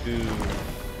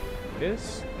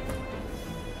 this.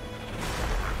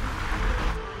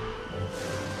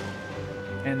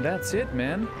 And that's it,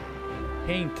 man.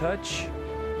 Can't touch.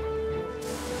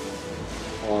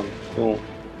 Cool.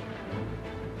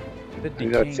 I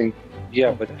think,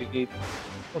 yeah, but you need...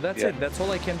 Well, that's it. That's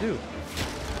all I can do.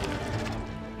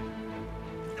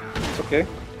 Okay.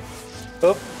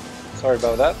 Oh, sorry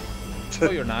about that.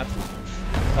 No, you're not.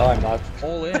 No, I'm not.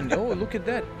 All in. Oh, look at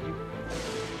that.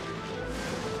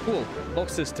 Cool.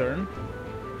 Lux's turn.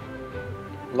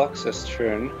 Lux's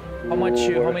turn. How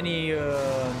many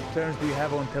turns do you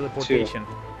have on teleportation?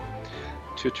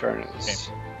 Two turns. Okay.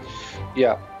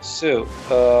 Yeah. So,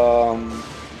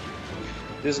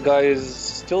 this guy is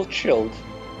still chilled.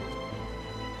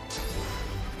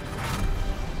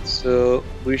 So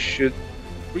we should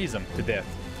freeze him to death.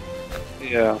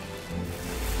 Yeah.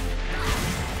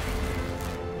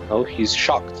 Oh, he's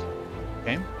shocked.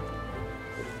 Okay.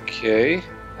 Okay.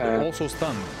 And also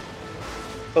stunned.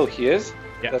 Oh, he is?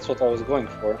 Yeah. That's what I was going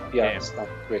for. Yeah, stunned.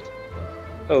 Great.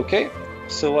 Okay.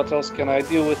 So what else can I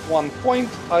do with 1 point?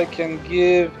 I can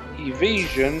give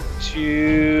evasion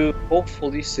to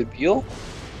hopefully Sibyl.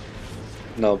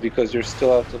 No, because you're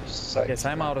still out of sight. Yes,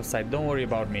 I'm out of sight. Don't worry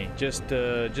about me. Just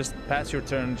pass your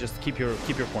turn. Just keep your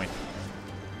point.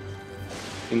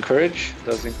 Encourage?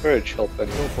 Does encourage help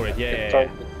anyone? Go for it. Yeah.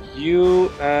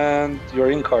 You and your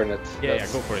incarnate. Yeah,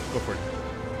 go for it. Go for it.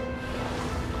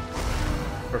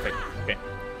 Perfect. Okay.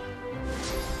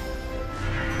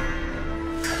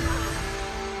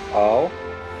 Ow.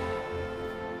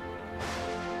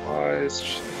 Why is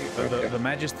she... The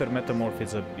Magister Metamorph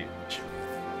is a bitch.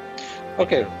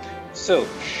 Okay, so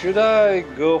should I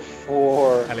go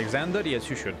for Alexander? Yes,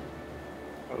 you should.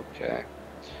 Okay.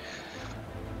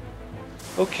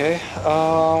 Okay.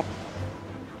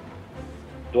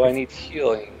 Do I need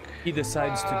healing? He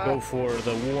decides to go for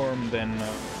the worm, then.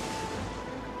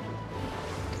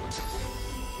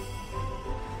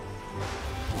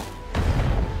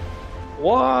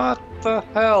 What the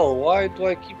hell? Why do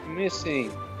I keep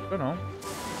missing? I don't know.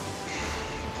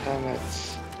 Damn it.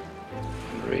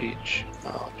 Rage.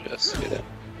 Oh, just hit him.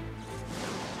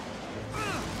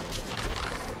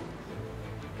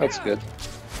 That's good.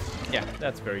 Yeah,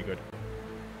 that's very good.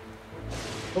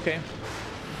 Okay.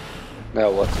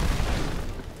 Now what?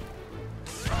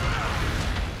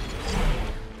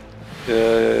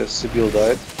 Sibyl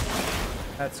died.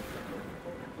 That's...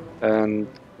 And...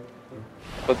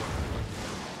 But...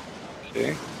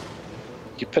 Okay.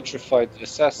 He petrified the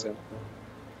assassin.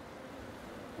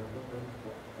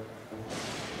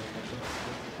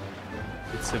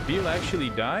 Did Sibyl actually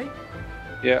die?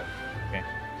 Yeah. Okay.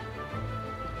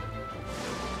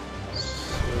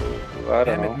 So, I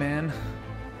don't know. Damn it, man.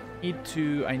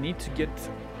 I need to get...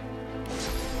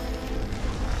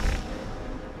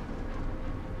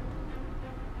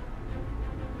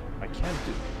 I can't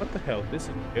do... What the hell? This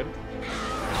is weird.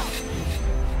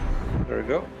 There we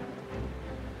go.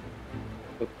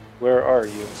 But where are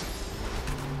you?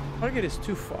 Target is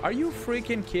too far. Are you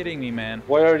freaking kidding me, man?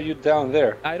 Why are you down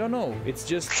there? I don't know. It's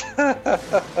just...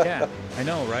 Yeah, I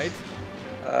know, right?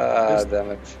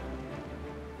 Damn it.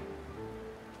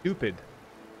 Stupid.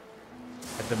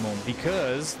 At the moment.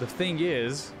 Because the thing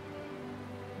is...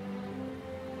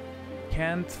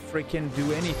 Can't freaking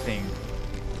do anything.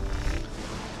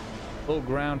 Low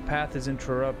ground path is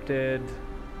interrupted.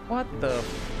 What the...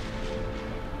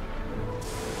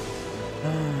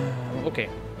 Okay.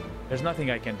 There's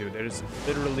nothing I can do. There's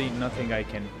literally nothing I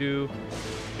can do.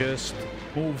 Just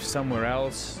move somewhere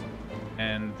else,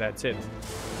 and that's it.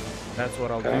 That's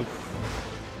what I'll do.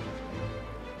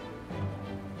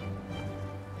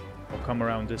 I'll come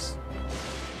around this.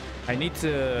 I need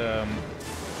to...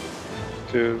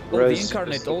 Oh, the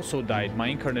incarnate also died. My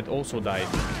incarnate also died.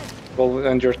 Well,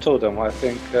 and your totem, I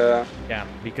think... Yeah,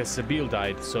 because Sibyl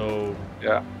died, so...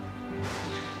 Yeah.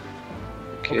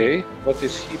 Okay, what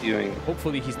is he doing?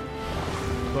 Hopefully he's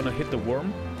gonna hit the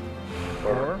worm.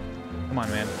 Or... Come on,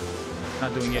 man.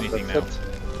 Not doing anything now.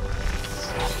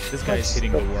 This guy is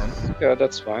hitting the worm. Yeah,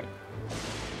 that's fine.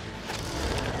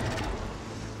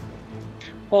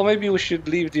 Well, maybe we should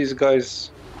leave these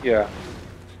guys... Yeah.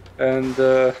 And...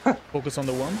 Focus on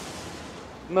the worm?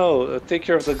 No, take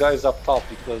care of the guys up top,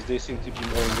 because they seem to be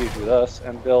more engaged with us,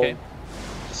 and they'll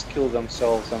just kill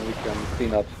themselves and we can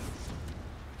clean up.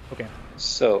 Okay.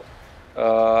 So,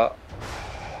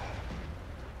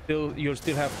 you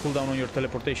still have cooldown on your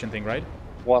teleportation thing, right?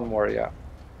 One more, yeah.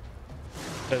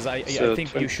 Because I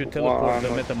think you should teleport the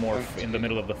Metamorph in the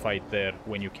middle of the fight there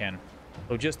when you can.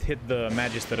 So just hit the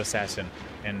Magister Assassin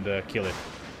and kill it.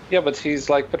 Yeah, but he's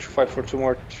like petrified for 2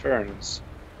 more turns.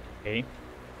 Okay.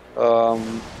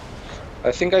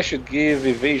 I think I should give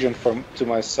evasion to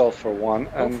myself for one,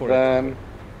 and then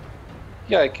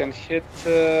yeah, I can hit.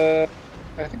 I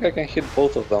think I can hit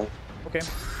both of them. Okay.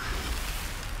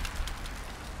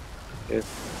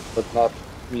 But not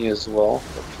me as well,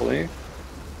 hopefully.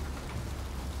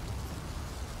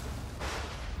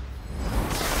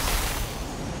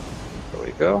 There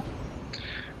we go.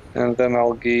 And then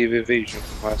I'll give evasion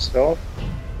to myself.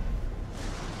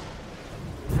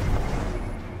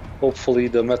 Hopefully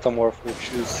the metamorph will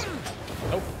choose.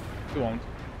 Nope, you won't.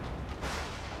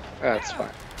 That's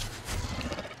fine.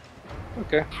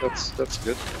 Okay, that's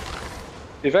good.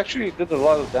 You've actually did a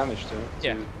lot of damage to him.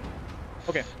 Yeah.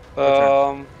 Okay.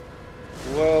 Well,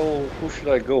 who should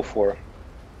I go for?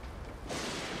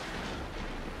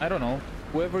 I don't know.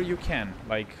 Whoever you can.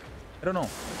 Like, I don't know.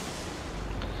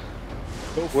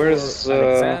 Go Where's for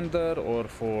Alexander or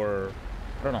for...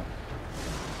 I don't know.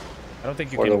 I don't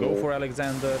think you can go for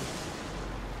Alexander.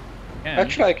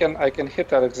 Actually, I can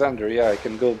hit Alexander. Yeah, I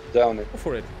can go down it. Go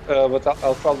for it. But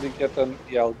I'll probably get an...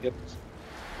 Yeah, I'll get...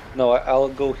 No, I'll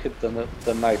go hit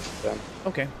the knight then.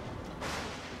 Okay.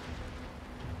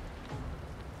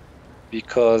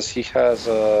 Because he has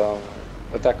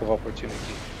attack of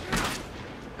opportunity.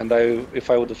 And if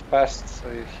I would have passed,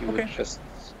 he would just...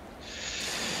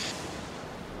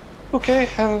 Okay,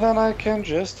 and then I can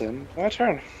just end my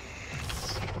turn.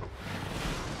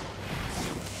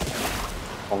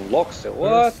 Unlocks it.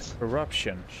 What?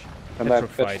 Corruption. And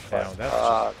Petrified now.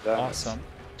 That's damn awesome.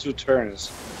 2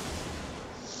 turns.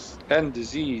 And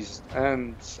diseased.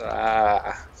 And...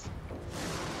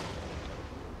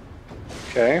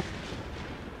 Okay.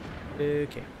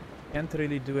 Okay. Can't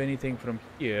really do anything from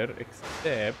here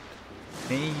except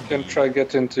maybe... You can try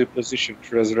get into position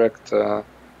to resurrect...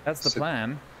 That's the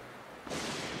plan.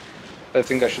 I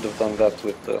think I should have done that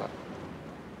with the...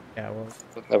 Yeah, well...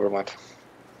 But never mind.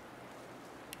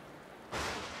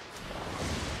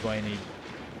 Do I need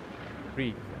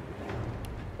 3?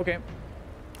 Okay.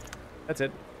 That's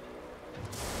it.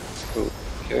 Cool.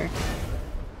 Okay.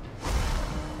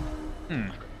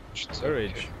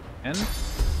 Courage. And...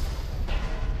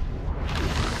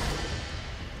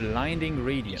 Blinding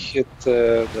Radiant. Hit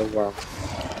the worm.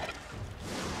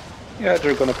 Yeah,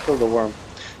 they're gonna kill the worm.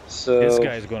 So... This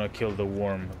guy's gonna kill the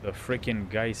worm. The freaking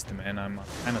Geist, man. I'm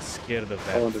kind of scared of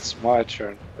that. Oh, it's my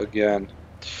turn again.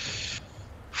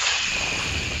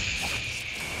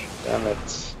 Damn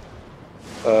it.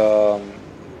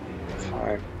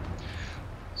 Fine.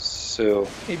 So...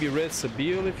 Maybe Red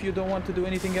Sabille if you don't want to do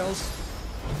anything else.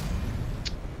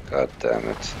 God damn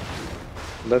it.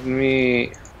 Let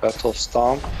me battle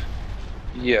stomp.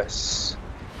 Yes.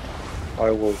 I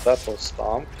will battle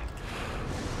stomp.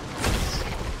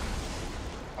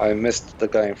 I missed the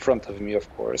guy in front of me, of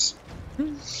course.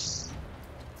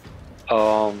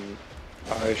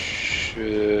 I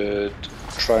should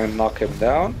try and knock him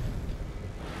down.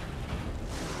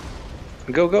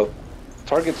 Go, go.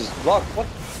 Target is blocked. What?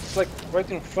 It's like right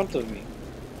in front of me.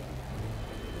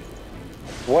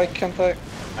 Why can't I?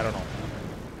 I don't know.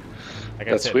 Like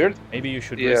That's I said, weird. Maybe you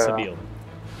should Red Sabille.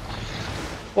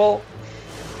 Well.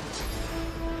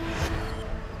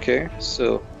 Okay,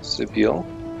 so Sabille.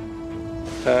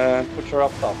 And put her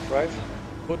up top, right?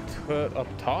 Put her up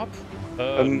top?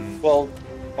 Well,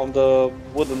 on the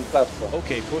wooden platform.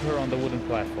 Okay, put her on the wooden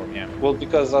platform, yeah. Well,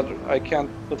 because I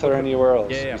can't put her anywhere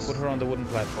else. Yeah, put her on the wooden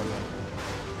platform then.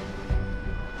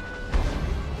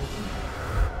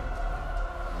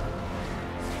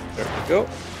 There we go.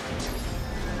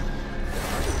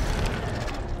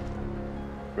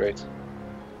 Great.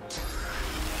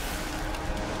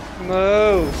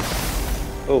 No!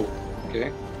 Oh,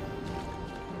 okay.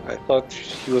 I thought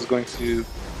he was going to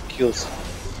kill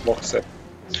Lockset.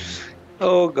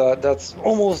 Oh god, that's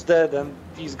almost dead, and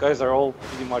these guys are all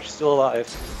pretty much still alive.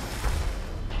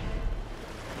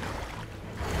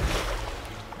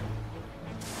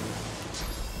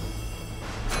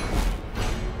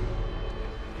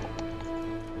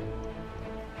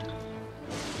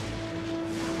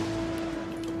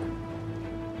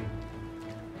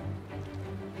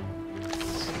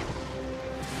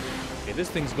 Okay, this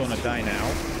thing's gonna die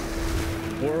now.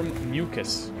 Worm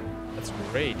Mucus. That's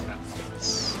great.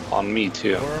 It's on me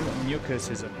too. Worm Mucus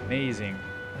is amazing.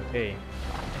 Okay.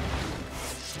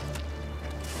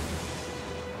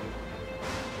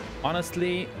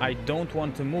 Honestly, I don't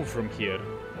want to move from here.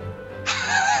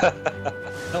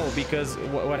 No, because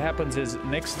what happens is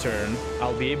next turn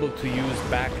I'll be able to use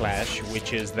Backlash,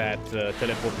 which is that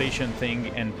teleportation thing,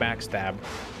 and Backstab.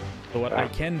 So what I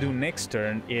can do next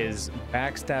turn is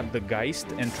Backstab the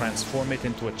Geist and transform it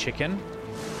into a chicken.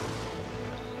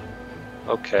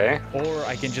 Okay. Or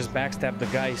I can just backstab the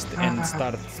Geist and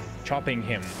start chopping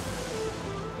him.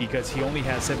 Because he only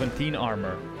has 17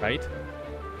 armor, right?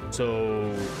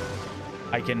 So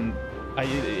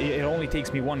it only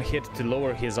takes me one hit to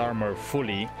lower his armor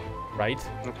fully, right?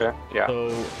 Okay, yeah.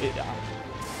 So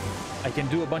I can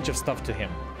do a bunch of stuff to him.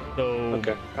 So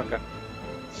okay.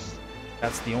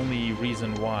 That's the only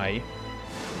reason why.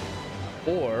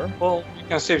 Or well, you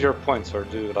can save your points or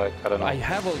do like I don't know. I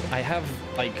have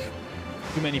like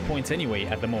too many points anyway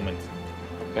at the moment.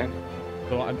 Okay.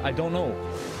 So I don't know.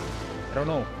 I don't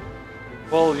know.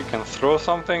 Well, you can throw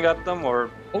something at them, or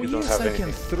oh you don't yes, have I anything.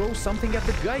 can throw something at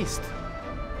the Geist.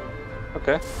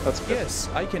 Okay, that's good. Yes,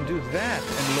 I can do that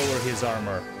and lower his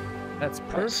armor. That's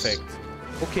perfect.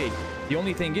 Nice. Okay, the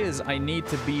only thing is I need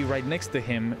to be right next to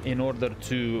him in order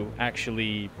to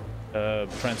actually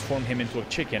transform him into a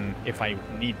chicken if I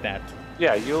need that.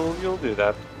 Yeah, you'll do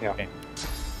that. Yeah. Okay.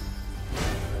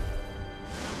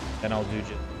 Then I'll do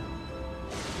just.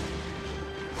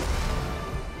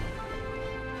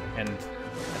 And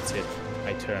that's it.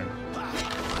 My turn.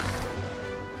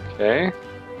 Okay.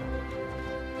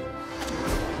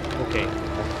 Okay.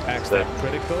 Backstab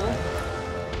critical.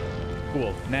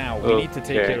 Cool. Now we need to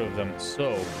take care of them.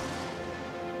 So,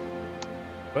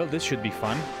 well, this should be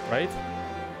fun, right?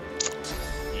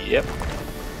 Yep.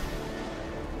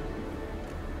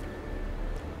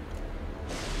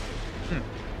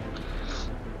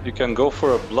 You can go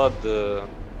for a blood.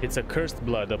 It's a cursed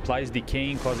blood. Applies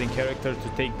decaying, causing character to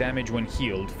take damage when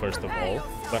healed, first of all.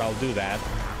 But I'll do that.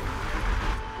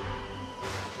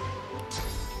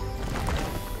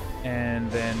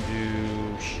 And then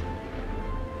do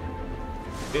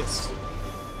this.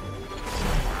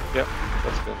 Yep,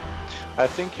 that's good. I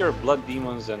think your blood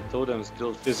demons and totems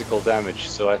deal physical damage,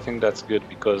 so I think that's good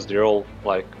because they're all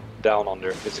like down on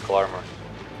their physical armor.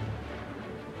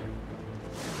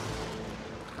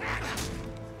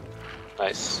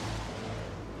 Nice.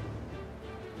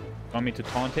 Want me to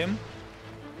taunt him?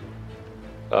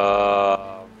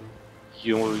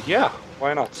 Yeah,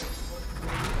 why not?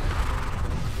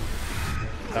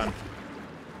 Done.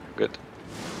 Good.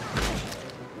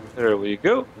 There we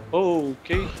go.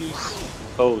 Okay, he's...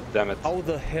 Oh, damn it. How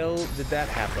the hell did that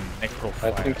happen?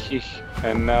 Necrofire. I think he...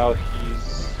 And now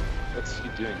he's... What's he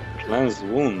doing? Cleanse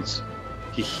wounds.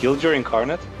 He healed your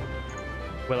incarnate?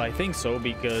 Well, I think so,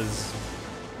 because...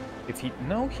 If he...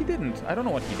 No, he didn't. I don't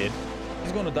know what he did.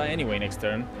 He's gonna die anyway next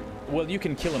turn. Well, you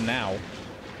can kill him now.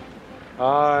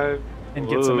 And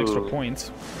get some extra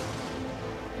points.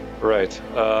 Right.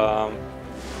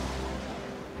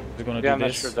 We're gonna yeah, do I'm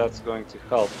this. not sure that's going to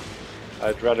help.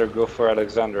 I'd rather go for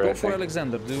Alexander, Go for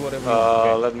Alexander, do whatever you want.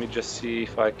 want. Let me just see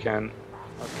if I can...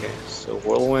 Okay, so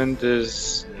Whirlwind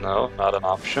is... No, not an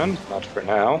option. Not for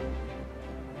now.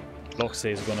 Loxe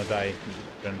is gonna die,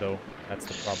 though. That's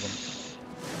the problem.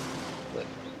 Let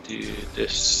me do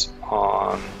this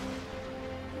on...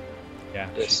 Yeah,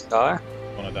 this guy.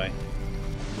 Gonna die.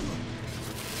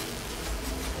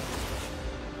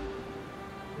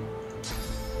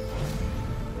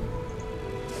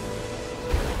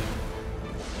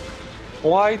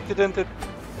 Why didn't it...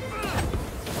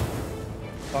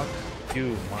 Fuck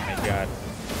you, my god.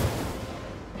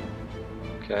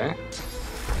 Okay.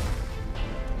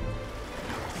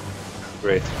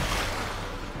 Great.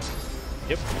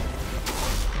 Yep.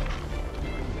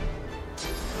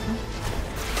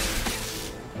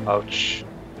 Ouch.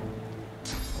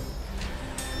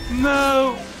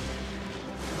 No!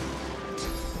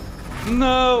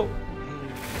 No!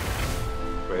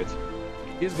 Great.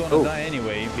 He's gonna die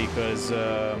anyway because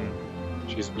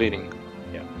she's bleeding.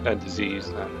 Yeah. A disease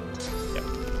and yeah.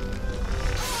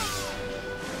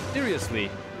 Seriously,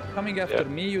 coming after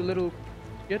me, you little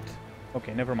shit.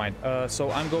 Okay, never mind. So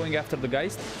I'm going after the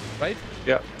Geist, right?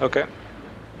 Yeah. Okay.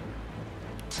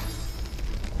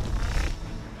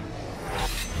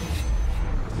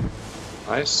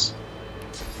 Nice.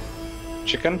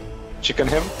 Chicken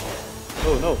him.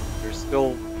 Oh no, you're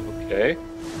still okay.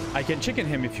 I can chicken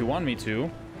him if you want me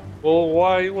to. Well,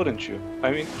 why wouldn't you?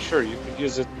 I mean, sure, you could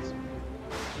use it.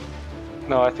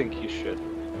 No, I think you should.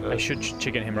 I should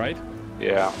chicken him, right?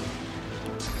 Yeah.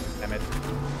 Damn it.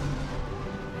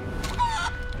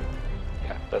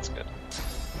 Yeah, that's good.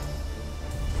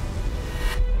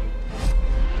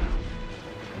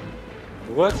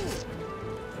 What?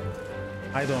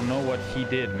 I don't know what he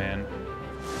did, man.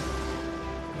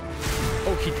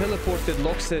 Oh, he teleported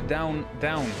Loxe down.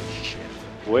 Shit.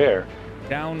 Where?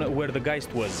 Down where the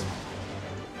Geist was.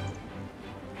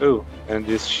 Oh, and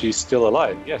is she still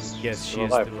alive? Yes. Yes, she's she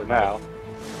is alive still for alive.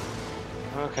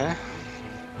 now. Okay.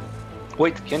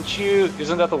 Wait, can't you?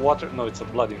 Isn't that a water? No, it's a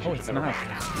blood infusion. Oh, it's not.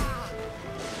 Okay.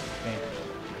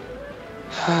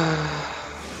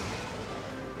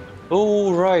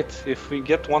 Oh, right. If we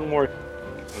get one more...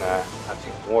 Nah, I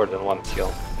think more than one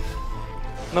kill.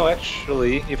 No,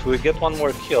 actually, if we get one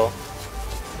more kill...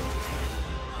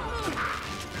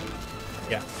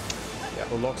 Yeah.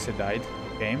 So Loxa died.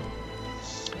 Okay.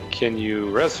 Can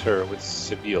you res her with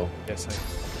Sibyl? Yes, I...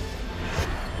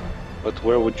 But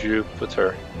where would you put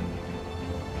her?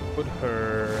 Put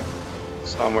her...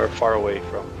 Somewhere far away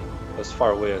from... As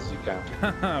far away as you can.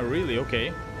 Really? Okay.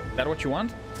 Is that what you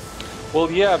want?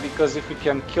 Well, yeah, because if we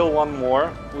can kill one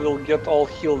more, we'll get all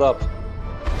healed up.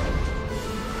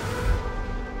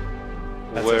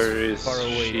 That's Where is far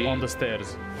away? she? On the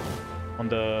stairs. On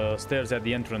the stairs at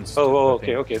the entrance. Oh,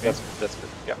 okay, okay, that's good,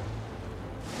 yeah.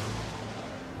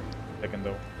 Second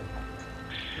though.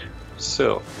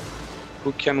 So,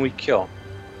 who can we kill?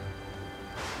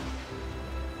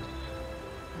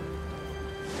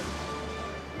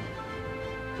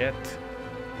 Get...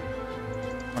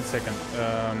 1 second.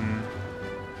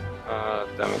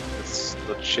 Damn it, it's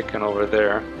the chicken over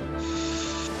there.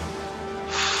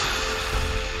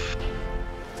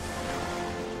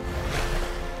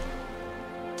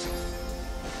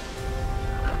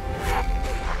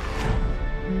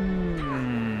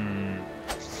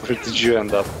 Where did you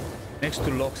end up? Next to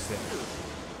Loxe.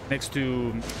 Next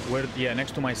to... where... yeah,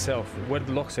 next to myself. Where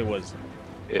the Loxe was.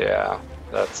 Yeah,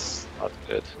 that's not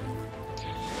good.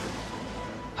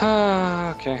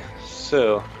 Okay,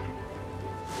 so...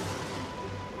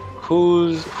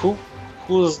 Who's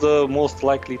the most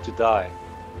likely to die?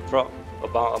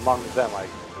 Among them,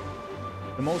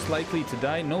 The most likely to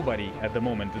die? Nobody at the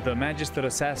moment. The Magister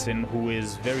Assassin, who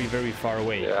is very, very far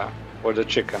away. Yeah, or the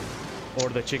chicken. Or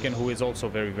the chicken, who is also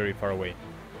very, very far away.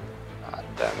 Ah,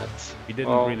 damn it. We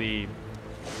didn't really...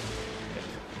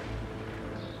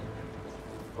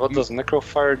 What does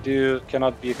Necrofire do?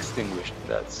 Cannot be extinguished.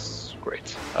 That's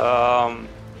great. I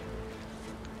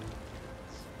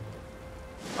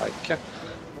can't...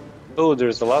 Oh,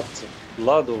 there's a lot of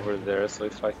blood over there, so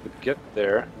if I could get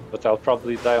there... But I'll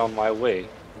probably die on my way.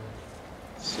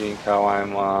 Seeing how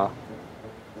I'm...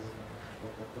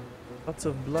 Lots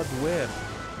of blood where?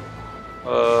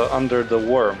 Under the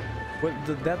worm. Well,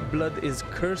 that blood is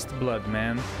cursed blood,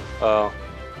 man. Oh.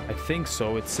 I think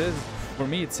so. It says... For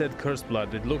me, it said cursed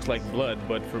blood. It looks like blood,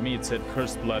 but for me, it said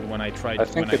cursed blood when I tried... I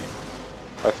think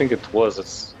it was.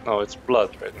 It's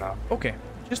blood right now. Okay.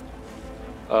 Just...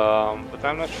 but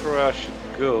I'm not sure where I should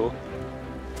go.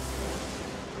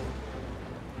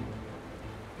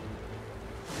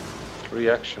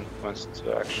 Reaction points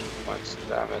to action points,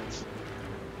 damn it.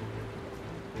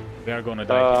 We are gonna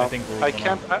die. I think we're I gonna...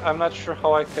 can't... I'm not sure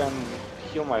how I can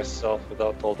heal myself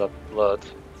without all that blood.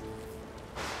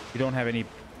 You don't have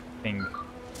anything.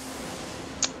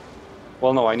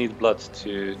 Well, no, I need blood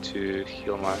to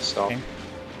heal myself.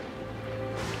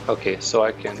 Okay, so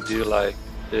I can do like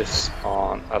this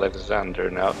on Alexander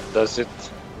now. Does it?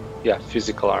 Yeah,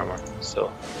 physical armor. So.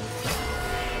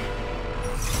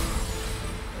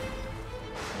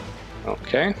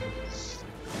 Okay.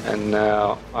 And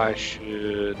now I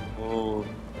should move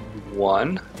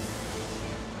 1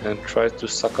 and try to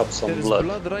suck up some blood.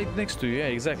 There's blood right next to you. Yeah,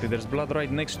 exactly. There's blood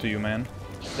right next to you, man.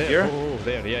 There. Here? Oh,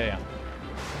 there. Yeah, yeah.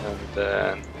 And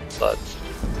then blood.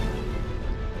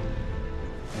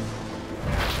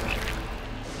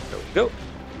 There we go.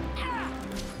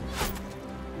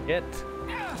 Get.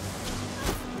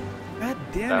 God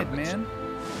damn it, man.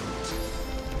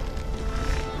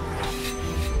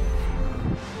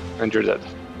 And you're dead.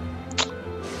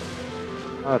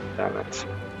 God damn it.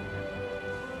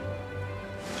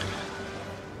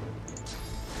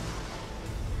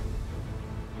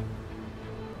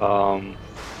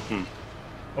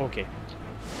 Okay.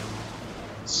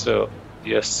 So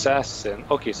the assassin.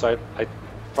 Okay, so I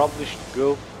probably should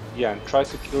go, yeah, and try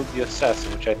to kill the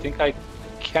assassin, which I think I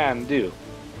can do.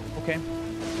 Okay.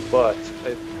 But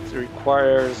it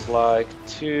requires like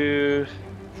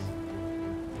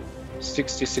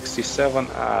 67.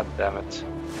 Ah, damn it.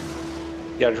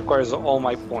 Yeah, it requires all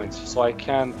my points, so I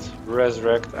can't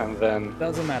resurrect and then...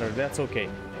 Doesn't matter, that's okay.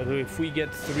 If we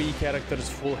get 3 characters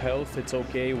full health, it's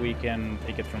okay, we can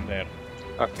take it from there.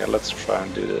 Okay, let's try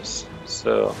and do this.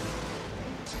 So...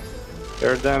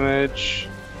 air damage...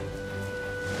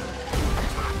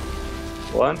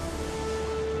 1.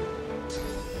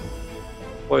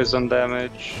 Poison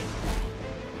damage...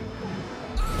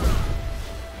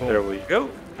 Oh. There we go.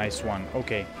 Nice one,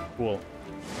 okay, cool.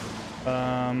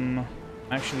 I'm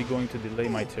actually going to delay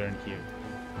my turn here.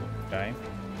 Okay.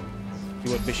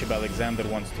 See what Bishop Alexander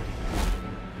wants to do.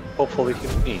 Hopefully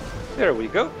hit me. There we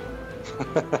go.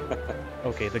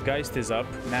 Okay, the Geist is up.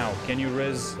 Now, can you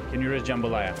res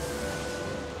Jambalaya?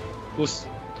 Who's...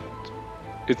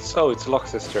 It's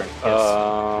Lox's turn.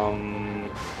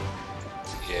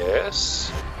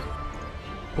 Yes.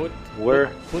 Put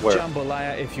Where?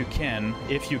 Jambalaya if you can,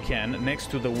 next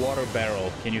to the water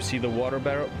barrel. Can you see the water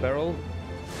barrel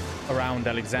around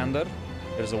Alexander?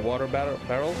 There's a water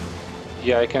barrel.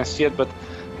 Yeah, I can see it, but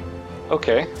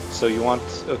okay. So you want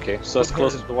so as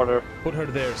close to the water. Put her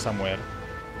there somewhere.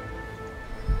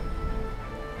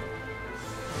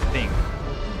 Think.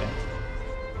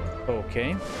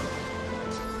 Okay.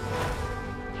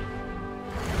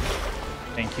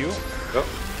 Thank you. Go.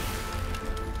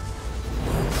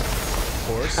 Of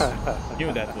course.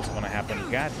 Knew that was gonna happen.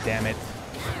 God damn it.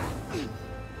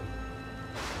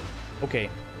 Okay.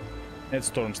 It's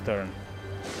Storm's turn.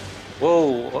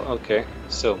 Whoa, okay.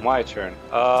 So my turn.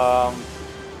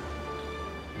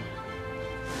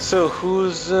 So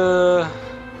who's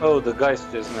oh, the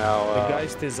Geist is now the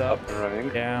Geist is up and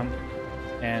running. Yeah.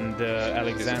 And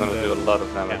Alexander is gonna do a lot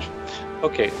of damage. Yeah.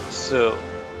 Okay, so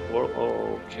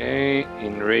okay.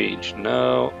 Enrage,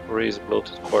 no. Raise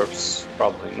bloated corpse,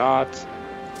 probably not.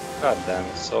 God damn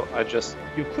it. So I just...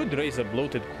 You could raise a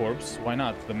bloated corpse. Why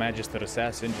not? The Magister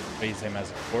Assassin, just raise him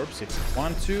as a corpse if you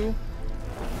want to.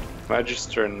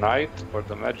 Magister Knight or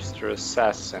the Magister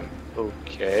Assassin.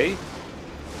 Okay.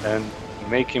 And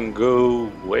make him go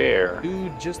where?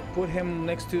 Dude, just put him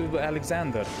next to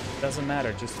Alexander. Doesn't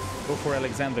matter. Just go for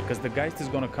Alexander because the Geist is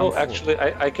gonna come. Oh, actually,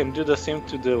 I can do the same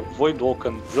to the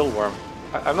Voidwalken Drillworm.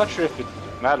 I'm not sure if it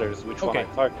matters which one I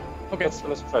target. Okay.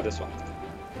 Let's try this one.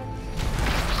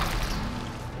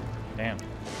 Damn.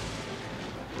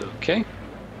 Okay.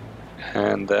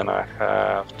 And then I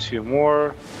have 2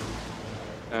 more.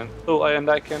 And and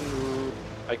I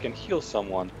can heal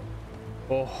someone.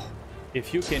 Oh,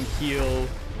 if you can heal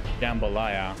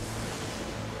Jambalaya.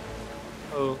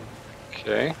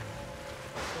 Okay.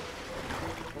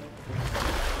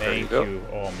 Thank you.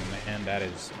 Oh man, that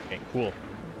is okay. Cool.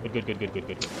 Good.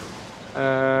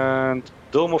 And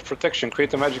Dome of Protection.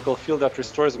 Create a magical field that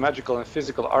restores magical and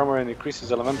physical armor and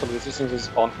increases elemental resistances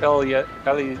on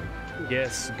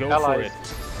Yes, go allies.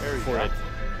 for it.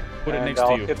 Put it next I'll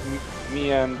to you. Hit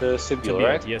me and Sibyl,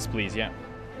 right? Yes, please. Yeah.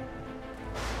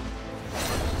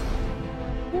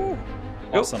 Woo.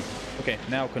 Awesome. Okay,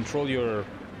 now control your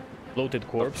bloated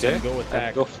corpse and go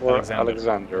attack. And go for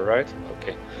Alexander, right?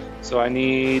 Okay. So I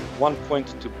need 1 point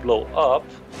to blow up.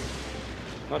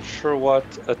 Not sure what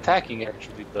attacking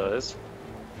actually does.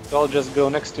 So I'll just go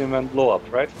next to him and blow up,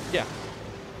 right? Yeah.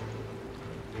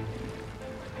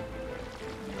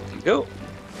 There you go.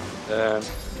 Then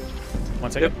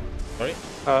 1 second. Sorry.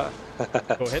 Go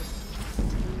ahead.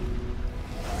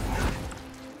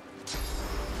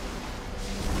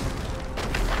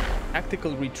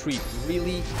 Tactical retreat.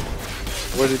 Really?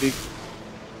 Where did he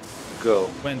go?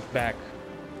 Went back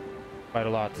quite a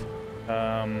lot.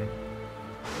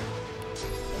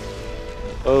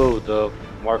 Oh, the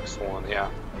Marks one,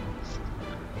 yeah.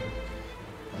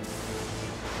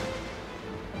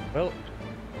 Well,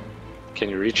 can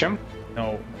you reach him?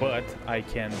 No, but I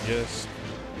can just.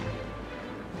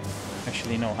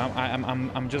 Actually, no.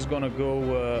 I'm just gonna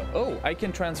go. Oh, I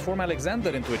can transform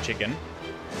Alexander into a chicken.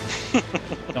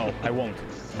 No, I won't.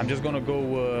 I'm just gonna go.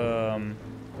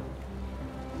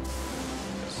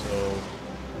 So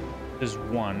there's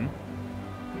one.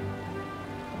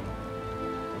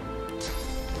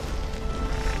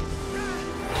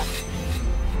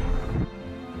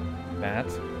 That.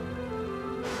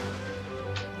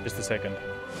 Just a second.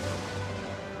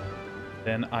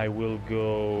 Then I will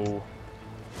go.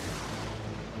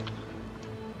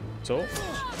 So.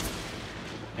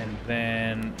 And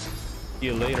then. See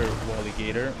you later,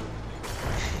 Walligator.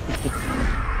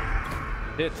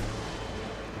 It.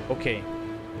 Okay.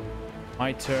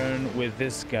 My turn with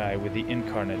this guy, with the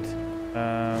incarnate.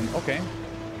 Okay.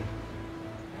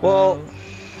 Well,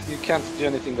 you can't do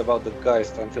anything about the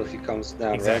Geist until he comes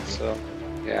down, exactly. Right? So,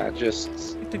 yeah, just...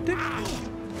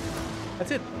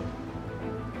 That's it.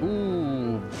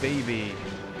 Ooh, baby.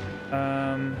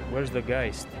 Where's the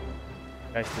Geist?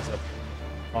 Geist is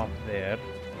up there.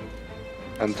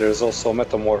 And there's also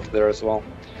Metamorph there as well.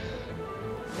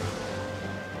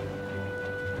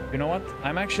 You know what?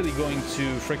 I'm actually going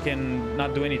to frickin'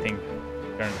 not do anything.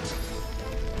 Turn.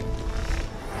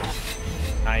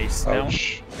 Nice.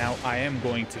 Now I am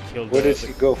going to kill the... What did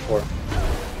he go for?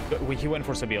 He went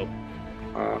for Sabil.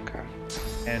 Okay.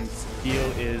 And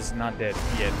Sabil is not dead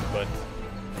yet, but...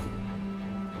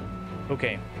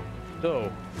 Okay.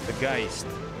 So, the Geist,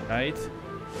 right?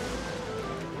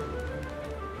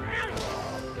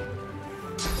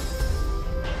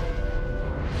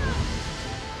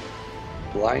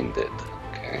 Blinded.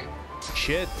 Okay.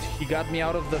 shit, he got me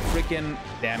out of the freaking...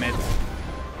 Damn it.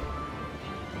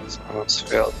 Someone's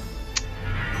failed.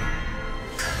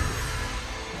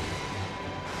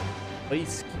 Play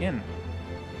skin.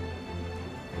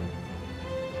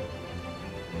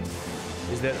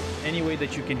 Is there any way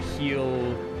that you can heal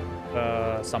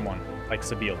someone, like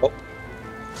Sabine? Oh.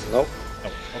 Nope.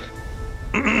 No.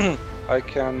 Okay. I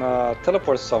can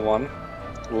teleport someone,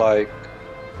 like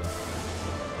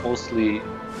mostly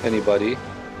anybody.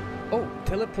 Oh,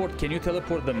 teleport. Can you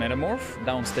teleport the metamorph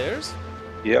downstairs?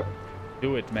 Yep.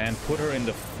 Do it, man. Put her in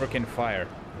the frickin' fire.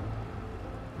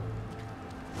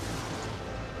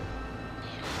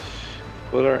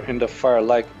 Put her in the fire,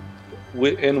 like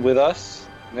in with us,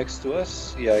 next to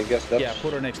us. Yeah, I guess that's... Yeah,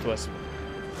 put her next to us.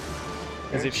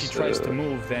 Because if she tries to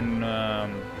move, then...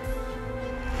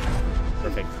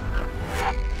 Perfect.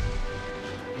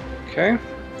 Okay.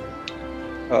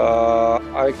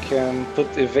 I can put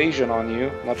evasion on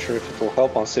you. Not sure if it will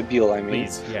help on Sibyl, I mean.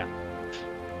 Please, yeah.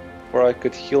 Or I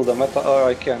could heal the or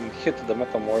I can hit the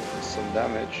metamorph with some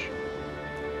damage.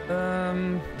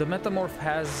 The metamorph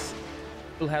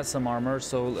still has some armor,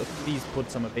 so please put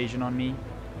some evasion on me.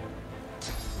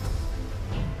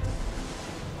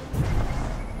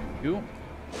 You.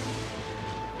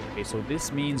 Okay, so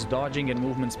this means dodging and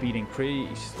movement speed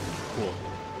increase. Cool.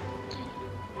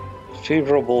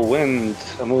 Favorable wind,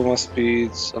 a movement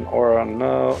speeds, an aura,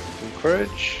 no.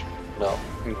 Encourage? No,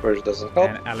 encourage doesn't help.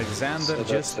 And Alexander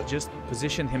So just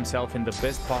positioned himself in the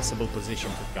best possible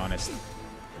position, to be honest.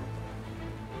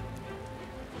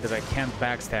 Because I can't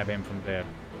backstab him from there.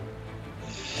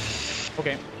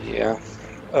 Okay. Yeah.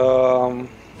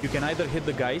 You can either hit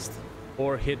the Geist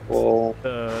or hit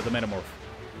the Metamorph.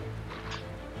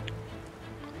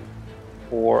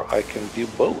 Or I can do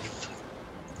both.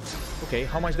 Okay,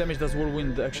 how much damage does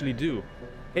Whirlwind actually do?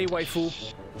 Hey, waifu.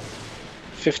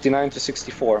 59 to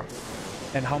 64.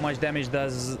 And how much damage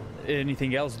does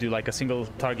anything else do, like a single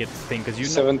target thing? Because you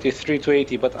know... 73 to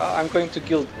 80, but I'm going to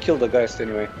kill the Geist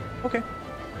anyway. Okay.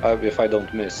 If I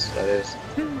don't miss, that is.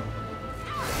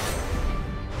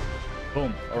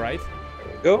 Boom, alright.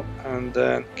 There we go, and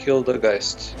then kill the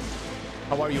Geist.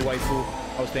 How are you, waifu?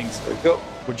 How's things? There we go.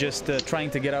 We're just trying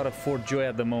to get out of Fort Joy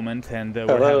at the moment, and we're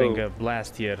Hello. having a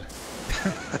blast here.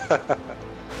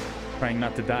 Trying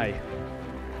not to die.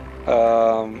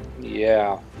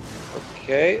 Yeah.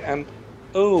 Okay, and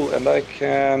and I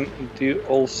can do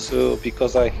also,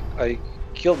 because I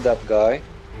killed that guy.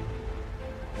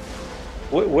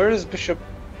 Where is Bishop?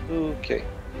 Okay.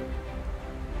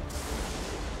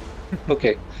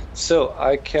 Okay, so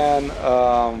I can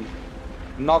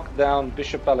knock down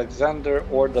Bishop Alexander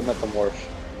or the Metamorph.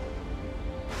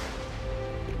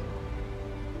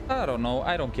 I don't know,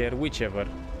 I don't care, whichever.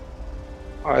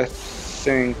 I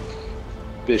think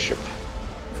Bishop.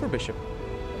 For Bishop.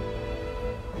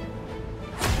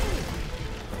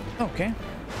 Okay.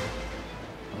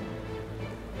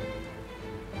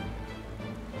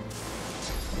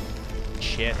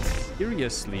 Shit.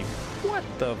 Seriously? What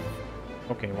the...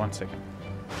 Okay, 1 second.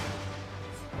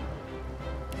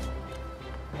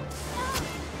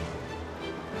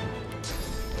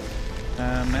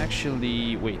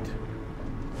 Actually, wait.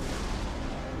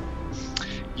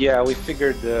 Yeah, we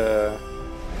figured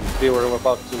they were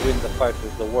about to win the fight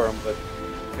with the worm, but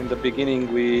in the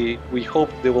beginning we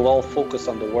hoped they will all focus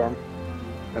on the worm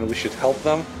and we should help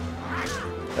them.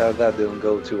 That didn't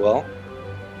go too well.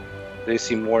 They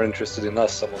seem more interested in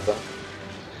us, some of them.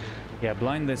 Yeah,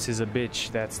 blindness is a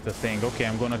bitch, that's the thing. Okay,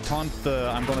 I'm gonna taunt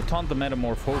the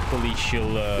Metamorph. Hopefully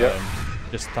she'll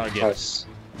just target. Nice.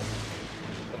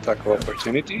 Attack of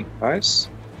opportunity, nice.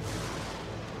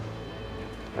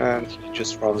 And he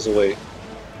just runs away.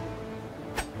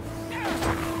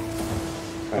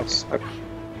 Nice. Okay.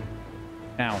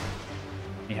 Now,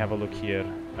 let me have a look here.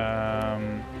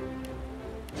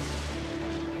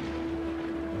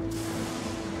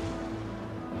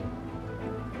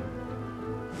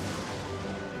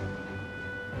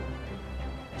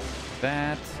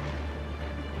 That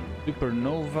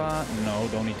supernova, no,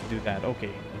 don't need to do that.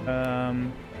 Okay.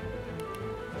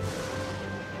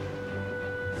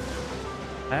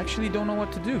 I actually don't know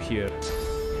what to do here.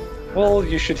 Well,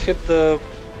 you should hit the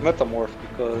Metamorph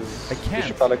because I can't.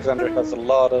 Bishop Alexander has a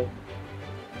lot of...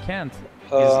 I can't.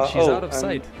 She's out of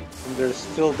sight. And there's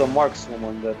still the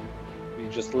markswoman that we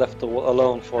just left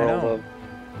alone for all the...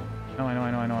 I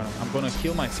know. I'm gonna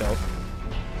kill myself.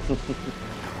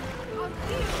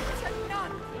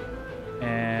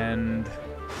 And...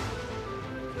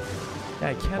 Yeah,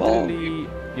 I can't really...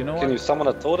 You know what? Can you summon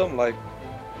a totem, like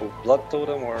a blood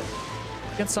totem, or...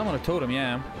 I can summon a totem,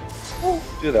 yeah.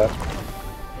 Do that.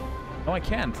 No, I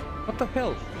can't. What the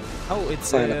hell? Oh,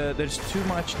 it's there's too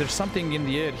much. There's something in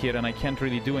the air here, and I can't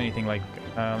really do anything. Like,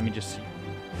 let me just see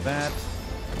that,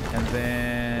 and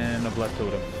then a blood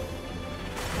totem.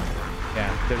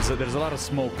 Yeah, there's a lot of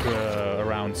smoke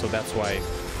around, so that's why.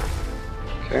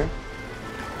 Okay.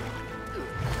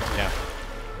 Yeah.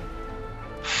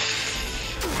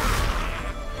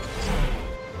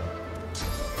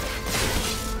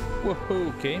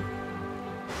 Woohoo! Okay.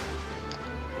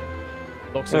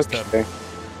 Lox's turn.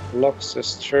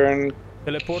 Lox's turn.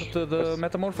 Teleport to the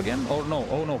metamorph again? Or no?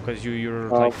 Oh no, because you're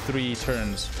like 3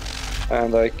 turns.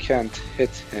 And I can't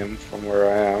hit him from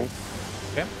where I am.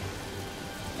 Okay.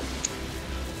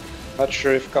 Not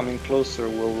sure if coming closer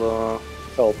will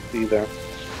help either.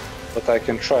 But I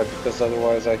can try, because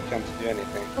otherwise I can't do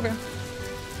anything. Okay.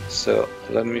 So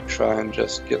let me try and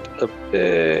just get a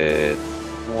bit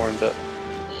more in the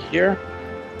here.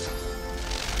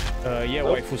 Yeah,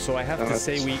 waifu, so I have to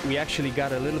say we actually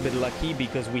got a little bit lucky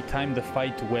because we timed the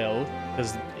fight well.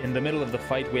 Because in the middle of the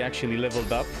fight we actually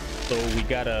leveled up. So we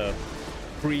got a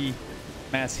free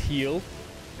mass heal,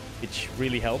 which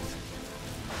really helped.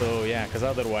 So yeah, because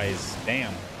otherwise,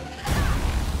 damn.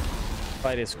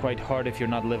 Fight is quite hard if you're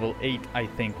not level 8, I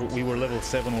think. We were level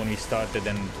 7 when we started,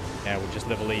 and yeah, we're just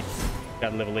level 8.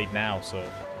 Got level 8 now, so...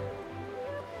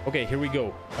 Okay, here we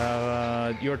go.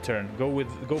 Your turn. Go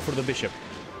for the bishop.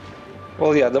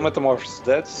 Well, yeah, the metamorph is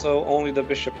dead, so only the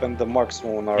bishop and the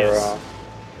marksman are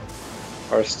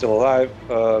still alive.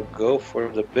 Go for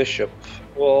the bishop.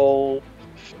 Well,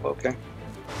 okay.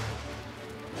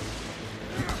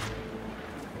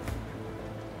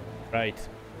 Right.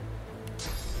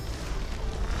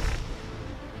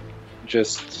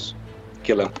 Just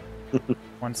kill him.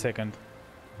 1 second.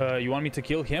 You want me to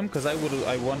kill him? Because I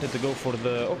wanted to go for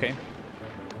the... Okay.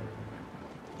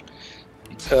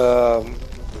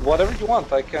 Whatever you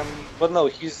want, I can... But no,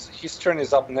 his turn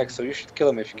is up next, so you should kill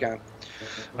him if you can.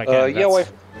 I can, yeah,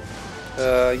 waifu,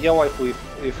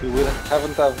 if we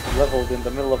haven't have leveled in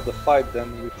the middle of the fight,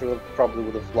 then we probably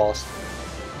would have lost.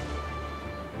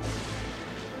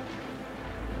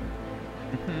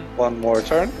 One more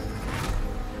turn.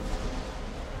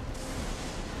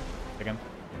 Second.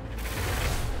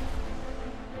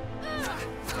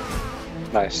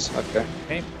 Nice, okay.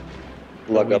 Okay.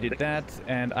 Lug we up. did that,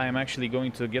 and I'm actually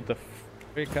going to get the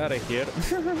frick out of here.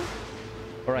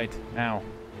 Alright, now.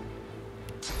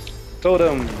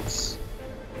 Totems!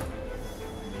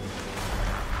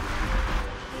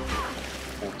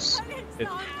 Yes.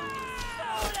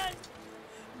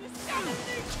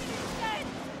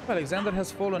 Alexander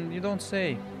has fallen, you don't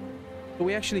say. So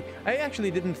I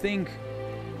actually didn't think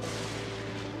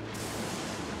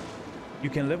you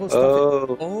can level stuff.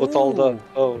 With all the...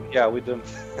 Oh, yeah, we didn't.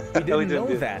 We didn't know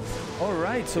that. All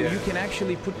right, so Yeah. you can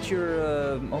actually put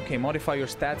your modify your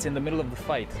stats in the middle of the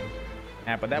fight.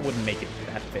 Yeah, but that wouldn't make it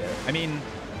that fair. I mean,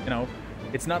 you know,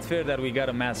 it's not fair that we got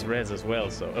a mass res as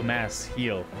well, so a mass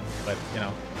heal. But you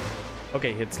know,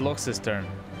 okay, it's Lox's turn.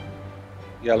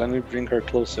 Yeah, let me bring her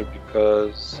closer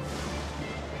because...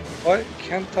 Why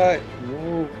can't I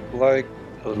move like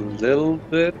a little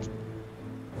bit?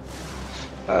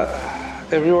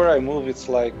 Everywhere I move, it's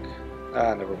like...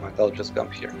 never mind, I'll just come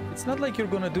here. It's not like you're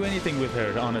gonna do anything with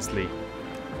her, honestly.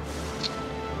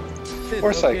 Of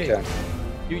course I can.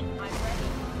 You...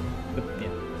 But, yeah,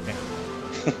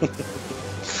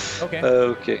 okay. Okay.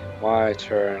 Okay, my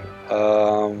turn.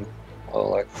 Well,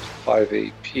 like 5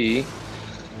 AP.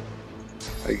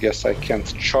 I guess I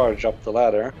can't charge up the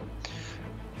ladder.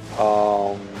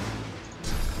 No.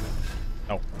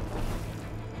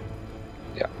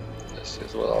 Yeah, this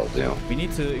is what I'll do. We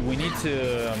need to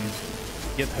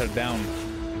get her down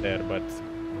there, but...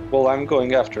 Well, I'm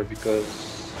going after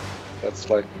because that's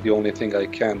like the only thing I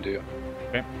can do.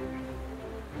 Okay.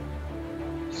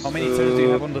 How many turns do you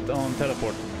have on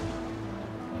teleport?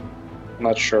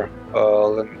 Not sure.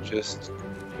 Let me just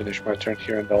finish my turn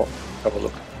here and I'll have a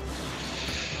look.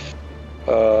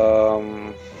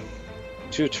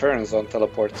 2 turns on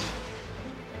teleport.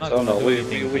 So no,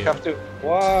 we have to.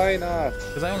 Why not?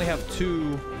 Because I only have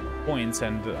 2 points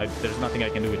and there's nothing I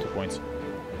can do with 2 points.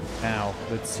 Now,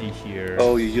 let's see here.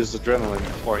 Oh, you used adrenaline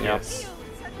before, yeah. Yes.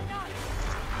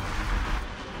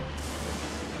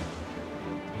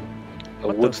 A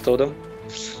wood totem?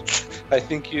 I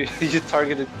think you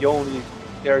targeted the only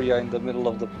area in the middle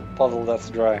of the puddle that's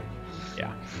dry.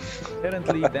 Yeah.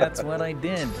 Apparently that's what I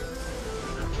did.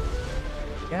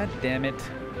 God damn it.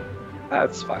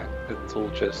 That's fine. It will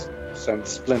just send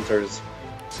splinters.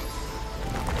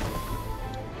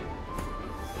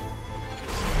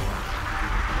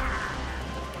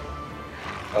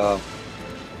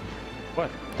 What?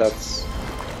 That's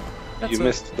You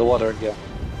missed the water again.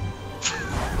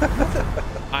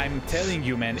 I'm telling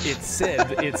you, man, it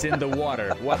said it's in the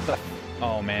water. What the...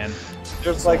 Oh, man.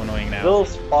 There's so like annoying now. little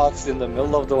spots in the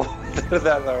middle of the water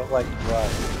that are like dry.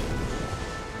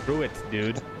 Screw it,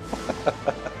 dude.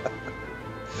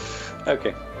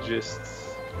 Okay, just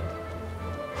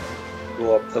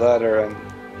go up the ladder and...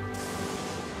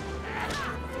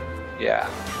 Yeah.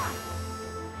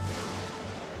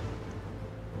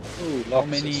 Ooh, how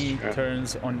many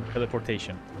turns on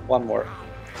teleportation? One more.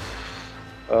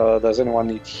 Does anyone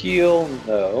need heal?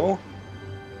 No.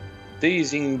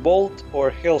 Dazing Bolt or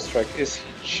Hail Strike? Is he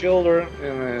children?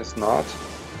 It's not.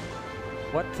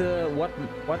 What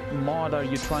mod are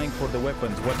you trying for the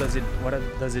weapons? What does it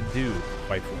do,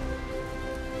 waifu?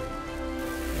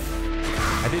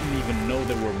 I didn't even know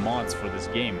there were mods for this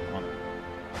game on it.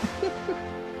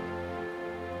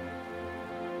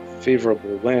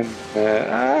 Favorable wind.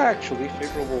 Actually,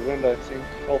 favorable wind I think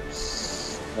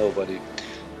helps nobody.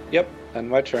 Yep, and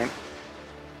my turn.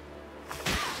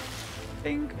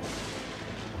 Ding.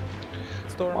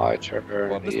 Storm. My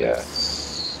turn.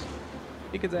 Yes.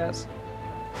 Kick his ass.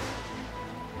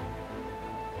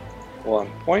 1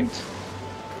 point.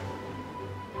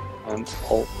 And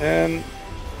all in.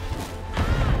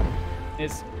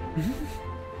 Yes.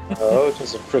 Oh, it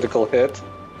was a critical hit.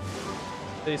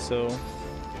 Say so.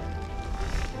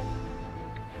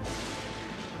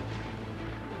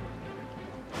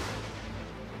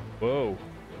 Whoa.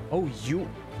 Oh,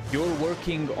 you're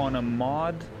working on a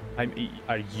mod?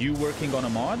 Are you working on a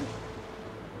mod?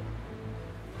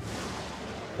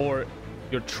 Or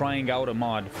you're trying out a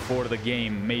mod for the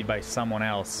game made by someone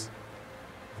else?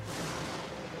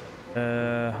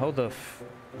 How the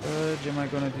fudge am I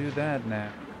gonna do that now?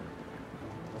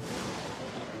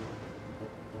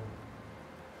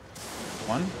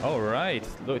 One? Alright.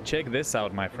 Look, check this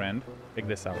out, my friend. Check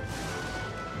this out.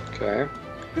 Okay.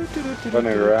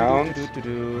 Running around.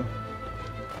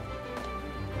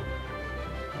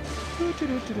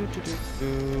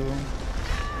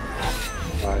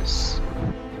 Nice.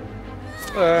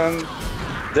 And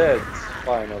dead,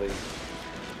 finally.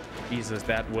 Jesus,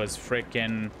 that was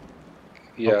freaking...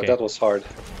 Yeah, okay. That was hard.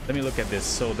 Let me look at this.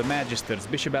 So the Magisters.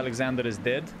 Bishop Alexander is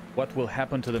dead. What will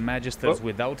happen to the Magisters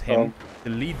without him to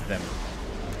lead them?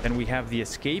 Then we have the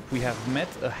escape. We have met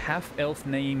a half-elf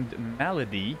named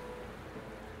Malady.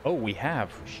 Oh, we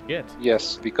have. Shit.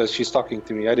 Yes, because she's talking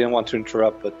to me. I didn't want to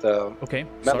interrupt, but okay,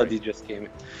 Melody just came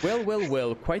in.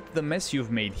 Well. Quite the mess you've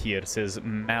made here, says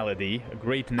Malady. A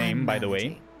great name, by the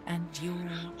way. And you...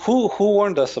 Who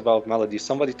warned us about Melody?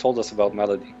 Somebody told us about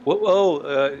Melody.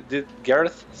 Did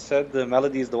Gareth said the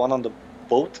Melody is the one on the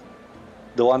boat?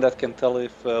 The one that can tell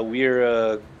if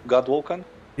we're God-woken?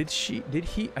 Did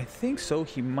he? I think so.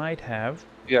 He might have.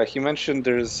 Yeah, he mentioned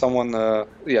there's someone...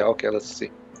 Yeah, okay, let's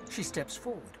see. She steps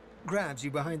forward, grabs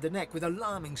you behind the neck with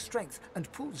alarming strength,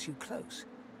 and pulls you close.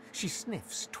 She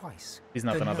sniffs twice. He's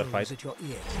not another nose fight. At your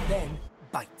ear, then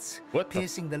bites,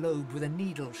 piercing the lobe with a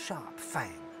needle-sharp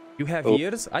fang. You have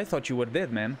ears? I thought you were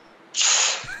dead, man.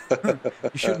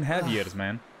 You shouldn't have ears,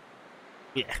 man.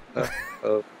 Yeah.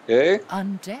 Okay.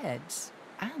 Undead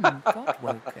and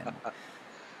God-woken.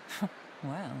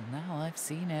 Well, now I've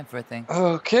seen everything.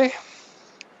 Okay.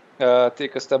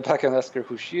 Take a step back and ask her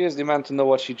who she is. Demand to know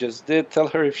what she just did. Tell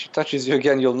her if she touches you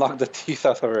again, you'll knock the teeth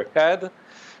out of her head.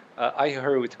 Eye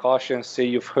her with caution. Say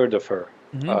you've heard of her.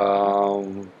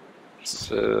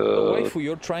 So... Waifu,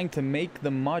 you're trying to make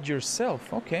the mod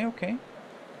yourself. Okay.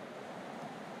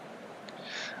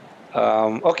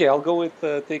 Okay, I'll go with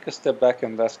take a step back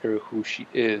and ask her who she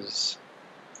is.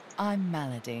 I'm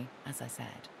Malady, as I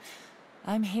said.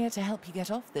 I'm here to help you get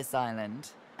off this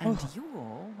island. And you're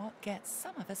what gets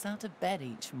some of us out of bed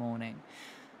each morning.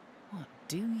 What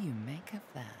do you make of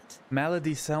that?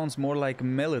 Malady sounds more like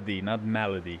melody, not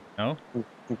malady, no?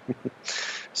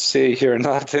 Say you're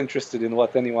not interested in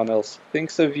what anyone else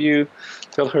thinks of you.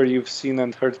 Tell her you've seen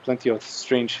and heard plenty of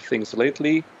strange things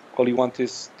lately. All you want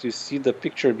is to see the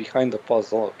picture behind the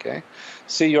puzzle, okay?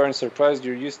 Say you aren't surprised,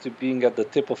 you're used to being at the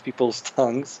tip of people's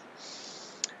tongues.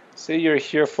 Say you're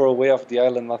here for a way off the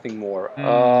island, nothing more.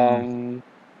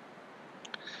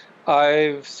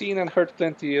 I've seen and heard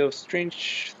plenty of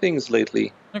strange things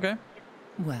lately. Okay.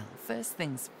 Well, first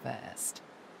things first.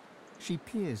 She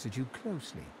peers at you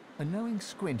closely, a knowing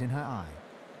squint in her eye.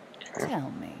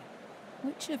 Tell me,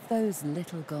 which of those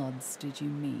little gods did you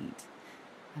meet?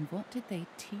 And what did they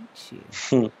teach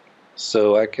you?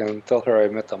 So I can tell her I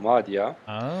met Amadia.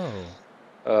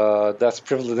 Oh. That's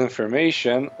privileged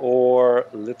information, or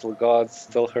little gods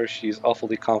tell her she's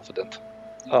awfully confident.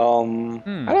 I don't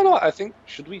know. I think,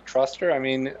 should we trust her? I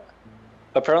mean,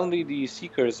 apparently the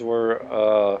Seekers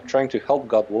were trying to help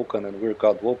Godwoken, and we're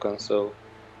Godwoken, so...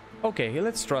 Okay,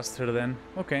 let's trust her then.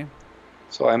 Okay.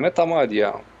 So I met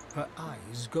Amadia. Her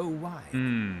eyes go wide.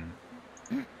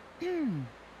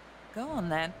 Go on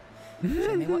then.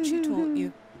 Show me what she taught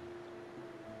you.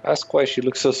 Ask why she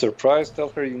looks so surprised. Tell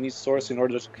her you need source in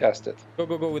order to cast it.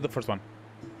 Go with the first one.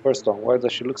 First one. Why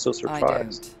does she look so surprised? I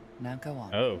don't. Now go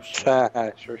on. Oh,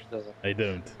 shit. Sure she doesn't. I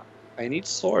don't. I need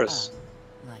source.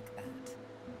 Like that.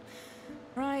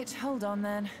 Right, hold on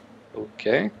then.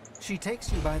 Okay. She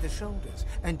takes you by the shoulders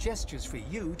and gestures for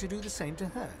you to do the same to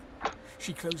her.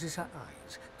 She closes her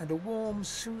eyes, and a warm,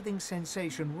 soothing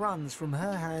sensation runs from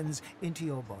her hands into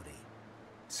your body.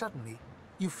 Suddenly,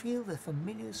 you feel the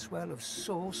familiar swell of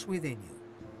source within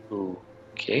you.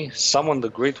 Okay. Summon the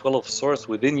great well of source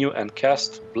within you and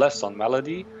cast Bless on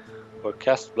Malady, or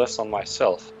cast Bless on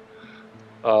myself.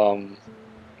 I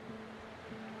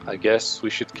guess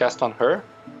we should cast on her?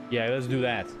 Yeah, let's do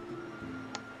that.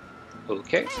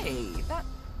 Okay. Hey, that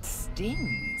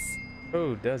stings.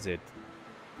 Oh, does it?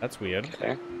 That's weird.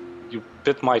 Okay. You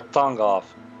bit my tongue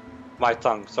off. My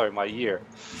ear.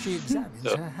 She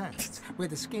examines her hands, where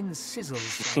the skin sizzles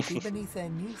slightly beneath their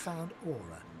newfound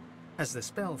aura. As the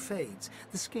spell fades,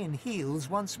 the skin heals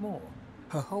once more.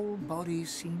 Her whole body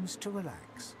seems to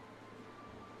relax.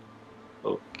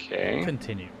 Okay.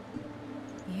 Continue.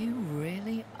 You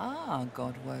really are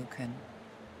Godwoken.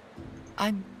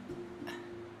 I'm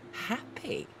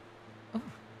happy. Oh,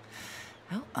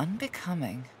 how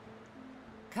unbecoming.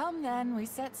 Come then, we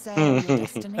set sail, your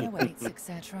destiny awaits,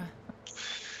 etc.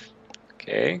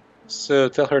 Okay. So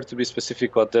tell her to be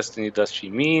specific. What destiny does she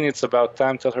mean? It's about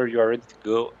time. Tell her you are ready to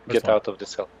go. Get out of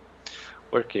this hell.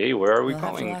 Okay, where are we We'll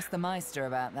going? have to ask the Meister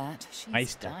about that.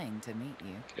 She's dying to meet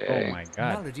you. Okay. Oh my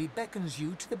god. Malady beckons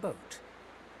you to the boat.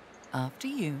 After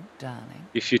you, darling.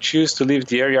 If you choose to leave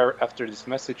the area after this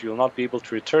message, you will not be able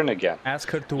to return again. Ask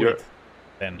her to wait,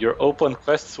 then. Your open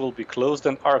quests will be closed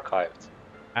and archived.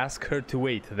 Ask her to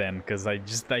wait, then, because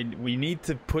we need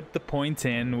to put the point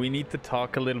in. We need to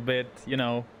talk a little bit, you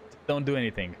know. Don't do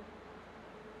anything.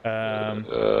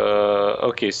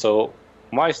 Okay, so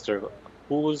Meister,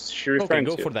 who's she referring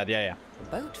to? Okay, go for that, yeah.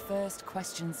 Boat first,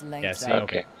 questions later. Yeah, see,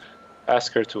 okay.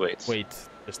 Ask her to wait. Wait,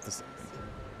 just a second.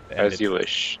 As you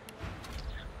wish.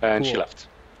 And she left.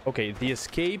 Okay, the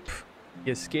escape.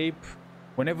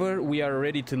 Whenever we are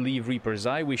ready to leave Reaper's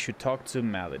Eye, we should talk to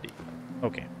Malady.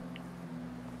 Okay.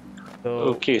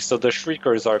 Okay, so the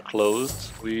Shriekers are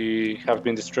closed. We have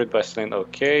been destroyed by Slain.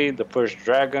 Okay, the Purged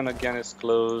Dragon again is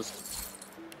closed.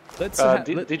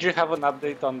 Did you have an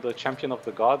update on the Champion of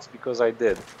the Gods? Because I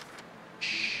did.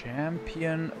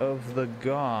 Champion of the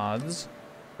Gods?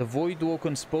 The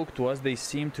Voidwoken spoke to us. They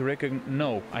seem to recognize...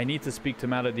 No, I need to speak to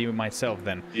Malady myself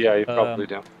then. Yeah, you probably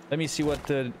do. Let me see what...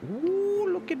 Ooh,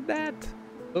 look at that.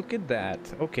 Look at that.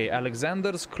 Okay,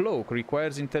 Alexandar's Cloak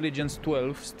requires Intelligence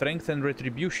 12, Strength and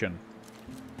Retribution.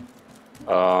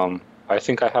 I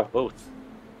think I have both.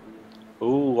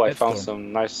 Ooh, I found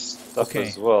some nice stuff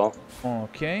as well.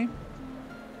 Okay.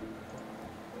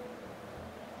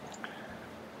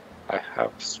 I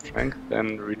have Strength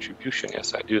and Retribution.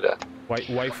 Yes, I do that.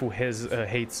 Waifu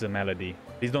hates Malady.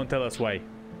 Please don't tell us why.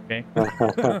 Okay?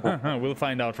 We'll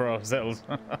find out for ourselves.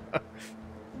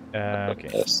 Okay.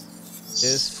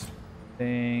 This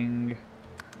thing...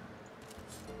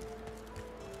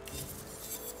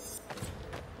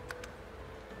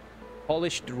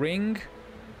 Polished ring,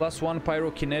 +1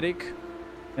 pyrokinetic,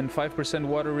 and 5%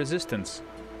 water resistance.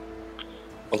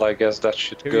 Well, I guess that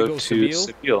should go to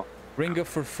Sibyl. Ring of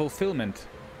Fulfillment,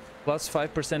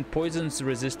 +5% poisons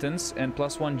resistance, and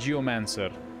 +1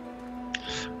 Geomancer.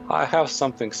 I have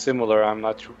something similar I'm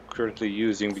not currently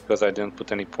using because I didn't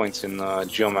put any points in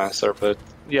Geomancer, but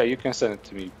yeah, you can send it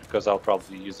to me because I'll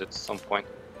probably use it at some point.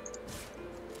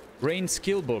 Rain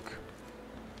Skill Book,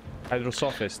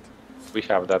 Hydrosophist. We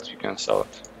have that, you can sell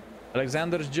it.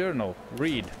 Alexandar's Journal,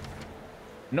 read.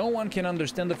 No one can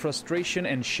understand the frustration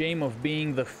and shame of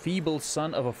being the feeble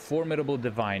son of a formidable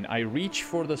divine. I reach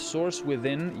for the source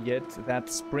within, yet that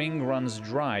spring runs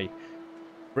dry.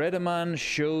 Bredeman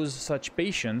shows such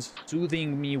patience,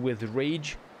 soothing me with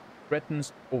rage,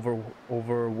 threatens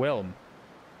overwhelm.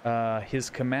 His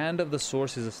command of the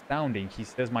source is astounding. He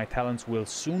says my talents will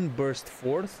soon burst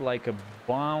forth like a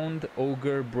bound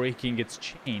ogre breaking its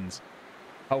chains.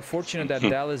 How fortunate that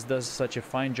Dallas does such a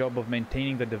fine job of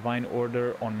maintaining the divine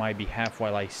order on my behalf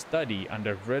while I study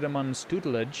under Vredeman's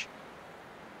tutelage.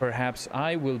 Perhaps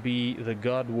I will be the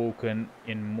Godwoken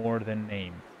in more than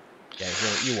name. Yeah,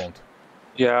 you won't.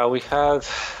 Yeah, we have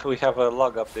a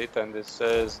log update, and it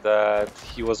says that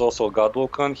he was also a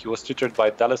Godwoken. He was tutored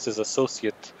by Dallas's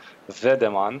associate,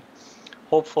 Vedeman.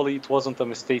 Hopefully it wasn't a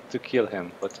mistake to kill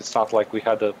him, but it's not like we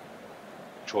had a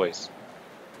choice.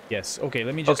 Yes. Okay.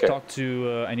 Let me just talk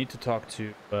to. I need to talk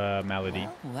to Malady.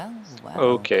 Well.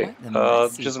 Okay.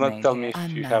 Just gonna tell me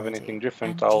if you have anything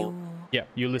different. I'll. Yeah,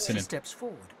 you listen. She steps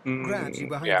forward, grabs you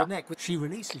behind the neck, she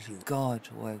releases you. God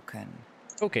woken.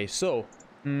 Okay, so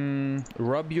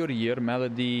rub your ear,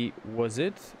 Malady. Was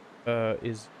it?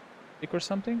 Is sick or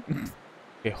something?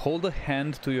 Okay, hold a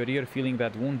hand to your ear, feeling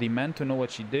that wound. Demand to know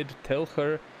what she did. Tell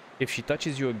her if she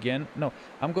touches you again. No,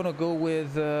 I'm gonna go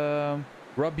with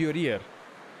rub your ear.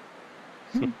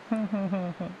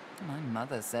 My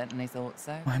mother certainly thought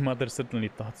so. My mother certainly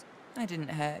thought so. I didn't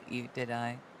hurt you, did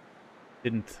I?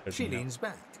 Didn't hurt She me, no. leans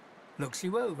back, looks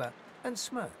you over, and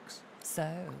smirks. So,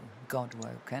 God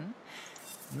woken,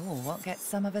 you're what gets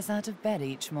some of us out of bed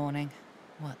each morning.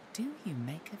 What do you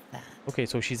make of that? Okay,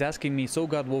 so she's asking me, so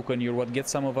God woken, you're what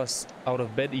gets some of us out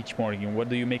of bed each morning. And what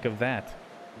do you make of that?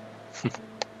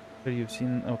 You've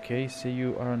seen, okay, say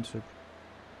you aren't... So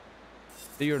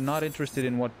you're not interested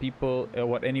in what people,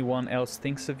 what anyone else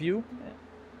thinks of you?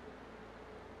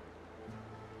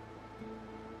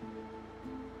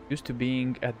 Used to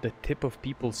being at the tip of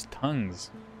people's tongues.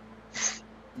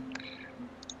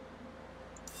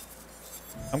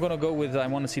 I'm gonna go with, I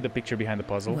want to see the picture behind the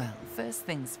puzzle. Well, first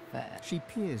things first. She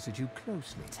peers at you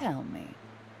closely. Tell me,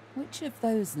 which of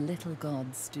those little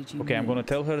gods did you Okay, I'm gonna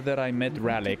tell her that I met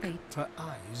Ralik. Her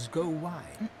eyes go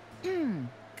wide.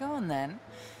 Go on then.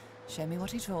 Show me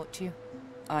what he taught you.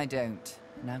 I don't.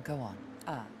 Now go on.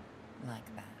 Ah, like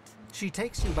that. She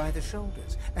takes you by the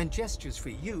shoulders and gestures for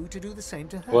you to do the same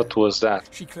to her. What was that?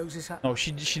 She closes her No,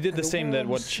 she did the same that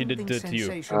what she did to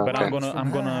you. But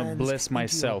I'm gonna bless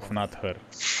myself, not her.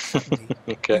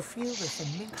 Okay. You feel the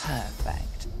familiar.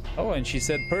 Perfect. Oh, and she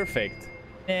said perfect.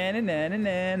 Na, na, na,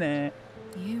 na, na.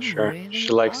 You Sure, really she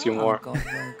likes you are more. God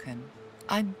woken.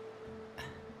 I'm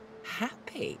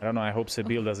happy. I don't know, I hope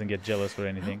Sabine doesn't get jealous or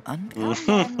anything. Come on, we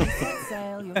set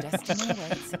sail, your destiny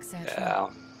awaits, etc. Yeah.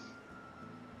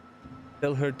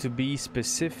 Tell her to be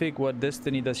specific. What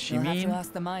destiny does she You'll mean? have to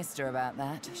ask the Meister about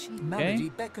that. Malady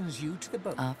beckons you to the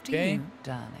boat. After Okay. you,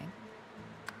 darling.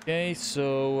 Okay,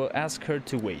 so ask her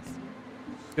to wait.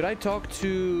 Could I talk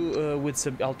to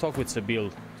I'll talk with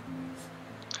Sabine.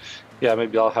 Yeah,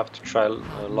 maybe I'll have to try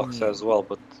Loxa as well,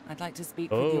 but... I'd like to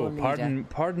speak with your Oh, leader.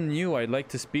 pardon you. I'd like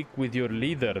to speak with your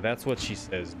leader. That's what she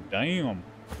says. Damn.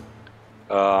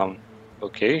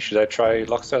 Okay, should I try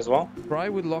Loxa as well? Try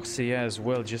with Loxia as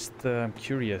well. Just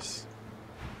curious.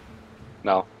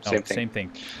 No, same thing. Same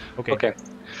thing. Okay. Okay.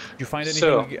 Did you find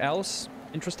So- anything else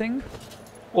interesting?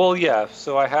 Well, yeah,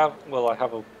 so I have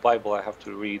a Bible I have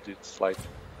to read. It's like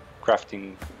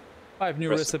crafting 5 new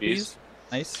recipes.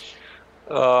 Nice.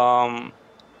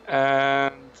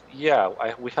 And yeah,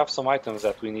 we have some items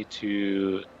that we need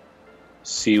to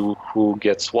see who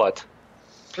gets what.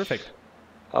 Perfect.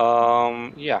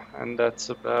 Yeah, and that's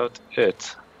about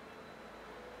it.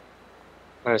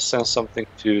 I sent something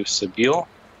to Sabine,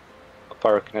 a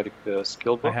pyrokinetic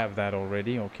skill book. I have that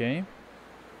already. Okay.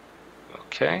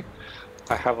 Okay.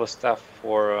 I have a staff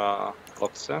for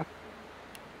Loxa.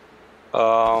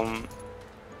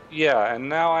 Yeah, and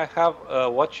now I have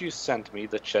what you sent me,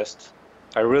 the chest.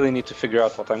 I really need to figure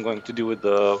out what I'm going to do with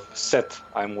the set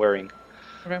I'm wearing.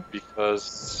 Okay.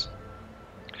 Because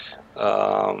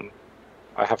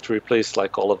I have to replace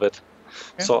like all of it.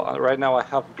 Okay. So right now I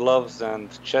have gloves and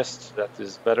chest that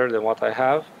is better than what I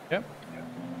have. Yep.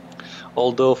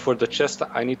 Although for the chest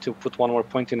I need to put 1 more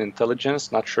point in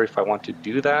intelligence. Not sure if I want to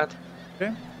do that.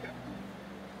 Okay.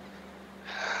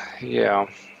 Yeah.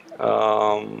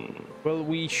 Well,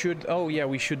 we should. Oh, yeah,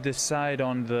 we should decide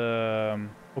on the.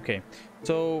 Okay.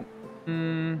 So,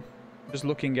 just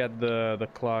looking at the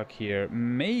clock here,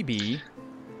 maybe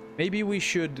we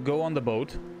should go on the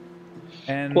boat.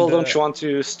 And well, don't you want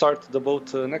to start the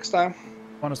boat next time?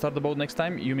 Want to start the boat next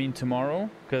time? You mean tomorrow?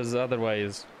 Because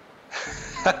otherwise.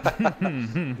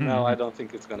 No, I don't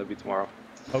think it's gonna be tomorrow.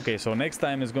 Okay, so next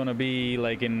time is gonna be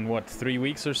like in what, 3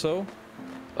 weeks or so?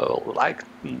 Oh, like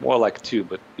more like 2,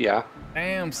 but yeah.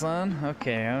 Damn, son.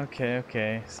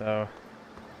 Okay. So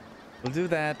we'll do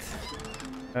that.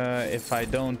 If I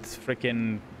don't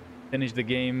freaking finish the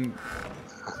game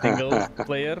single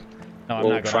player. No, I'm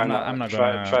not gonna. I'm not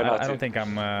gonna. I don't think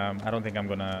I'm. I don't think I'm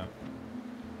gonna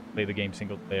play the game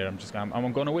single player.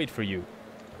 I'm gonna wait for you.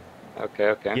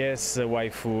 Okay. Yes,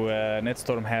 waifu.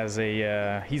 Netstorm has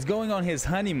a. He's going on his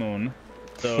honeymoon,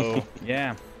 so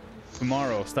yeah,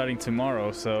 starting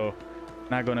tomorrow. So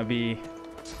not gonna be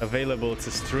available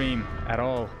to stream at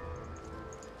all.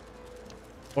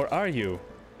 Or are you?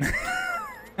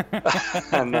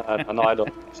 No, I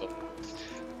don't think so.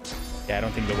 Yeah, I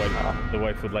don't think the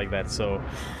wife would like that. So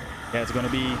yeah, it's gonna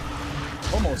be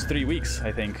almost 3 weeks,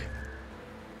 I think,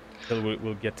 till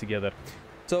we'll get together.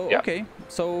 So okay,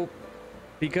 so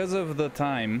because of the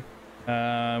time,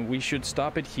 we should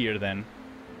stop it here then,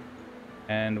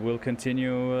 and we'll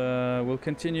continue. We'll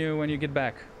continue when you get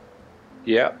back.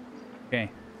 Yeah. Okay.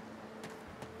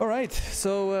 All right.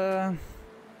 So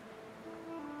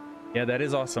yeah, that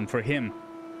is awesome for him,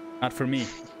 not for me.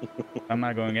 I'm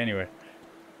not going anywhere.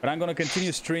 But I'm gonna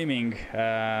continue streaming.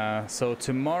 So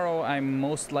tomorrow I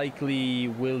most likely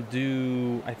will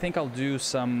do. I think I'll do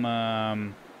some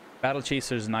Battle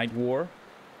Chasers Night War,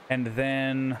 and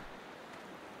then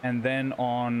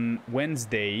on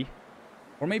Wednesday,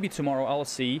 or maybe tomorrow, I'll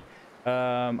see.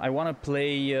 I want to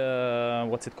play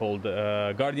what's it called?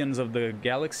 Guardians of the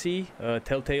Galaxy,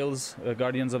 Telltale's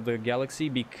Guardians of the Galaxy,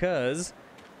 because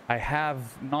I have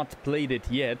not played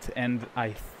it yet, and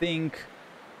I think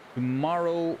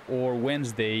tomorrow or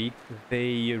Wednesday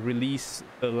they release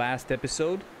the last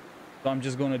episode, so I'm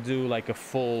just gonna do like a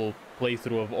full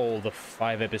playthrough of all the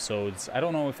 5 episodes. I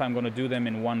don't know if I'm gonna do them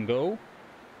in one go,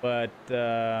 but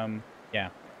yeah,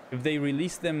 if they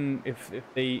release them, if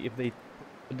they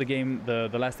put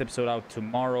the last episode out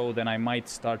tomorrow, then I might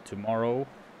start tomorrow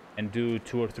and do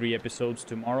 2 or 3 episodes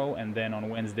tomorrow, and then on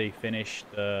Wednesday finish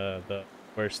the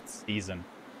first season,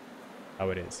 how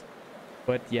it is.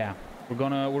 But yeah,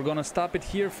 we're gonna stop it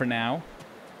here for now.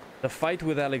 The fight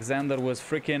with Alexandar was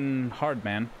freaking hard,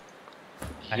 man.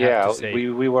 Yeah,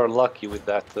 we were lucky with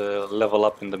that level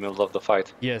up in the middle of the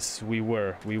fight. Yes, we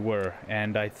were,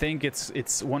 and I think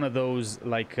it's one of those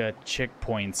like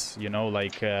checkpoints, you know,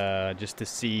 like just to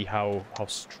see how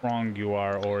strong you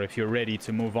are, or if you're ready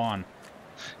to move on.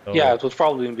 So, yeah, it would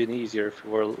probably have been easier if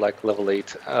we were like level 8.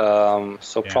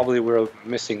 So yeah. Probably we're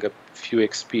missing a few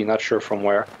XP, not sure from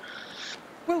where.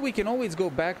 Well, we can always go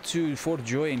back to Fort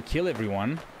Joy and kill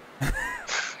everyone.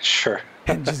 Sure.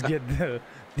 And just get the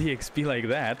XP like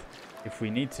that if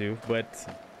we need to, but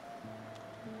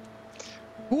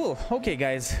cool. Okay,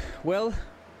 guys. Well,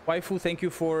 Waifu, thank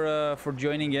you for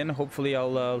joining in. Hopefully,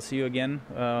 I'll see you again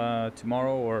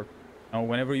tomorrow, or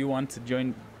whenever you want to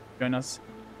join us.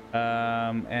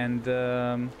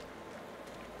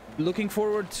 Looking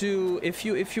forward to if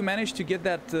you manage to get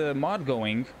that mod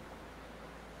going.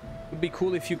 It would be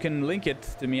cool if you can link it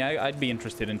to me. I'd be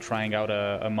interested in trying out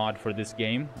a mod for this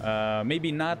game.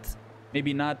 Maybe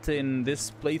not in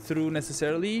this playthrough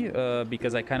necessarily,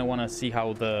 because I kind of want to see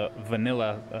how the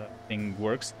vanilla thing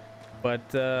works.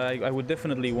 But I would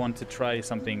definitely want to try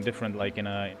something different, like in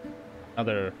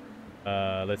another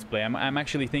Let's Play. I'm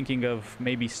actually thinking of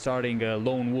maybe starting a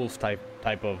lone wolf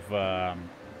type of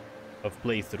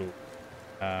playthrough.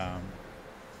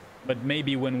 But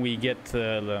maybe when we get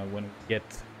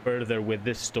further with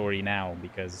this story now,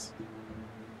 because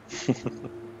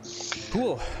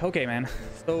cool. Okay, man.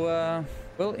 So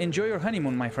well, enjoy your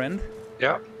honeymoon, my friend.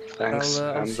 Yeah, thanks.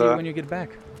 I'll see you when you get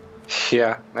back.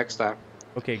 Yeah, next time.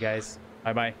 Okay, guys.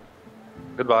 Bye bye.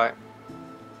 Goodbye.